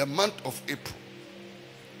 In the month of April,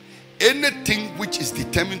 anything which is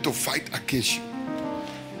determined to fight against you,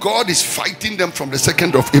 God is fighting them from the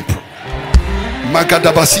 2nd of April.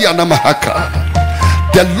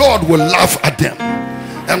 The Lord will laugh at them.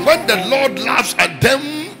 And when the Lord laughs at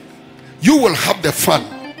them, you will have the fun.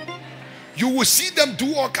 You will see them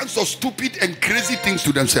do all kinds of stupid and crazy things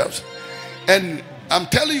to themselves. And I'm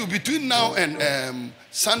telling you, between now and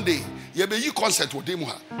Sunday, I'm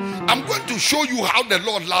going to show you how the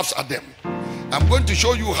Lord laughs at them. I'm going to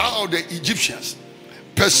show you how the Egyptians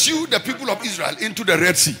pursued the people of Israel into the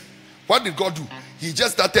Red Sea. What did God do? He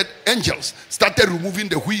just angels started removing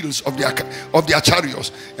the wheels of their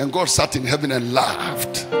chariots, and God sat in heaven and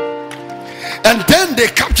laughed. And then they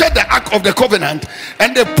captured the Ark of the Covenant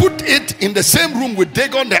and they put it in the same room with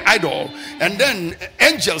Dagon the idol. And then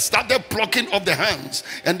angels started plucking off the hands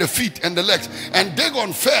and the feet and the legs. And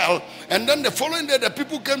Dagon fell And then the following day, the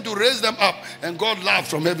people came to raise them up. And God laughed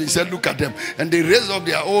from heaven. He said, look at them. And they raised up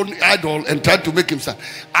their own idol and tried to make him stand.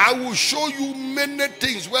 I will show you many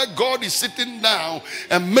things where God is sitting down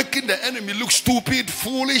and making the enemy look stupid,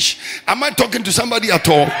 foolish. Am I talking to somebody at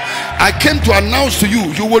all? I came to announce to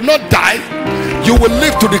you, you will not die. You will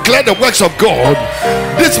live to declare the works of God.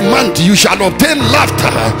 This month you shall obtain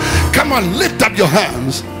laughter. Come on, lift up your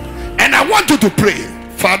hands. And I want you to pray.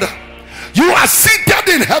 Father, you are seated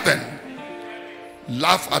in heaven.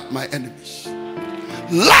 Laugh at my enemies.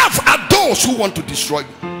 Laugh at those who want to destroy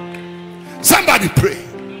me. Somebody pray.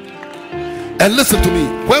 And listen to me.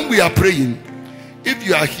 When we are praying, if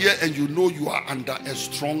you are here and you know you are under a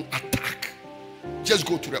strong attack, just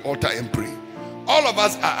go to the altar and pray. All of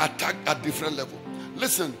us are attacked at different levels.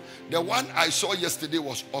 Listen, the one I saw yesterday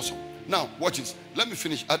was awesome. Now, watch this. Let me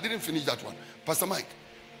finish. I didn't finish that one. Pastor Mike,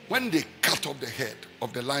 when they cut off the head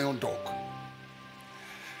of the lion dog,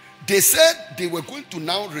 they said they were going to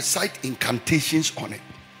now recite incantations on it.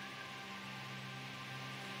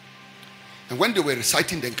 And when they were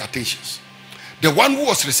reciting the incantations, the one who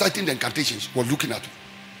was reciting the incantations was looking at me.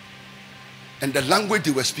 And the language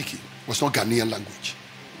they were speaking was not Ghanaian language.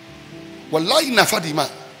 Wallahi nafadima.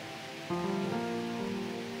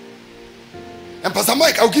 And Pastor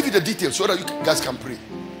Mike, I'll give you the details so that you guys can pray.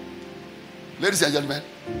 Ladies and gentlemen,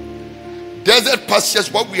 desert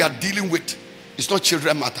pastures, what we are dealing with, it's not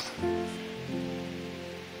children matter.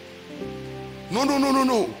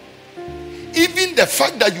 No. Even the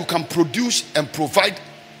fact that you can produce and provide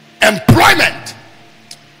employment,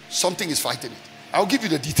 something is fighting it. I'll give you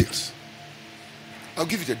the details.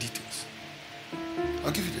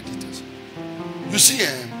 You see,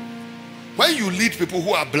 when you lead people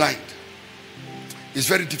who are blind, it's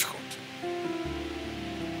very difficult.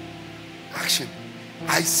 Action.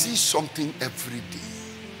 I see something every day.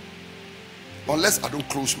 Unless I don't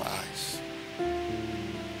close my eyes.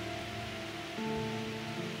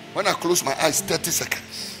 When I close my eyes, 30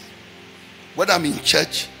 seconds. Whether I'm in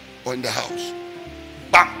church or in the house.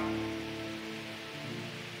 Bam!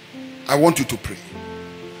 I want you to pray.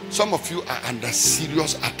 Some of you are under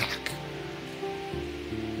serious attack.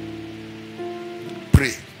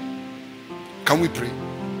 Pray. Can we pray?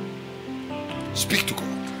 Speak to God.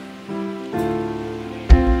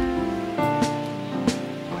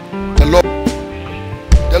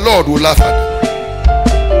 The Lord will laugh at them.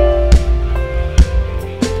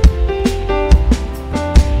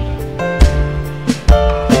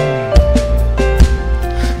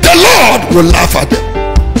 The Lord will laugh at them.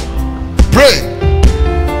 Pray.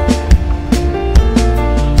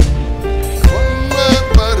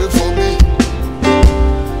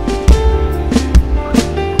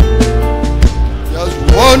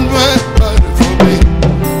 One man better for me.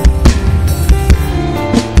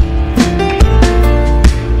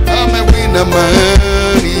 I'm a winner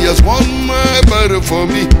man. He has one man better for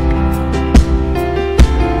me.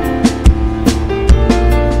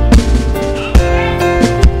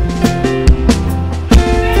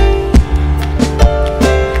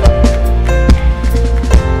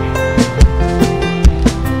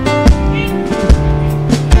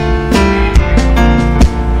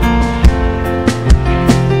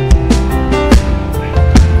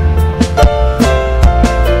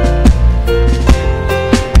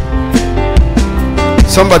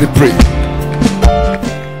 Somebody pray.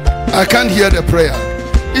 I can't hear the prayer.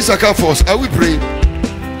 Issachar Force, are we praying?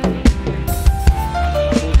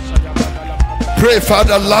 Pray,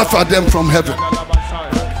 Father, laugh at them from heaven.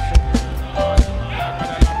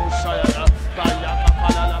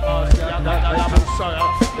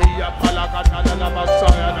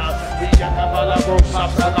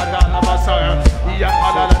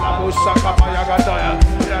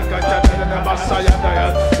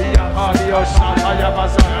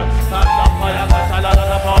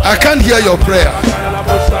 I can't hear your prayer.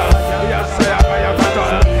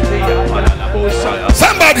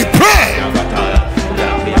 Somebody pray.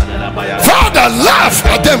 Father, laugh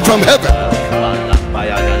at them from heaven.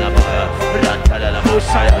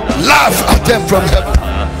 Laugh at them from heaven.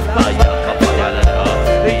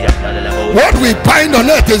 What we bind on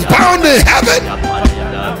earth is bound in heaven.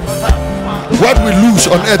 What we lose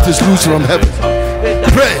on earth is loose from heaven.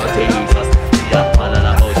 Pray.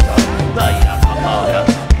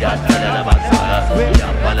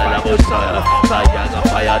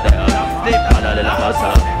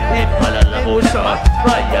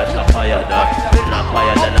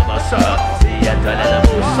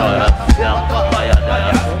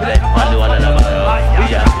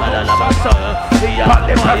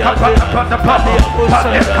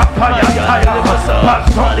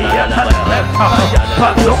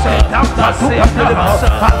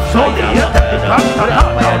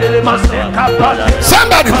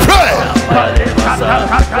 Somebody pray.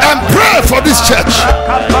 And pray for this church.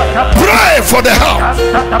 Pray for the house.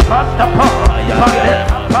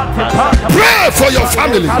 Pray for your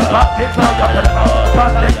family.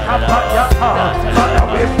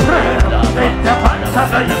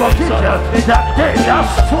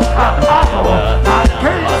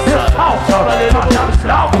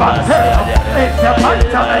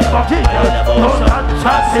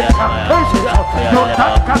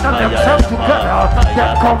 Themselves together, they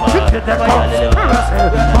convicted the conspiracy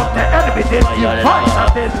of the enemy, they devise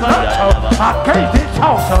and they nurture against this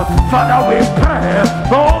house. Father, we pray,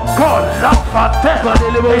 oh God, love for them.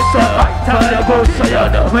 We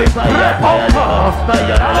pray, oh God,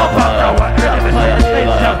 love for our enemies. In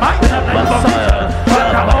the mighty name of Jesus,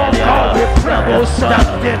 Father, oh God, we pray that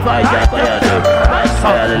they might have the right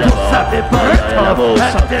to celebrate and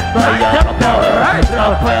they might have the right to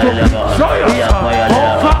be joyous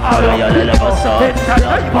over our people. In the name of Jesus,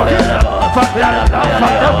 Father, love for them,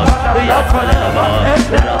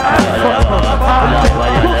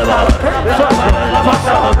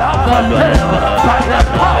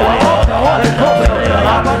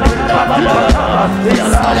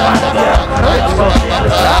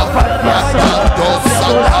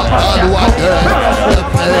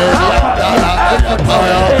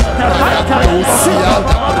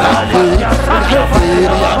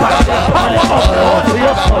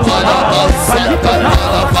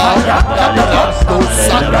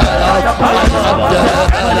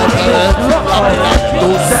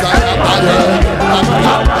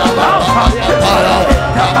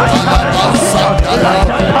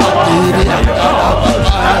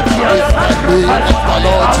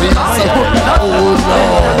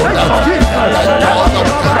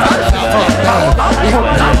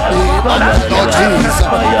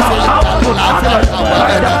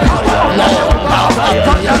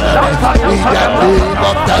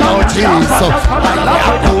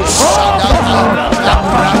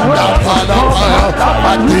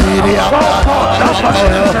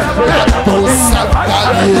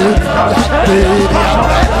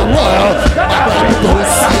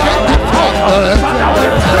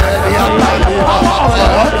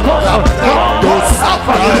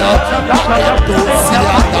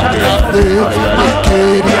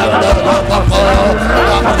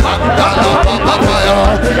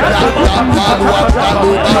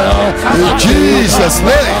 in Jesus'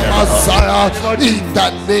 name. In the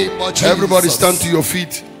name of Jesus. Everybody stand to your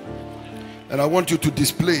feet, and I want you to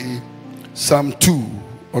display Psalm 2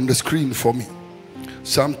 on the screen for me.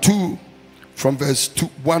 Psalm 2 from verse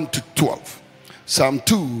 1 to 12. Psalm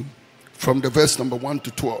 2 from the verse number 1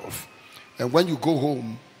 to 12. And when you go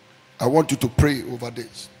home, I want you to pray over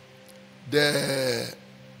this. The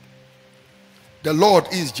Lord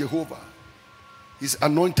is Jehovah. His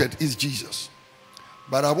anointed is Jesus.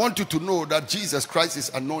 But I want you to know that Jesus Christ is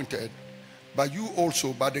anointed, but you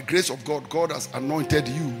also, by the grace of God, God has anointed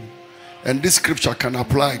you. And this scripture can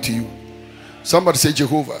apply to you. Somebody say,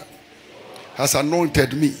 Jehovah has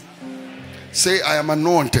anointed me. Say, I am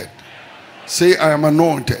anointed. Say, I am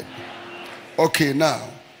anointed. Okay, now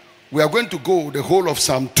we are going to go the whole of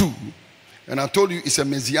Psalm 2. And I told you it's a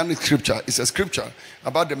messianic scripture. It's a scripture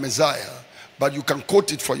about the Messiah, but you can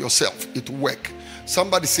quote it for yourself. It will work.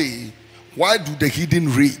 Somebody say, why do the hidden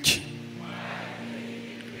rage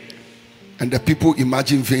and the people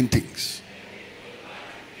imagine vain things?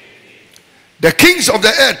 The kings of the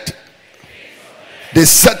earth, they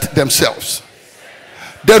set themselves.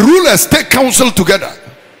 The rulers take counsel together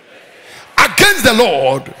against the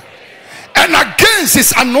Lord and against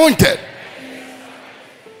his anointed.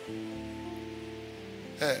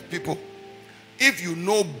 People, if you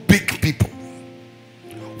know big people,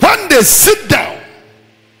 when they sit down,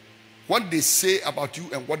 what they say about you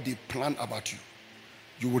and what they plan about you,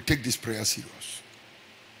 you will take this prayer serious.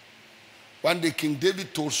 One day King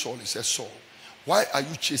David told Saul, he said, Saul, why are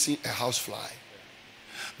you chasing a housefly?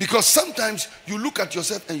 Because sometimes you look at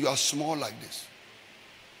yourself and you are small like this.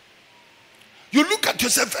 You look at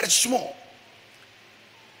yourself very small.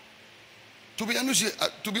 To be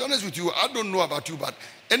honest with you, I don't know about you, but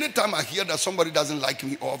anytime I hear that somebody doesn't like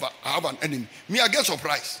me or I have an enemy, I get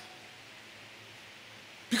surprised.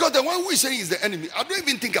 Because the one who is saying is the enemy, I don't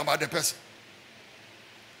even think about the person.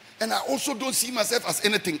 And I also don't see myself as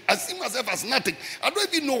anything. I see myself as nothing. I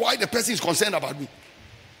don't even know why the person is concerned about me.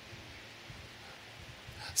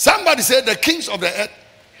 Somebody said the kings of the earth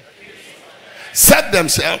set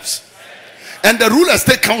themselves, and the rulers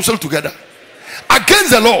take counsel together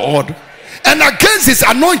against the Lord and against his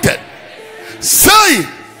anointed, saying,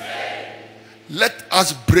 let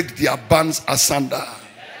us break their bands asunder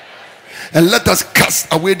and let us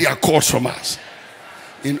cast away their cords from us.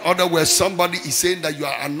 In other words, somebody is saying that you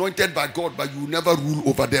are anointed by God, but you will never rule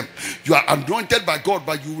over them. You are anointed by God,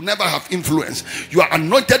 but you will never have influence. You are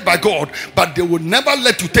anointed by God, but they will never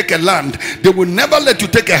let you take a land. They will never let you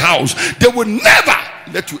take a house. They will never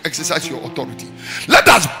let you exercise your authority. Let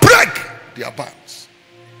us break their bands.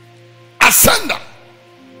 Asunder.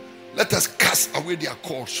 Let us cast away their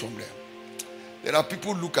cords from them. There are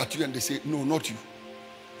people who look at you and they say, no, not you.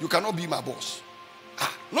 You cannot be my boss.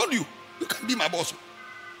 Not you. You can be my boss.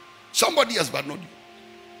 Somebody else, but not you.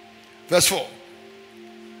 Verse 4.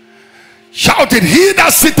 Shouted, he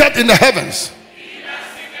that sitteth in the heavens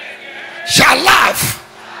shall laugh.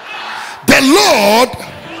 The Lord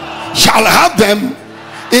shall have them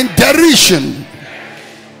in derision.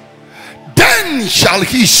 Then shall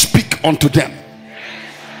he speak unto them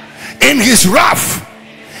in his wrath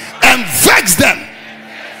and vex them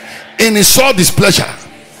in his sore displeasure.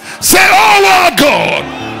 Say, oh Lord God,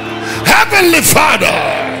 Heavenly Father,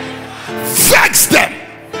 vex them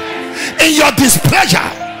in your displeasure.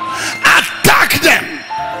 Attack them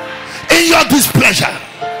in your displeasure.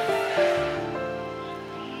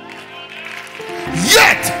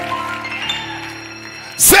 Yet,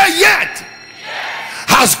 say yet,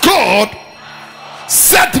 has God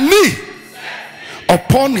set me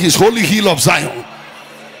upon his holy hill of Zion.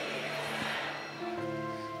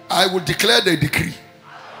 I will declare the decree.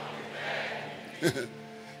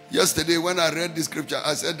 Yesterday when I read the scripture,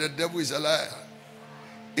 I said the devil is a liar.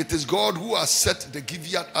 It is God who has set the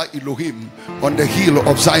Giviat Elohim on the hill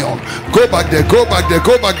of Zion. Go back there, go back there,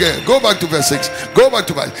 go back there. Go back to verse 6. Go back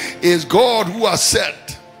to verse. It is God who has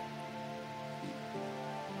set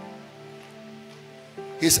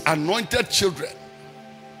his anointed children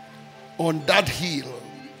on that hill,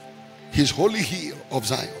 his holy hill of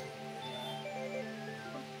Zion.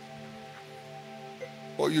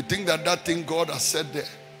 Or you think that that thing God has said there,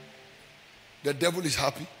 the devil is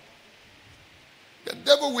happy? The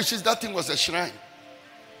devil wishes that thing was a shrine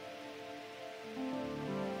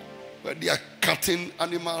where they are cutting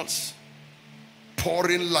animals,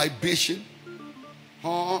 pouring libation,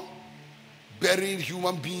 burying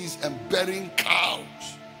human beings and burying cows.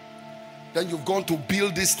 Then you've gone to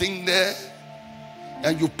build this thing there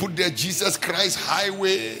and you put there Jesus Christ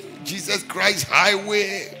Highway. Jesus Christ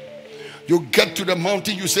Highway. You get to the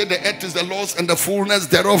mountain, you say the earth is the Lord's and the fullness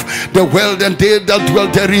thereof, the world and they that dwell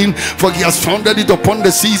therein, for he has founded it upon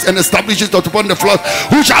the seas and established it upon the floods.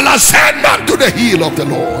 Who shall ascend unto the hill of the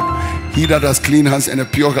Lord? He that has clean hands and a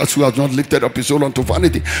pure heart, who has not lifted up his soul unto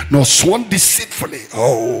vanity, nor sworn deceitfully.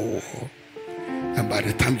 Oh, and by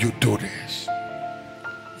the time you do this,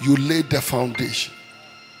 you laid the foundation,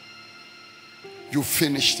 you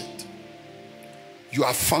finished it, you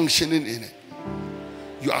are functioning in it.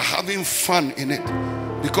 You are having fun in it.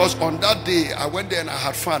 Because on that day, I went there and I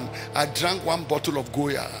had fun. I drank 1 bottle of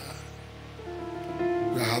Goya.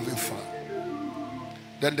 We are having fun.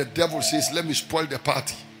 Then the devil says, let me spoil the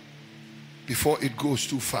party before it goes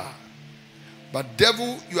too far. But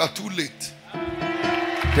devil, you are too late.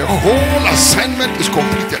 The whole assignment is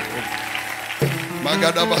completed.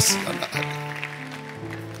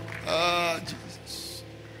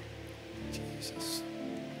 Jesus.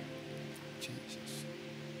 Jesus.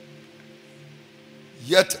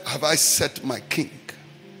 Yet have I set my king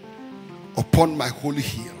upon my holy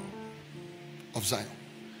hill of Zion.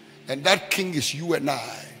 And that king is you and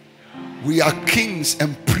I. We are kings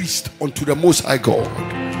and priests unto the Most High God.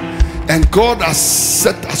 And God has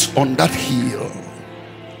set us on that hill.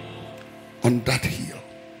 On that hill.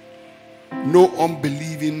 No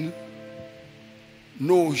unbelieving,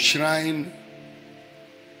 no shrine,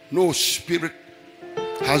 no spirit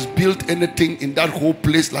has built anything in that whole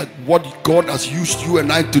place like what God has used you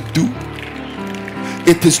and I to do.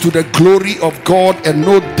 It is to the glory of God and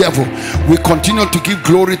no devil. We continue to give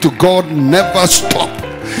glory to God, never stop.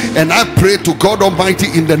 And I pray to God Almighty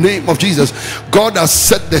in the name of Jesus. God has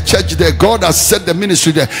set the church there. God has set the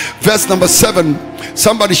ministry there. Verse number 7.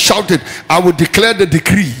 Somebody shouted, I will declare the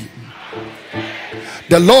decree.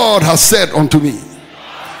 The Lord has said unto me,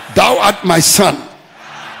 thou art my son.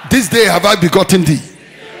 This day have I begotten thee.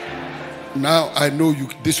 Now I know you.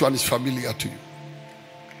 This one is familiar to you.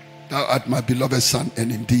 Thou art my beloved son,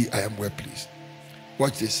 and in thee I am well pleased.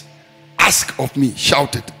 Watch this. Ask of me.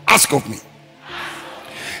 Shout it. Ask of me.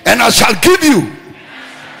 And I shall give you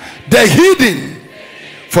the hidden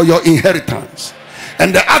for your inheritance,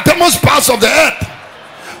 and the uttermost parts of the earth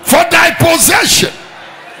for thy possession.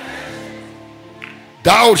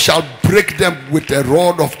 Thou shalt break them with a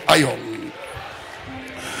rod of iron.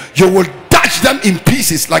 You will dash them in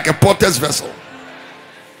pieces like a potter's vessel.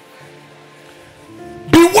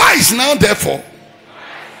 Be wise wise now, therefore,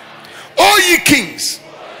 all ye kings,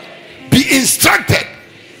 be instructed,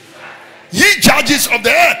 ye judges of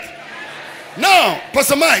the earth. Now,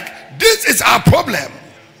 Pastor Mike, this is our problem.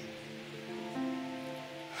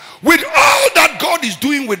 With all that God is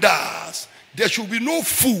doing with us, there should be no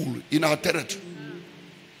fool in our territory.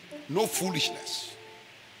 No foolishness.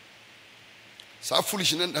 So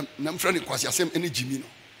foolishness, no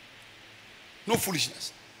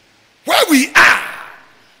foolishness. Where we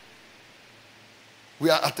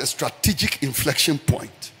are at a strategic inflection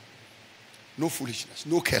point. No foolishness,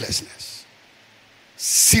 no carelessness,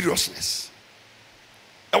 seriousness.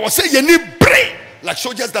 I was saying you need brain like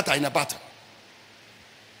soldiers that are in a battle.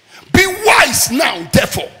 Be wise now,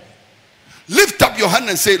 therefore. Lift up your hand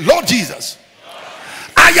and say, Lord Jesus,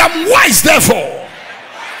 I am wise, therefore,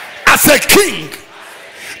 as a king.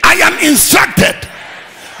 I am instructed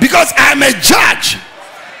because I am a judge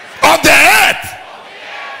of the earth.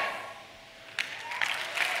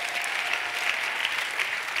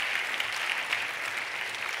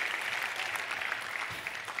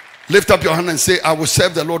 Lift up your hand and say, I will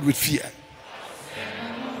serve the Lord with fear,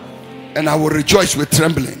 and I will rejoice with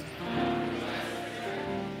trembling.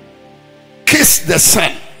 Kiss the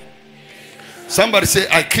Son. Somebody say,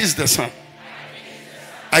 I kiss the Son.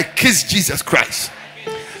 I kiss Jesus Christ,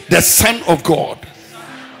 the Son of God,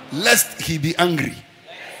 lest he be angry.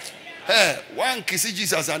 Hey, one kiss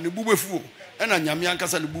Jesus and the bubefu, and a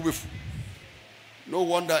nyamiankasa the bubefu. No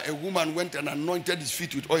wonder a woman went and anointed his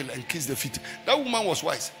feet with oil and kissed the feet. That woman was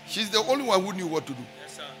wise. She's the only one who knew what to do.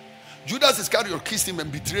 Yes, sir. Judas Iscariot kissed him and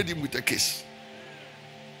betrayed him with a kiss.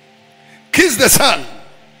 Kiss the Son,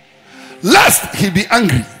 lest he be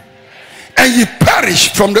angry, and ye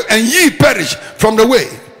perish from the way.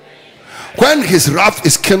 When his wrath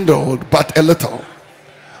is kindled but a little,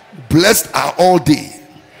 blessed are all they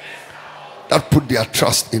that put their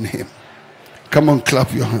trust in him. Come on,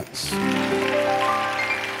 clap your hands.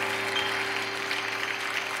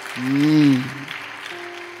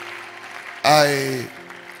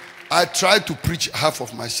 I tried to preach half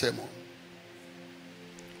of my sermon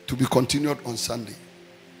to be continued on Sunday,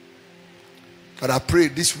 but I pray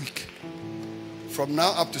this week, from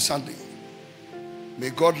now up to Sunday,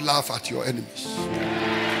 may God laugh at your enemies.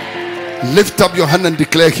 Lift up your hand and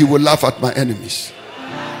declare, he will laugh at my enemies.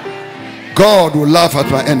 God will laugh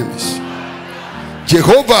at my enemies.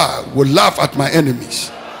 Jehovah will laugh at my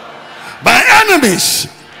enemies. My enemies,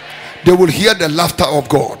 they will hear the laughter of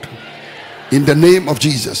God. In the name of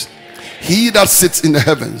Jesus, he that sits in the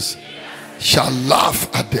heavens shall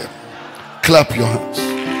laugh at them. Clap your hands.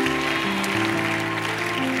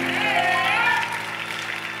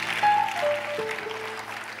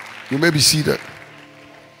 You may be seated.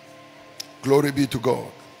 Glory be to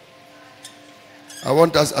God. I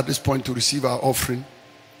want us at this point to receive our offering.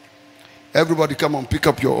 Everybody come on, pick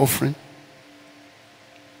up your offering.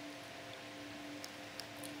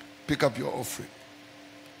 Pick up your offering.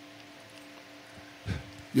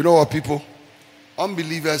 You know what, people?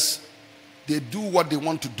 Unbelievers, they do what they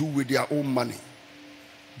want to do with their own money.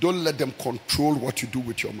 Don't let them control what you do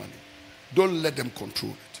with your money. Don't let them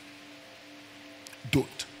control it.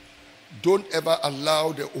 Don't ever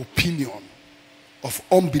allow the opinion of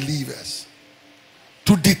unbelievers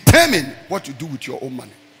to determine what you do with your own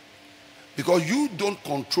money. Because you don't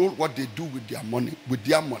control what they do with their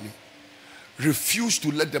money. Refuse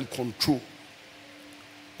to let them control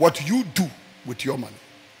what you do with your money.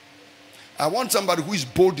 I want somebody who is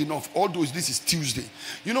bold enough, although this is Tuesday.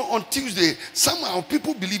 You know, on Tuesday, somehow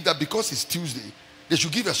people believe that because it's Tuesday, they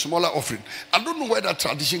should give a smaller offering. I don't know where that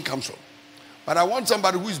tradition comes from. But I want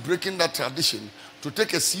somebody who is breaking that tradition to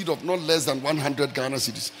take a seed of not less than 100 Ghana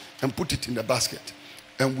cedis and put it in the basket.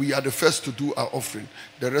 And we are the first to do our offering.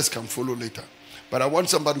 The rest can follow later. But I want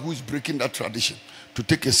somebody who is breaking that tradition to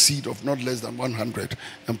take a seed of not less than 100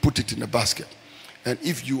 and put it in the basket. And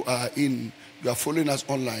if you are following us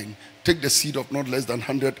online, take the seed of not less than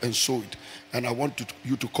 100 and sow it. And I want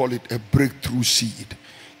you to call it a breakthrough seed.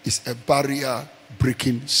 It's a barrier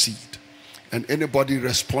breaking seed. And anybody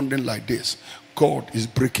responding like this, God is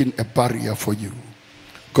breaking a barrier for you.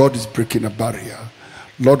 God is breaking a barrier.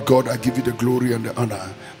 Lord God, I give you the glory and the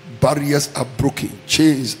honor. Barriers are broken.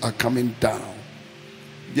 Chains are coming down.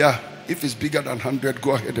 Yeah, if it's bigger than 100,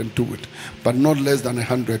 go ahead and do it. But not less than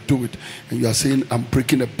 100, do it. And you are saying, I'm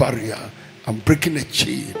breaking a barrier. I'm breaking a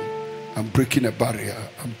chain. I'm breaking a barrier.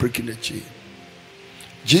 I'm breaking a chain.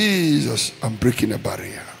 Jesus, I'm breaking a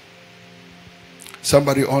barrier.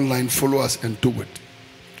 Somebody online, follow us and do it.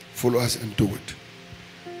 Follow us and do it.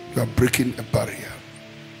 You are breaking a barrier.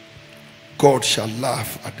 God shall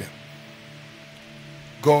laugh at them.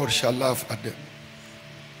 God shall laugh at them.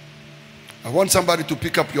 I want somebody to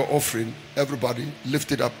pick up your offering. Everybody,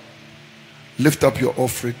 lift it up. Lift up your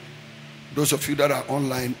offering. Those of you that are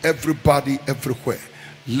online, everybody, everywhere,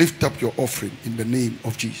 lift up your offering in the name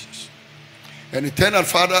of Jesus. And eternal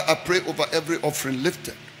Father, I pray over every offering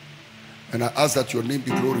lifted. And I ask that your name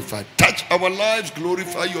be glorified. Touch our lives,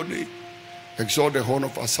 glorify your name. Exalt the horn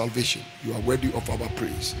of our salvation. You are worthy of our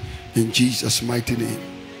praise. In Jesus' mighty name.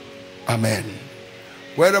 Amen.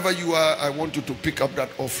 Wherever you are, I want you to pick up that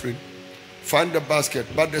offering. Find the basket.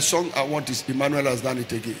 But the song I want is Emmanuel Has Done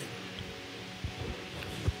It Again.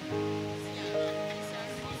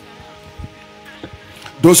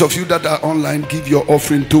 Those of you that are online, give your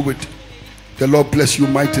offering to it. The Lord bless you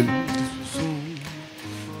mightily.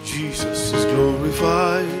 Jesus is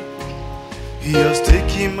glorified. He has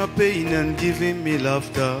taken my pain and given me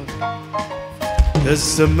laughter.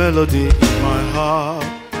 There's a melody in my heart,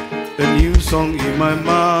 a new song in my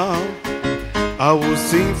mouth. I will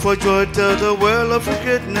sing for joy, tell the world of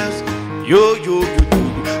greatness. Yo, yo, yo,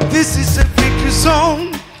 yo. This is a victory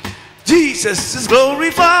song. Jesus is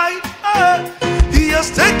glorified. He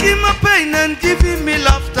has taken my pain and given me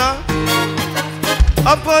laughter.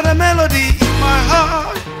 I put a melody in my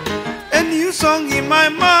heart, a new song in my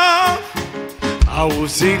mouth. I will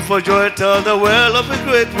sing for joy, tell the world of a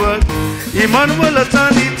great work. Emmanuel has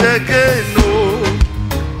done it again, oh.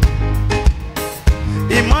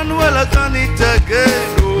 Emmanuel has done it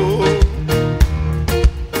again, oh.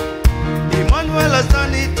 Emmanuel has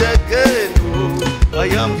done it again, oh. I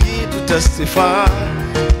am here to testify.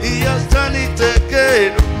 He has done it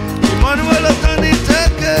again, oh. Emmanuel has done it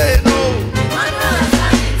again, oh.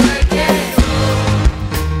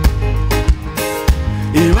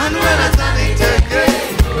 Emmanuel has done it again.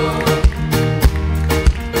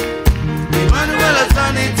 Emmanuel has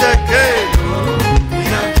done it again. We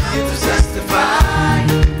are here to testify.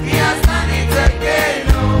 He has done it again.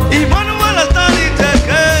 Emmanuel has done it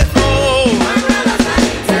again. Emmanuel has done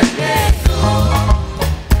it again.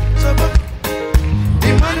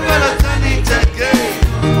 Emmanuel has done it again.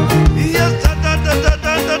 He has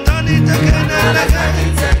done it again and again.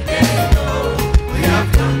 We have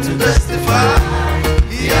come to testify.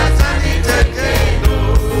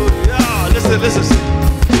 Listen.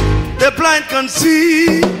 The blind can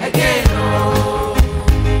see again, oh.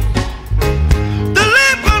 The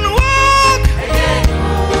lame can walk again,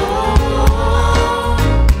 oh.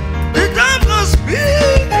 The dumb can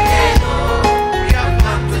speak again, oh. We have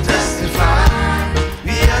come to testify.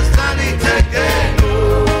 He has done it again,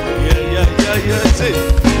 oh. Yeah. See,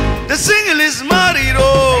 the single is married,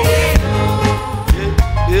 oh.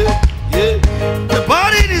 Yeah. The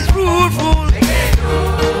body is fruitful.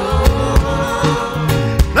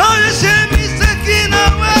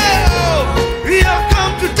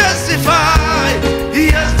 He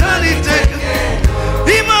has done it again.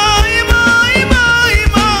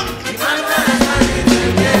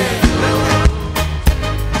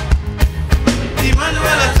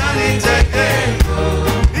 Emmanuel has done it again.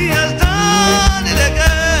 He has done it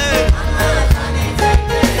again.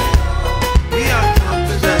 We have come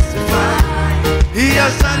to testify. He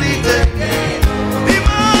has done it again.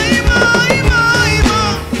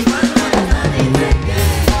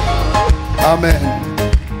 Amen.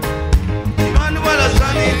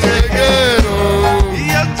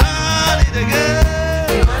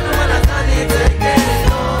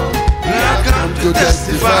 To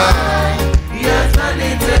testify, he has done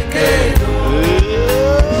it again.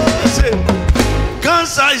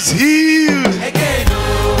 Cancer is healed again.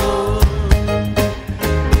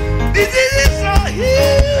 Diseases are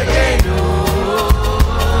healed again.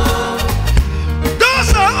 Doors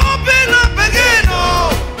are open up again.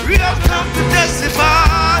 We have come to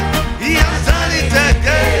testify. He has done it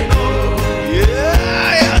again.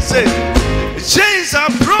 Yeah, I say chains are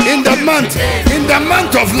broken. In the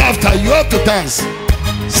month of laughter, you have to dance.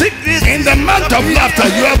 Sickness in the month of laughter,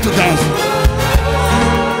 you have to dance.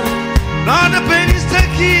 Now the pain is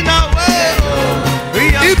taken away.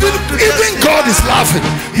 Even God is laughing.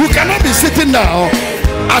 You cannot be sitting now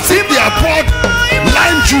as if they are poured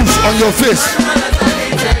lime juice on your face.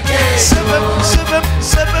 Seven.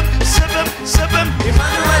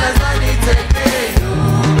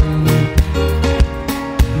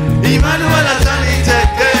 Emmanuel has done it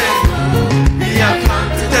again. We have come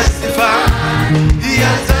to testify. He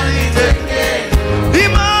has done it again.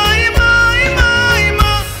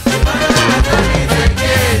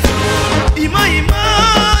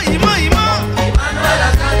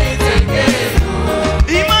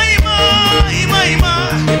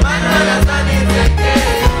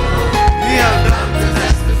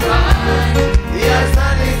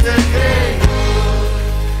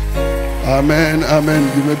 Amen.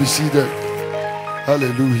 You may be seated.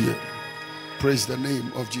 Hallelujah. Praise the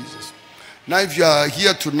name of Jesus. Now, if you are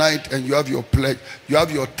here tonight and you have your pledge, you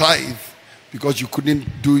have your tithe, because you couldn't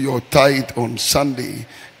do your tithe on Sunday,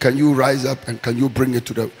 can you rise up and can you bring it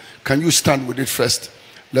to the, can you stand with it first?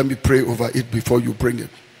 Let me pray over it before you bring it.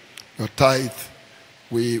 Your tithe.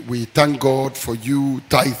 We thank God for you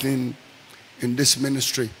tithing in this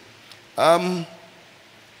ministry.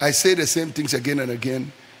 I say the same things again and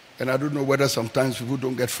again, and I don't know whether sometimes people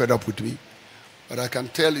don't get fed up with me, but I can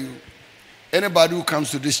tell you, anybody who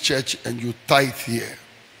comes to this church and you tithe here,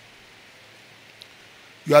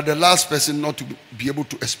 you are the last person not to be able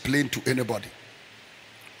to explain to anybody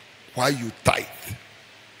why you tithe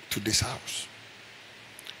to this house.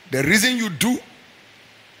 The reason you do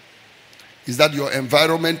is that your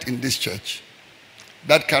environment in this church,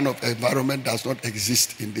 that kind of environment does not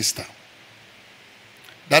exist in this town.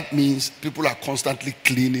 That means people are constantly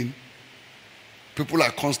cleaning. People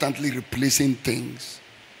are constantly replacing things.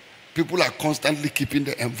 People are constantly keeping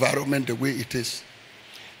the environment the way it is.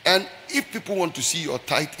 And if people want to see your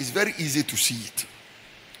tithe, it's very easy to see it.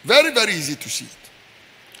 Very, very easy to see it.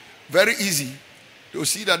 Very easy. You'll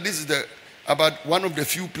see that this is about one of the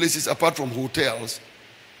few places apart from hotels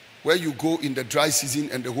where you go in the dry season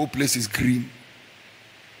and the whole place is green.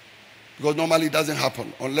 Because normally it doesn't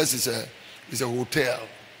happen unless it's a hotel.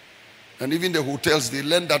 And even the hotels, they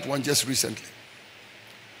learned that one just recently.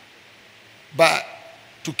 But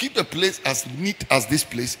to keep the place as neat as this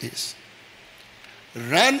place is,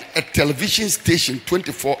 run a television station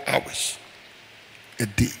 24 hours a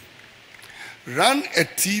day. Run a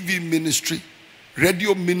TV ministry,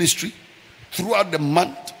 radio ministry throughout the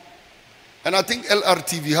month. And I think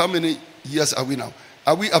LRTV, how many years are we now?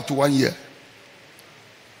 Are we up to 1 year?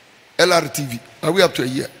 LRTV, are we up to a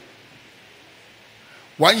year?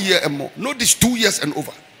 1 year and more. No, this 2 years and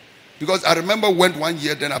over. Because I remember went 1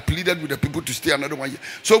 year, then I pleaded with the people to stay another 1 year.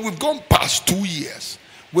 So we've gone past 2 years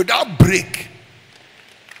without break.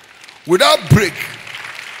 Without break.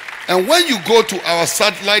 And when you go to our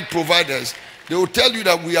satellite providers, they will tell you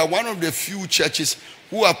that we are one of the few churches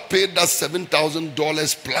who have paid that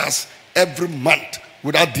 $7,000 plus every month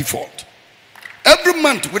without default. Every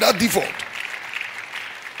month without default.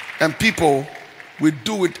 And people will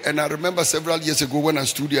do it. And I remember several years ago when I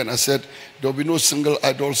stood here and I said, there will be no single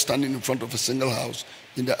idol standing in front of a single house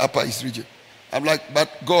in the Upper East region. I'm like, but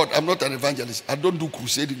God, I'm not an evangelist. I don't do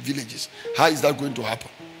crusade in villages. How is that going to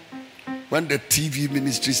happen? When the TV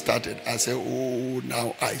ministry started, I said, oh,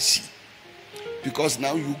 now I see. Because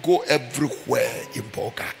now you go everywhere in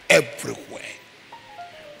Bolga, everywhere.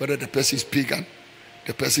 Whether the person is pagan,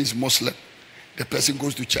 the person is Muslim, the person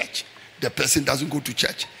goes to church, the person doesn't go to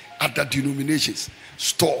church, other denominations,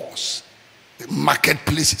 stores,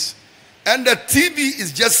 marketplaces. And the TV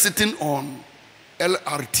is just sitting on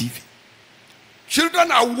LRTV.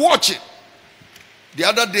 Children are watching. The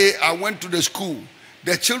other day I went to the school.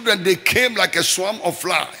 The children, they came like a swarm of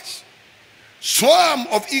flies. Swarm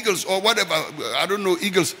of eagles or whatever. I don't know,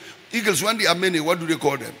 eagles. Eagles, when they are many, what do they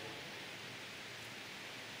call them?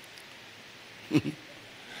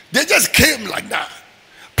 They just came like that.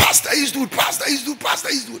 Pastor Eastwood, Pastor Eastwood, Pastor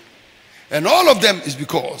Eastwood. And all of them is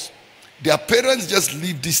because their parents just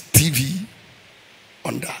leave this TV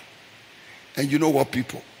on that. And you know what,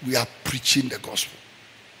 people? We are preaching the gospel.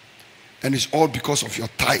 And it's all because of your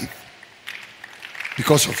tithe.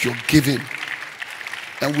 Because of your giving.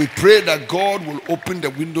 And we pray that God will open the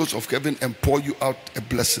windows of heaven and pour you out a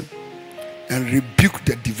blessing. And rebuke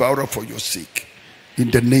the devourer for your sake.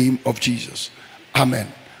 In the name of Jesus. Amen.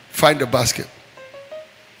 Find the basket.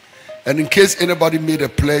 And in case anybody made a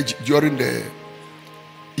pledge during the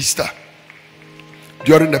Easter,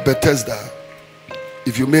 during the Bethesda,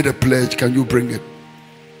 if you made a pledge, can you bring it?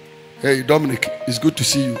 Hey, Dominic, it's good to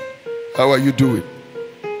see you. How are you doing?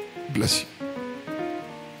 Bless you.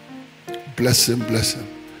 Bless him, bless him.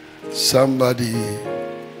 Somebody.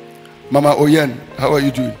 Mama Oyen, how are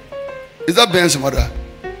you doing? Is that Ben's mother?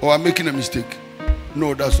 Or I'm making a mistake?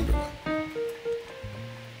 No, that's not the one.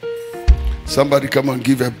 Somebody come and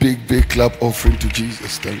give a big, big clap offering to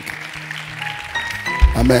Jesus. Thank you.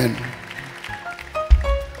 Amen.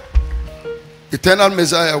 Eternal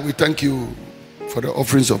Messiah, we thank you for the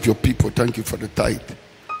offerings of your people. Thank you for the tithe.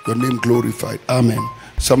 Your name glorified. Amen.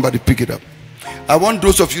 Somebody pick it up. I want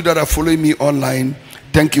those of you that are following me online,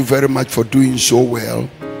 thank you very much for doing so well.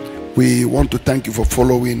 We want to thank you for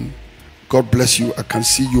following. God bless you. I can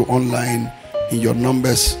see you online in your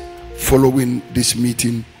numbers following this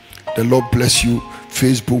meeting. The Lord bless you,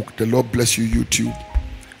 Facebook. The Lord bless you, YouTube.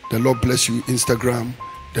 The Lord bless you, Instagram.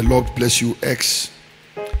 The Lord bless you, X,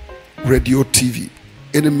 radio, TV.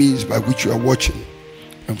 Any means by which you are watching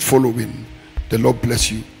and following. The Lord bless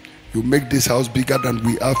you. You make this house bigger than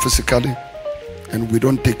we are physically, and we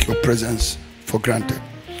don't take your presence for granted.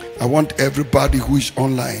 I want everybody who is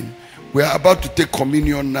online. We are about to take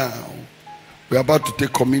communion now. We are about to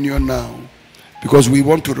take communion now because we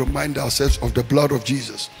want to remind ourselves of the blood of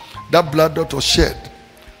Jesus. That blood that was shed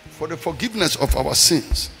for the forgiveness of our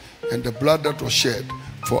sins, and the blood that was shed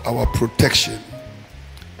for our protection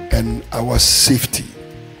and our safety.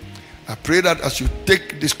 I pray that as you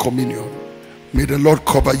take this communion, may the Lord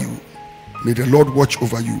cover you. May the Lord watch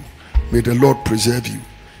over you. May the Lord preserve you.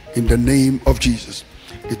 In the name of Jesus.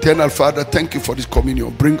 Eternal Father, thank you for this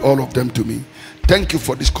communion. Bring all of them to me. Thank you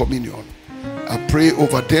for this communion. I pray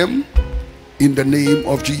over them in the name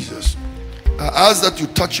of Jesus. I ask that you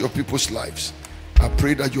touch your people's lives. I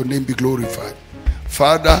pray that your name be glorified.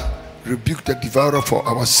 Father, rebuke the devourer for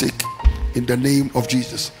our sake in the name of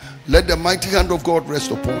Jesus. Let the mighty hand of God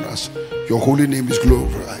rest upon us. Your holy name is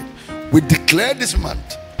glorified. We declare this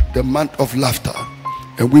month the month of laughter,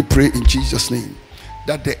 and we pray in Jesus' name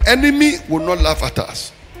that the enemy will not laugh at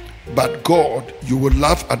us, but God, you will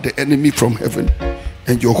laugh at the enemy from heaven,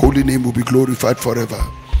 and your holy name will be glorified forever.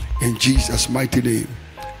 In Jesus' mighty name,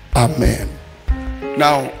 amen.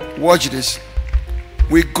 Now watch this.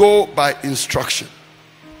 We go by instruction.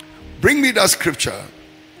 Bring me that scripture,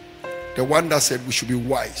 the one that said we should be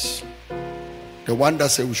wise. The one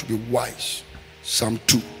that said we should be wise. Psalm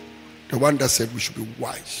 2. The one that said we should be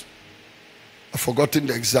wise. I've forgotten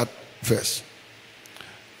the exact verse.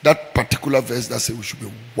 That particular verse that said we should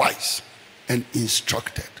be wise and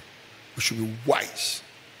instructed. We should be wise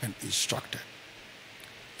and instructed.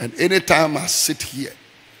 And anytime I sit here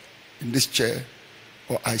in this chair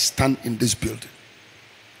or I stand in this building,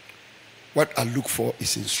 what I look for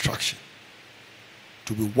is instruction.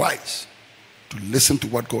 To be wise, to listen to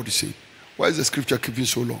what God is saying. Why is the scripture keeping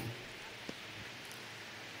so long?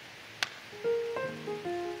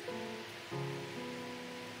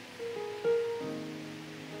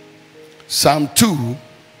 Psalm 2.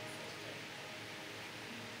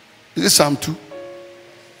 Is it Psalm 2?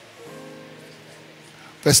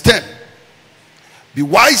 Verse 10. Be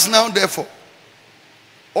wise now, therefore,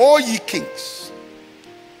 all ye kings,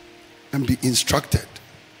 and be instructed,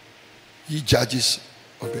 ye judges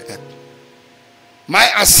of the earth. My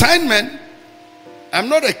assignment, I'm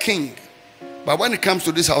not a king, but when it comes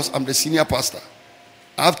to this house, I'm the senior pastor.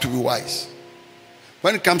 I have to be wise.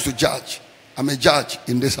 When it comes to judge, I'm a judge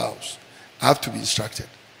in this house. I have to be instructed.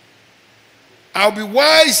 I'll be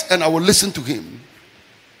wise and I will listen to him,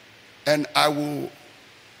 and I will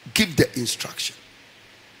give the instruction.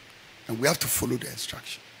 And we have to follow the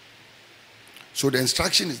instruction. So the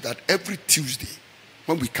instruction is that every Tuesday,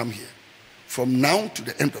 when we come here, from now to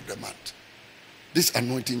the end of the month, this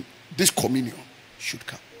anointing, this communion should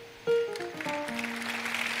come.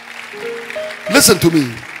 Listen to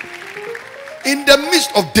me. In the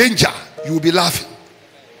midst of danger, you will be laughing.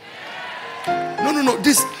 No.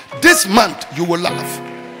 This month you will laugh.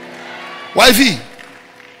 Wifey,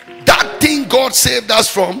 that thing God saved us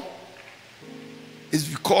from is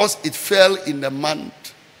because it fell in the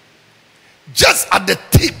month just at the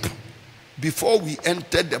tip before we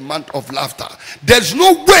entered the month of laughter. There's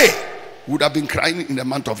no way we would have been crying in the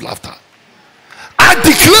month of laughter. I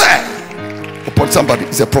declare upon somebody,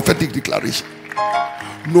 it's a prophetic declaration.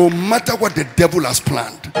 No matter what the devil has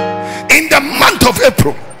planned, in the month of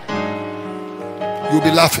April, you'll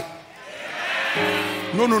be laughing.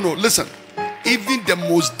 No. Listen. Even the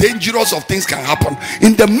most dangerous of things can happen.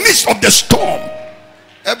 In the midst of the storm,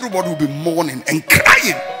 everybody will be mourning and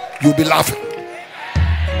crying. You'll be laughing.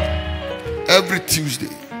 Every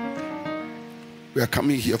Tuesday, we are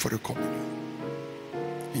coming here for the communion.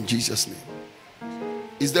 In Jesus' name.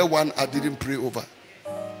 Is there one I didn't pray over?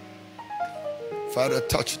 Father,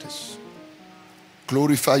 touch this.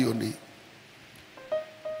 Glorify your name.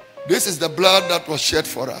 This is the blood that was shed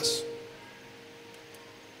for us.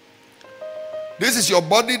 This is your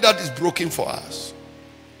body that is broken for us.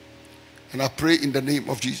 And I pray in the name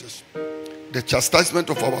of Jesus, the chastisement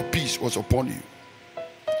of our peace was upon you.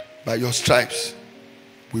 By your stripes,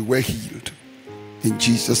 we were healed. In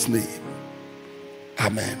Jesus' name.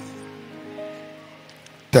 Amen.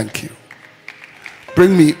 Thank you.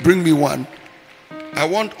 Bring me one. I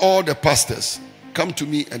want all the pastors, come to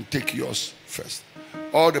me and take yours first.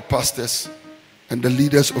 All the pastors and the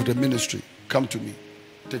leaders of the ministry, come to me.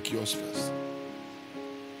 Take yours first.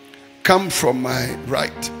 Come from my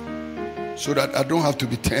right so that I don't have to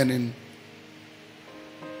be turning.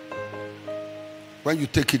 When you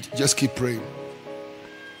take it, just keep praying.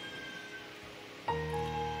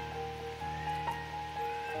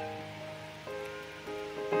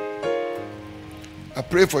 I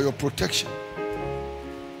pray for your protection.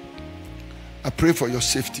 I pray for your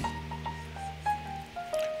safety.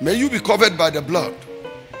 May you be covered by the blood.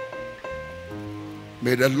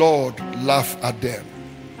 May the Lord laugh at them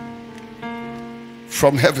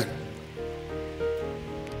from heaven.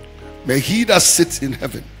 May he that sits in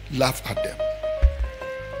heaven laugh at them.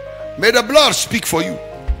 May the blood speak for you.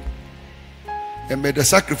 And may the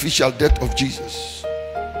sacrificial death of Jesus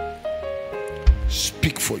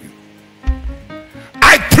speak for you.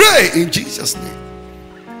 I pray in Jesus' name,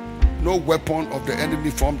 no weapon of the enemy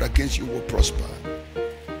formed against you will prosper.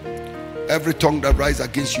 Every tongue that rises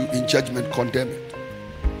against you in judgment, condemn it.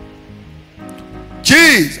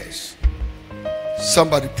 Jesus.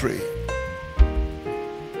 Somebody pray.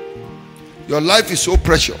 Your life is so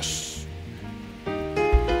precious.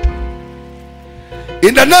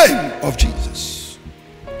 In the name of Jesus.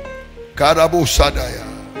 Karabo Sadaya.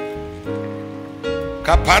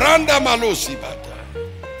 Kaparanda Malosi Bata.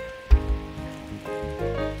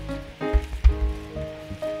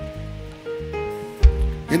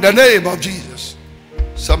 In the name of Jesus.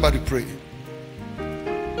 Somebody pray.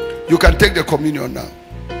 You can take the communion now.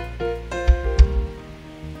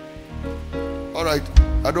 All right,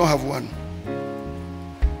 I don't have one.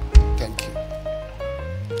 Thank you.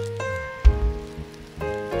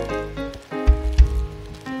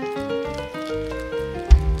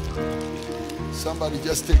 Somebody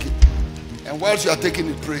just take it. And whilst you are taking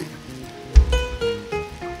it, pray.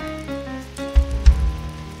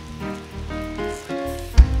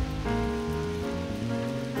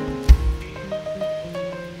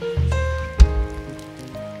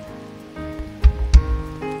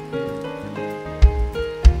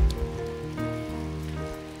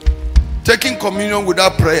 Taking communion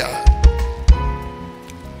without prayer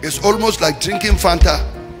is almost like drinking Fanta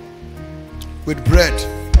with bread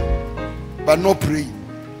but no praying.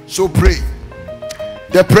 So pray.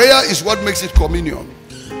 The prayer is what makes it communion.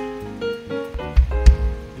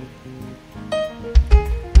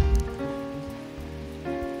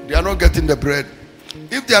 They are not getting the bread.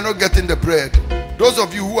 If they are not getting the bread, those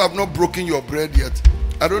of you who have not broken your bread yet,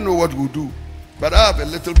 I don't know what we'll do, but I have a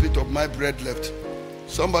little bit of my bread left.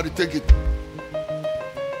 Somebody take it.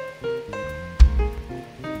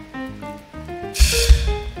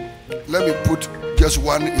 Let me put just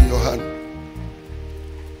one in your hand.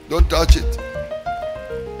 Don't touch it.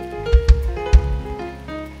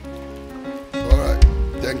 All right.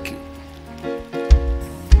 Thank you.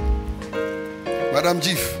 Madam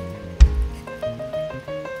Chief.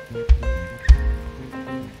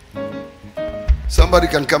 Somebody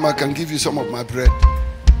can come, I can give you some of my bread.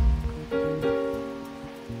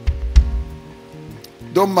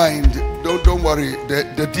 Don't mind, don't worry.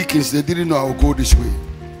 The deacons, they didn't know I would go this way.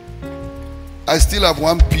 I still have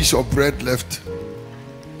one piece of bread left.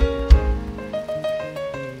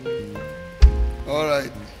 All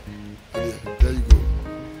right. Yeah, there you go.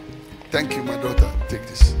 Thank you, my daughter. Take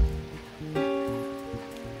this.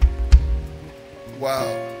 Wow.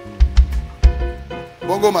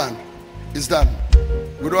 Bongo man, it's done.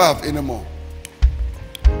 We don't have any more.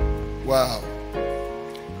 Wow.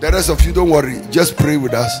 The rest of you, don't worry. Just pray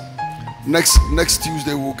with us. Next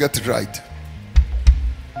Tuesday, we'll get it right.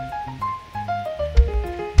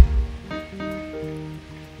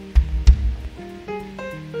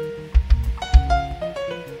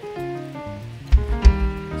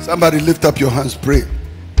 Somebody lift up your hands, pray.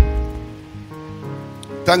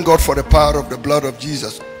 Thank God for the power of the blood of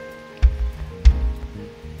Jesus.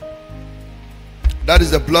 That is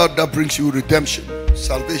the blood that brings you redemption,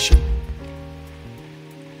 salvation.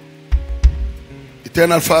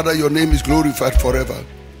 Eternal Father, your name is glorified forever.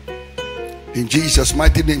 In Jesus'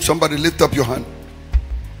 mighty name, somebody lift up your hand.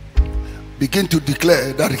 Begin to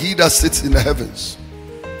declare that he that sits in the heavens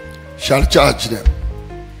shall judge them.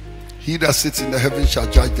 He that sits in the heavens shall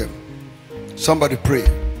judge them. Somebody pray.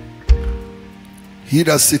 He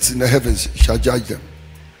that sits in the heavens shall judge them.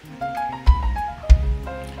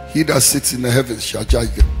 He that sits in the heavens shall judge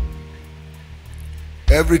them.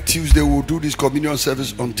 Every Tuesday we'll do this communion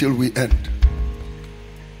service until we end.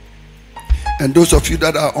 And those of you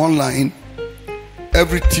that are online,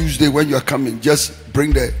 every Tuesday when you are coming, just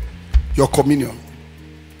bring your communion.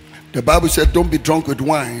 The Bible said, don't be drunk with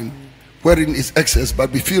wine, wherein is excess,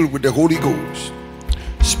 but be filled with the Holy Ghost,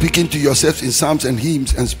 speaking to yourselves in psalms and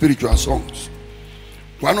hymns and spiritual songs.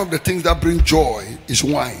 One of the things that bring joy is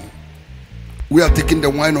wine. We are taking the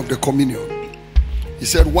wine of the communion. He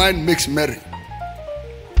said, wine makes merry.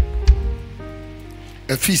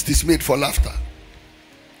 A feast is made for laughter.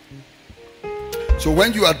 So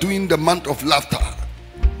when you are doing the month of laughter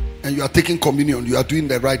and you are taking communion, you are doing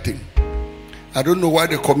the right thing. I don't know why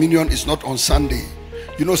the communion is not on Sunday.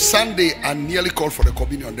 You know, Sunday I nearly called for the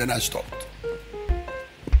communion, then I stopped.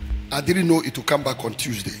 I didn't know it would come back on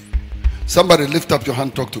Tuesday. Somebody lift up your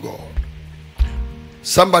hand, talk to God.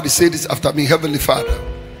 Somebody say this after me. Heavenly Father,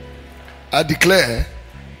 I declare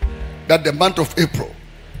that the month of April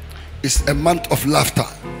is a month of laughter.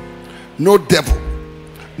 No devil,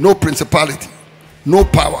 no principality, no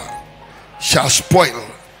power shall spoil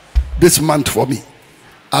this month for me.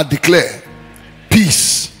 I declare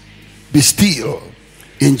peace be still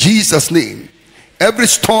in Jesus' name. Every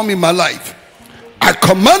storm in my life, I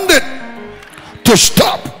command it to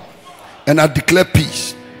stop, and I declare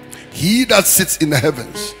peace. He that sits in the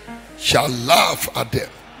heavens shall laugh at them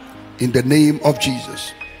in the name of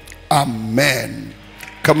Jesus. Amen.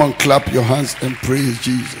 Come on, clap your hands and praise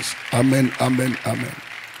Jesus. Amen, amen, amen.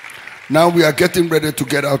 Now we are getting ready to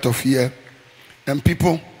get out of here. And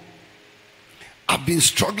people, I've been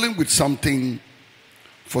struggling with something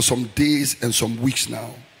for some days and some weeks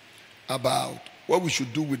now about what we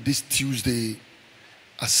should do with this Tuesday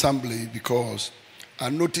assembly, because I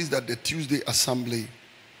noticed that the Tuesday assembly,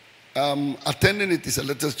 attending it is a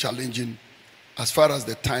little challenging as far as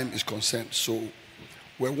the time is concerned. So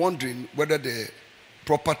we're wondering whether the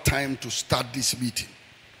proper time to start this meeting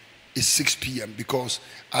is 6 p.m. because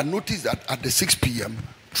I noticed that at the 6 p.m.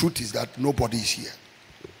 truth is that nobody is here.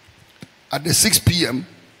 At the 6 p.m.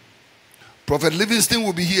 Prophet Livingston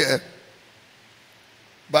will be here,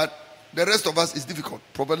 but the rest of us is difficult.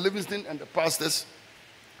 Prophet Livingston and the pastors,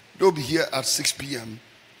 they'll be here at 6 p.m.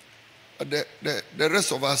 The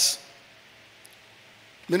rest of us,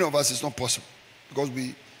 many of us, it's not possible because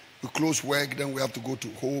we close work, then we have to go to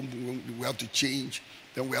home, we have to change,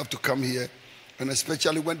 then we have to come here. And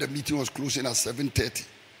especially when the meeting was closing at 7:30.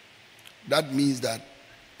 That means that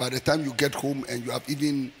by the time you get home and you have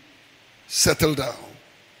even settled down,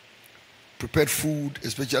 prepared food,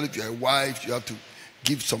 especially if you're a wife, you have to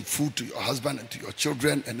give some food to your husband and to your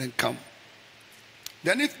children and then come.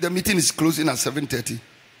 Then if the meeting is closing at 7:30,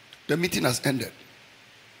 the meeting has ended.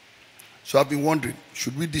 So I've been wondering,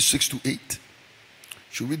 should we do 6 to 8?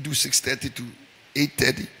 Should we do 6:30 to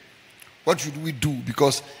 8:30? What should we do?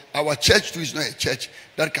 Because our church too is not a church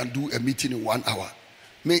that can do a meeting in 1 hour.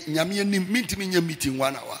 Meeting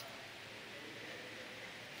 1 hour.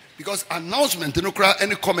 Because announcement,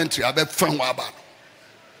 any commentary about fun waba.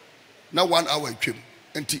 Now 1 hour came.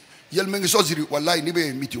 And yelmeng soziri wallahi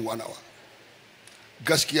nibe meeting 1 hour.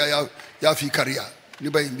 Gaskia ya fi career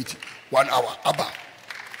nibe meeting 1 hour. Aba.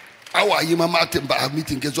 Awa yima matemba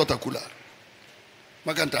meeting gezota kula.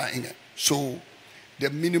 Maganta inga. So the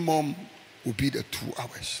minimum will be the 2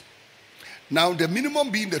 hours. Now the minimum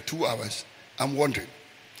being the 2 hours, I'm wondering,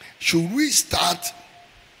 should we start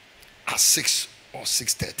at 6 or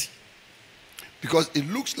 6:30? Because it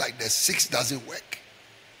looks like the 6 doesn't work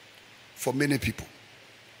for many people.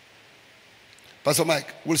 Pastor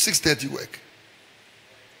Mike, will 6:30 work?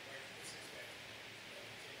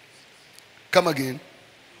 Come again.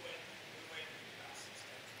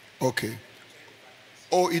 Okay.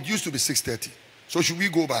 Oh, it used to be 6:30. So should we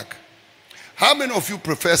go back? How many of you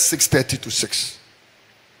prefer 6:30 to 6?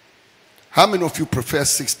 How many of you prefer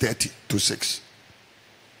 6:30 to 6?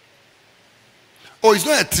 Oh, it's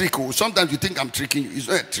not a trick. Oh, sometimes you think I'm tricking you. It's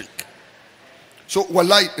not a trick. So,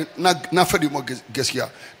 wallahi,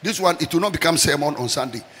 this one, it will not become sermon on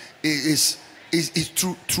Sunday. It's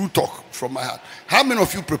true talk from my heart. How many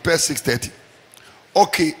of you prepare 6:30?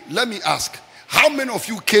 Okay, let me ask. How many of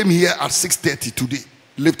you came here at 6:30 today?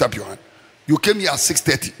 Lift up your hand. You came here at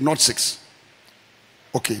 6:30, not 6.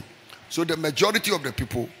 Okay. So the majority of the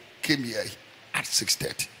people came here at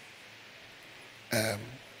 6:30.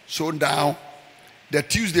 So now, the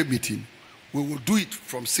Tuesday meeting, we will do it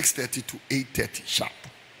from 6:30 to 8:30 sharp.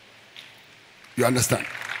 You understand?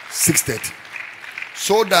 6:30.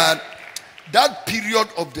 So that period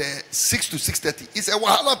of the 6 to 6:30 is a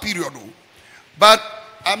wahala period. But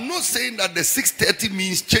I'm not saying that the 6:30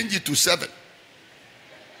 means change it to 7.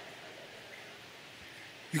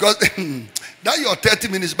 Because that your 30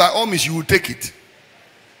 minutes, by all means, you will take it.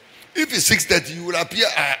 If it's 6:30, you will appear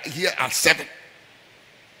here at 7.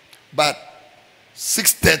 But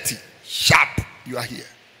 6:30 sharp, you are here.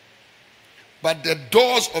 But the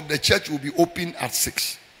doors of the church will be open at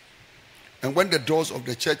 6. And when the doors of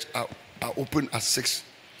the church are open at 6,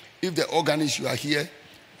 if the organist, you are here,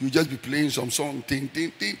 you just be playing some song, ting,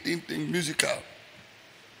 ting, ting, ting, ting, musical.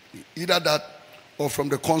 Either that or from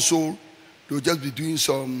the console, they'll just be doing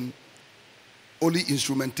some only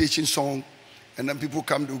instrumentation song. And then people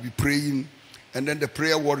come, they'll be praying. And then the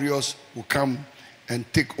prayer warriors will come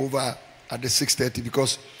and take over at the 6:30.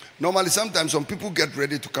 Because normally, sometimes some people get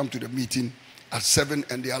ready to come to the meeting at 7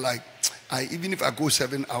 and they are like, even if I go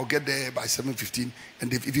 7, I'll get there by 7:15 and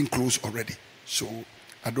they've even closed already. So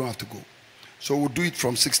I don't have to go. So we'll do it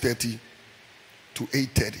from 6:30 to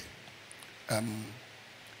 8:30.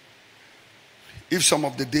 If some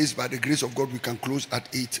of the days, by the grace of God, we can close at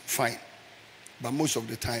 8, fine. But most of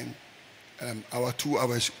the time, our 2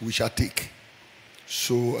 hours we shall take.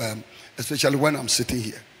 So, especially when I'm sitting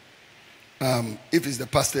here. If it's the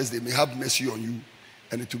pastors, they may have mercy on you,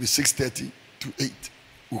 and it will be 6:30 to 8.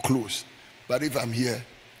 We'll close. But if I'm here,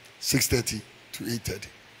 6:30 to 8:30.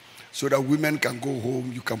 So that women can go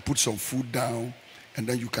home, you can put some food down, and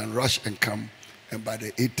then you can rush and come. And by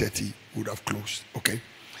the 8:30, we would have closed. Okay?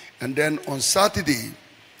 And then on Saturday,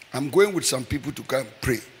 I'm going with some people to come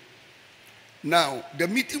pray. Now, the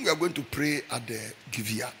meeting we are going to pray at the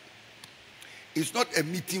Giviat is not a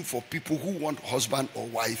meeting for people who want husband or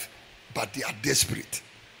wife, but they are desperate.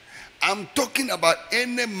 I'm talking about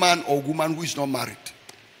any man or woman who is not married.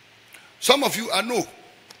 Some of you, I know,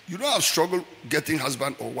 you don't have struggle getting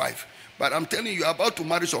husband or wife, but I'm telling you, you're about to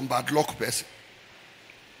marry some bad luck person.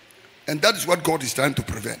 And that is what God is trying to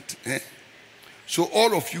prevent. So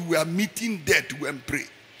all of you, we are meeting there to go and pray.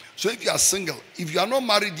 So if you are single, if you are not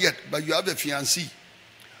married yet, but you have a fiancé,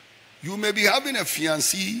 you may be having a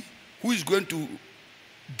fiancé who is going to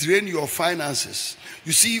drain your finances.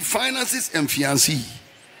 You see, finances and fiancé,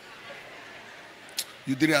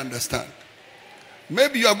 you didn't understand.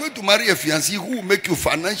 Maybe you are going to marry a fiancé who will make you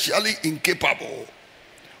financially incapable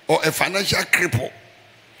or a financial cripple.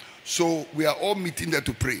 So we are all meeting there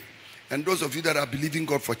to pray. And those of you that are believing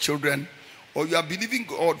God for children, or you are believing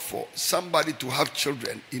God for somebody to have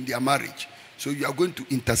children in their marriage, so you are going to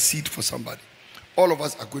intercede for somebody. All of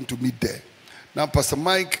us are going to meet there. Now, Pastor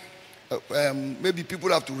Mike, maybe people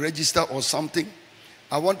have to register or something.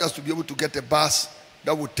 I want us to be able to get a bus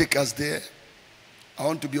that will take us there. I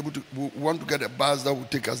want to be able to, want to get a bus that will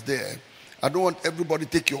take us there. I don't want everybody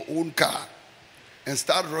to take your own car and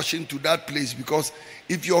start rushing to that place, because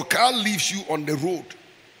if your car leaves you on the road,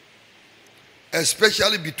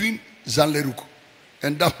 especially between Zanleruk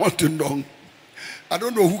and that one to Ndong, I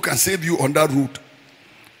don't know who can save you on that route.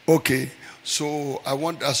 Okay, so I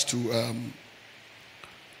want us to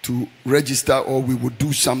register, or we will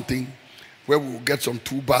do something where we will get some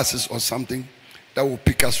 2 buses or something that will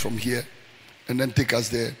pick us from here and then take us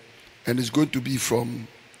there. And it's going to be from,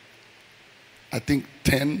 I think,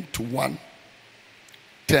 10 to 1.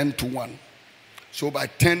 10 to 1. So by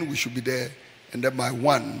 10 we should be there, and then by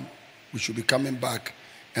 1 we should be coming back.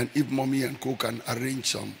 And if Mommy and Co can arrange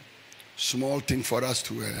some small thing for us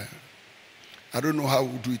to, I don't know how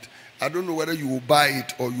we'll do it. I don't know whether you will buy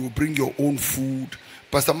it or you will bring your own food.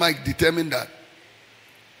 Pastor Mike determined that.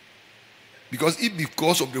 Because if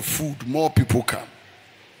because of the food, more people come.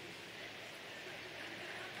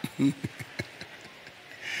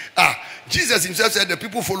 Jesus himself said the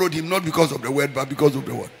people followed him not because of the word, but because of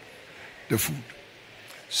the word, the food.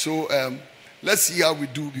 So let's see how we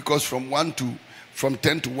do, because from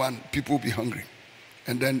 10 to 1, people will be hungry.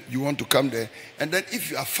 And then you want to come there. And then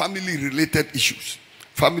if you have family-related issues,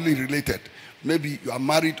 maybe you are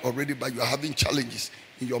married already, but you are having challenges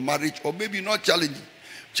in your marriage, or maybe not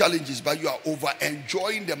challenges, but you are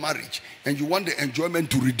over-enjoying the marriage, and you want the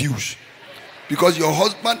enjoyment to reduce. Because your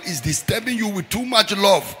husband is disturbing you with too much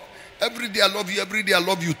love. Every day I love you, every day I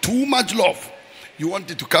love you, too much love. You want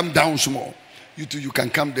it to come down small. You too, you can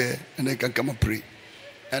come there, and then can come and pray.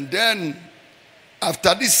 And then,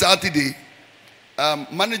 after this Saturday,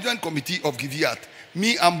 management committee of Giviat,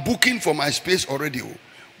 I'm booking for my space already.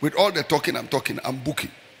 With all the talking I'm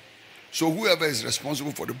booking. So whoever is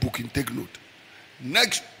responsible for the booking, take note.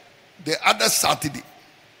 Next, the other Saturday,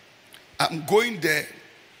 I'm going there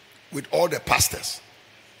with all the pastors.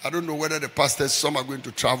 I don't know whether the pastors, some are going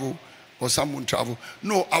to travel or some won't travel.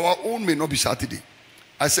 No, our own may not be Saturday.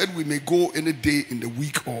 I said we may go any day in the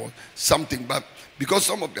week or something, but because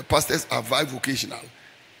some of the pastors are vocational.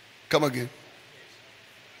 Come again.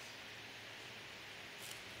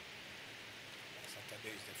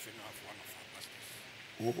 Saturday is the funeral of one of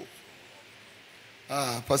our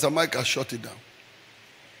pastors. Pastor Mike has shut it down.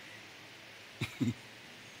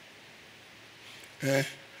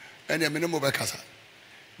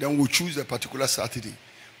 Then we'll choose a particular Saturday.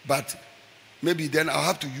 But maybe then I'll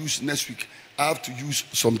have to use next week. I have to use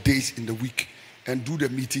some days in the week and do the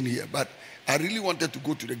meeting here. But I really wanted to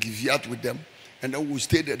go to the Giviat with them, and then we'll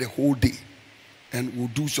stay there the whole day. And we'll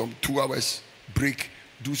do some 2 hours break,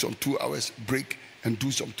 do some 2 hours break, and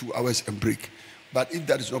do some 2 hours and break. But if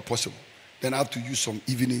that is not possible, then I have to use some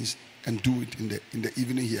evenings and do it in the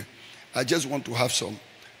evening here. I just want to have some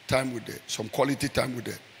time with some quality time with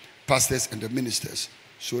the pastors and the ministers,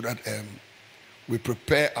 so that we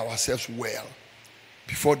prepare ourselves well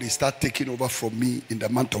before they start taking over from me in the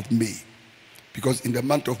month of May. because in the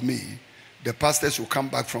month of May, the pastors will come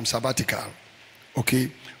back from sabbatical.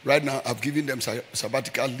 Okay? Right now, I've given them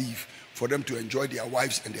sabbatical leave for them to enjoy their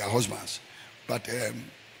wives and their husbands. But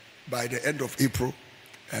by the end of April,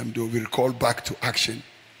 they will be called back to action.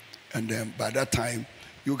 And by that time,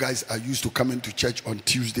 you guys are used to coming to church on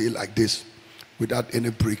Tuesday like this without any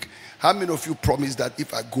break. How many of you promise that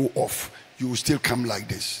if I go off, you will still come like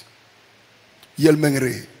this?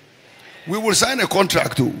 Yelmengre. We will sign a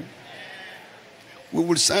contract too. We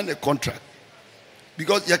will sign a contract.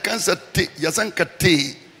 Because you can't say, you can't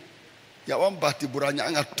say, you want bati buranya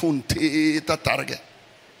anga tunte ta target.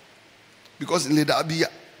 Because in Lidabia,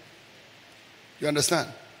 you understand?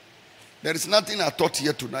 There is nothing I taught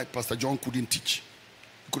here tonight Pastor John couldn't teach.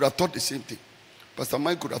 He could have taught the same thing. Pastor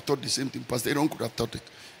Mike could have taught the same thing. Pastor Aaron could have taught it.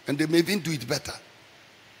 And they may even do it better.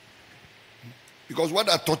 Because what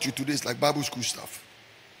I taught you today is like Bible school stuff.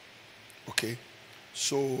 Okay?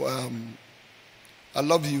 So, I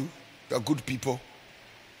love you. You are good people.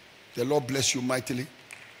 The Lord bless you mightily.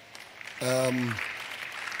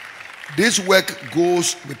 This work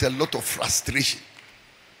goes with a lot of frustration.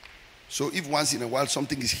 So if once in a while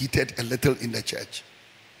something is heated a little in the church,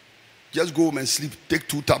 just go home and sleep, take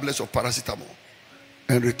 2 tablets of paracetamol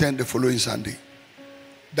and return the following Sunday.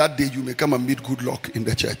 That day you may come and meet good luck in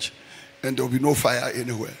the church and there will be no fire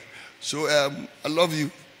anywhere. So I love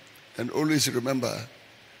you, and always remember,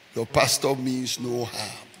 your pastor means no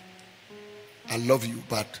harm. I love you,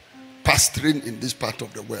 but pastoring in this part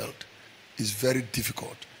of the world is very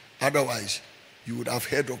difficult. Otherwise, you would have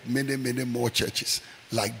heard of many, many more churches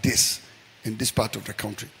like this in this part of the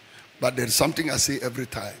country. But there is something I say every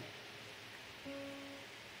time.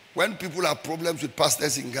 When people have problems with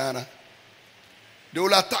pastors in Ghana, they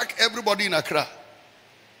will attack everybody in Accra.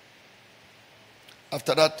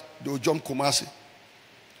 After that, they will jump Kumasi,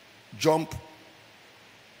 jump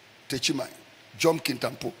Techimai, jump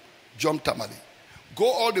Kintampo, jump Tamale. Go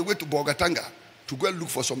all the way to Bolgatanga to go and look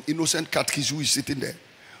for some innocent catechist who is sitting there,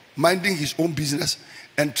 minding his own business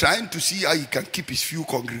and trying to see how he can keep his few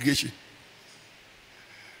congregation.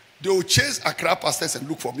 They will chase Accra pastors and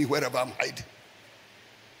look for me wherever I'm hiding.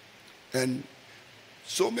 And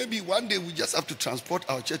so maybe one day we just have to transport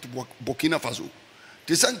our church to Burkina Faso.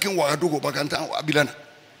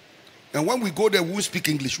 And when we go there, we won't speak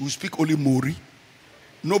English. We'll speak only Mori.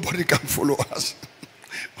 Nobody can follow us.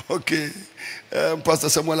 Okay. Pastor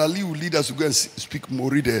Samuel Ali will lead us to go and speak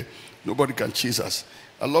Mori there. Nobody can chase us.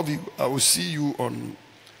 I love you. I will see you on,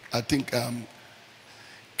 I think,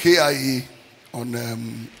 KIA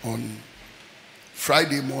on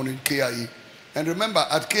Friday morning, KIA. And remember,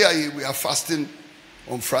 at KIA, we are fasting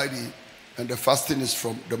on Friday. And the fasting is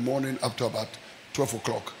from the morning up to about 12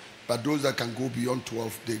 o'clock. But those that can go beyond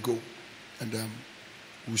 12, they go. And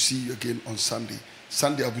we'll see you again on Sunday.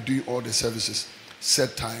 Sunday, I'll be doing all the services.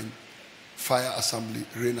 Set time, fire assembly,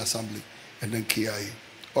 rain assembly, and then KIA.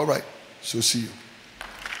 All right. So see you.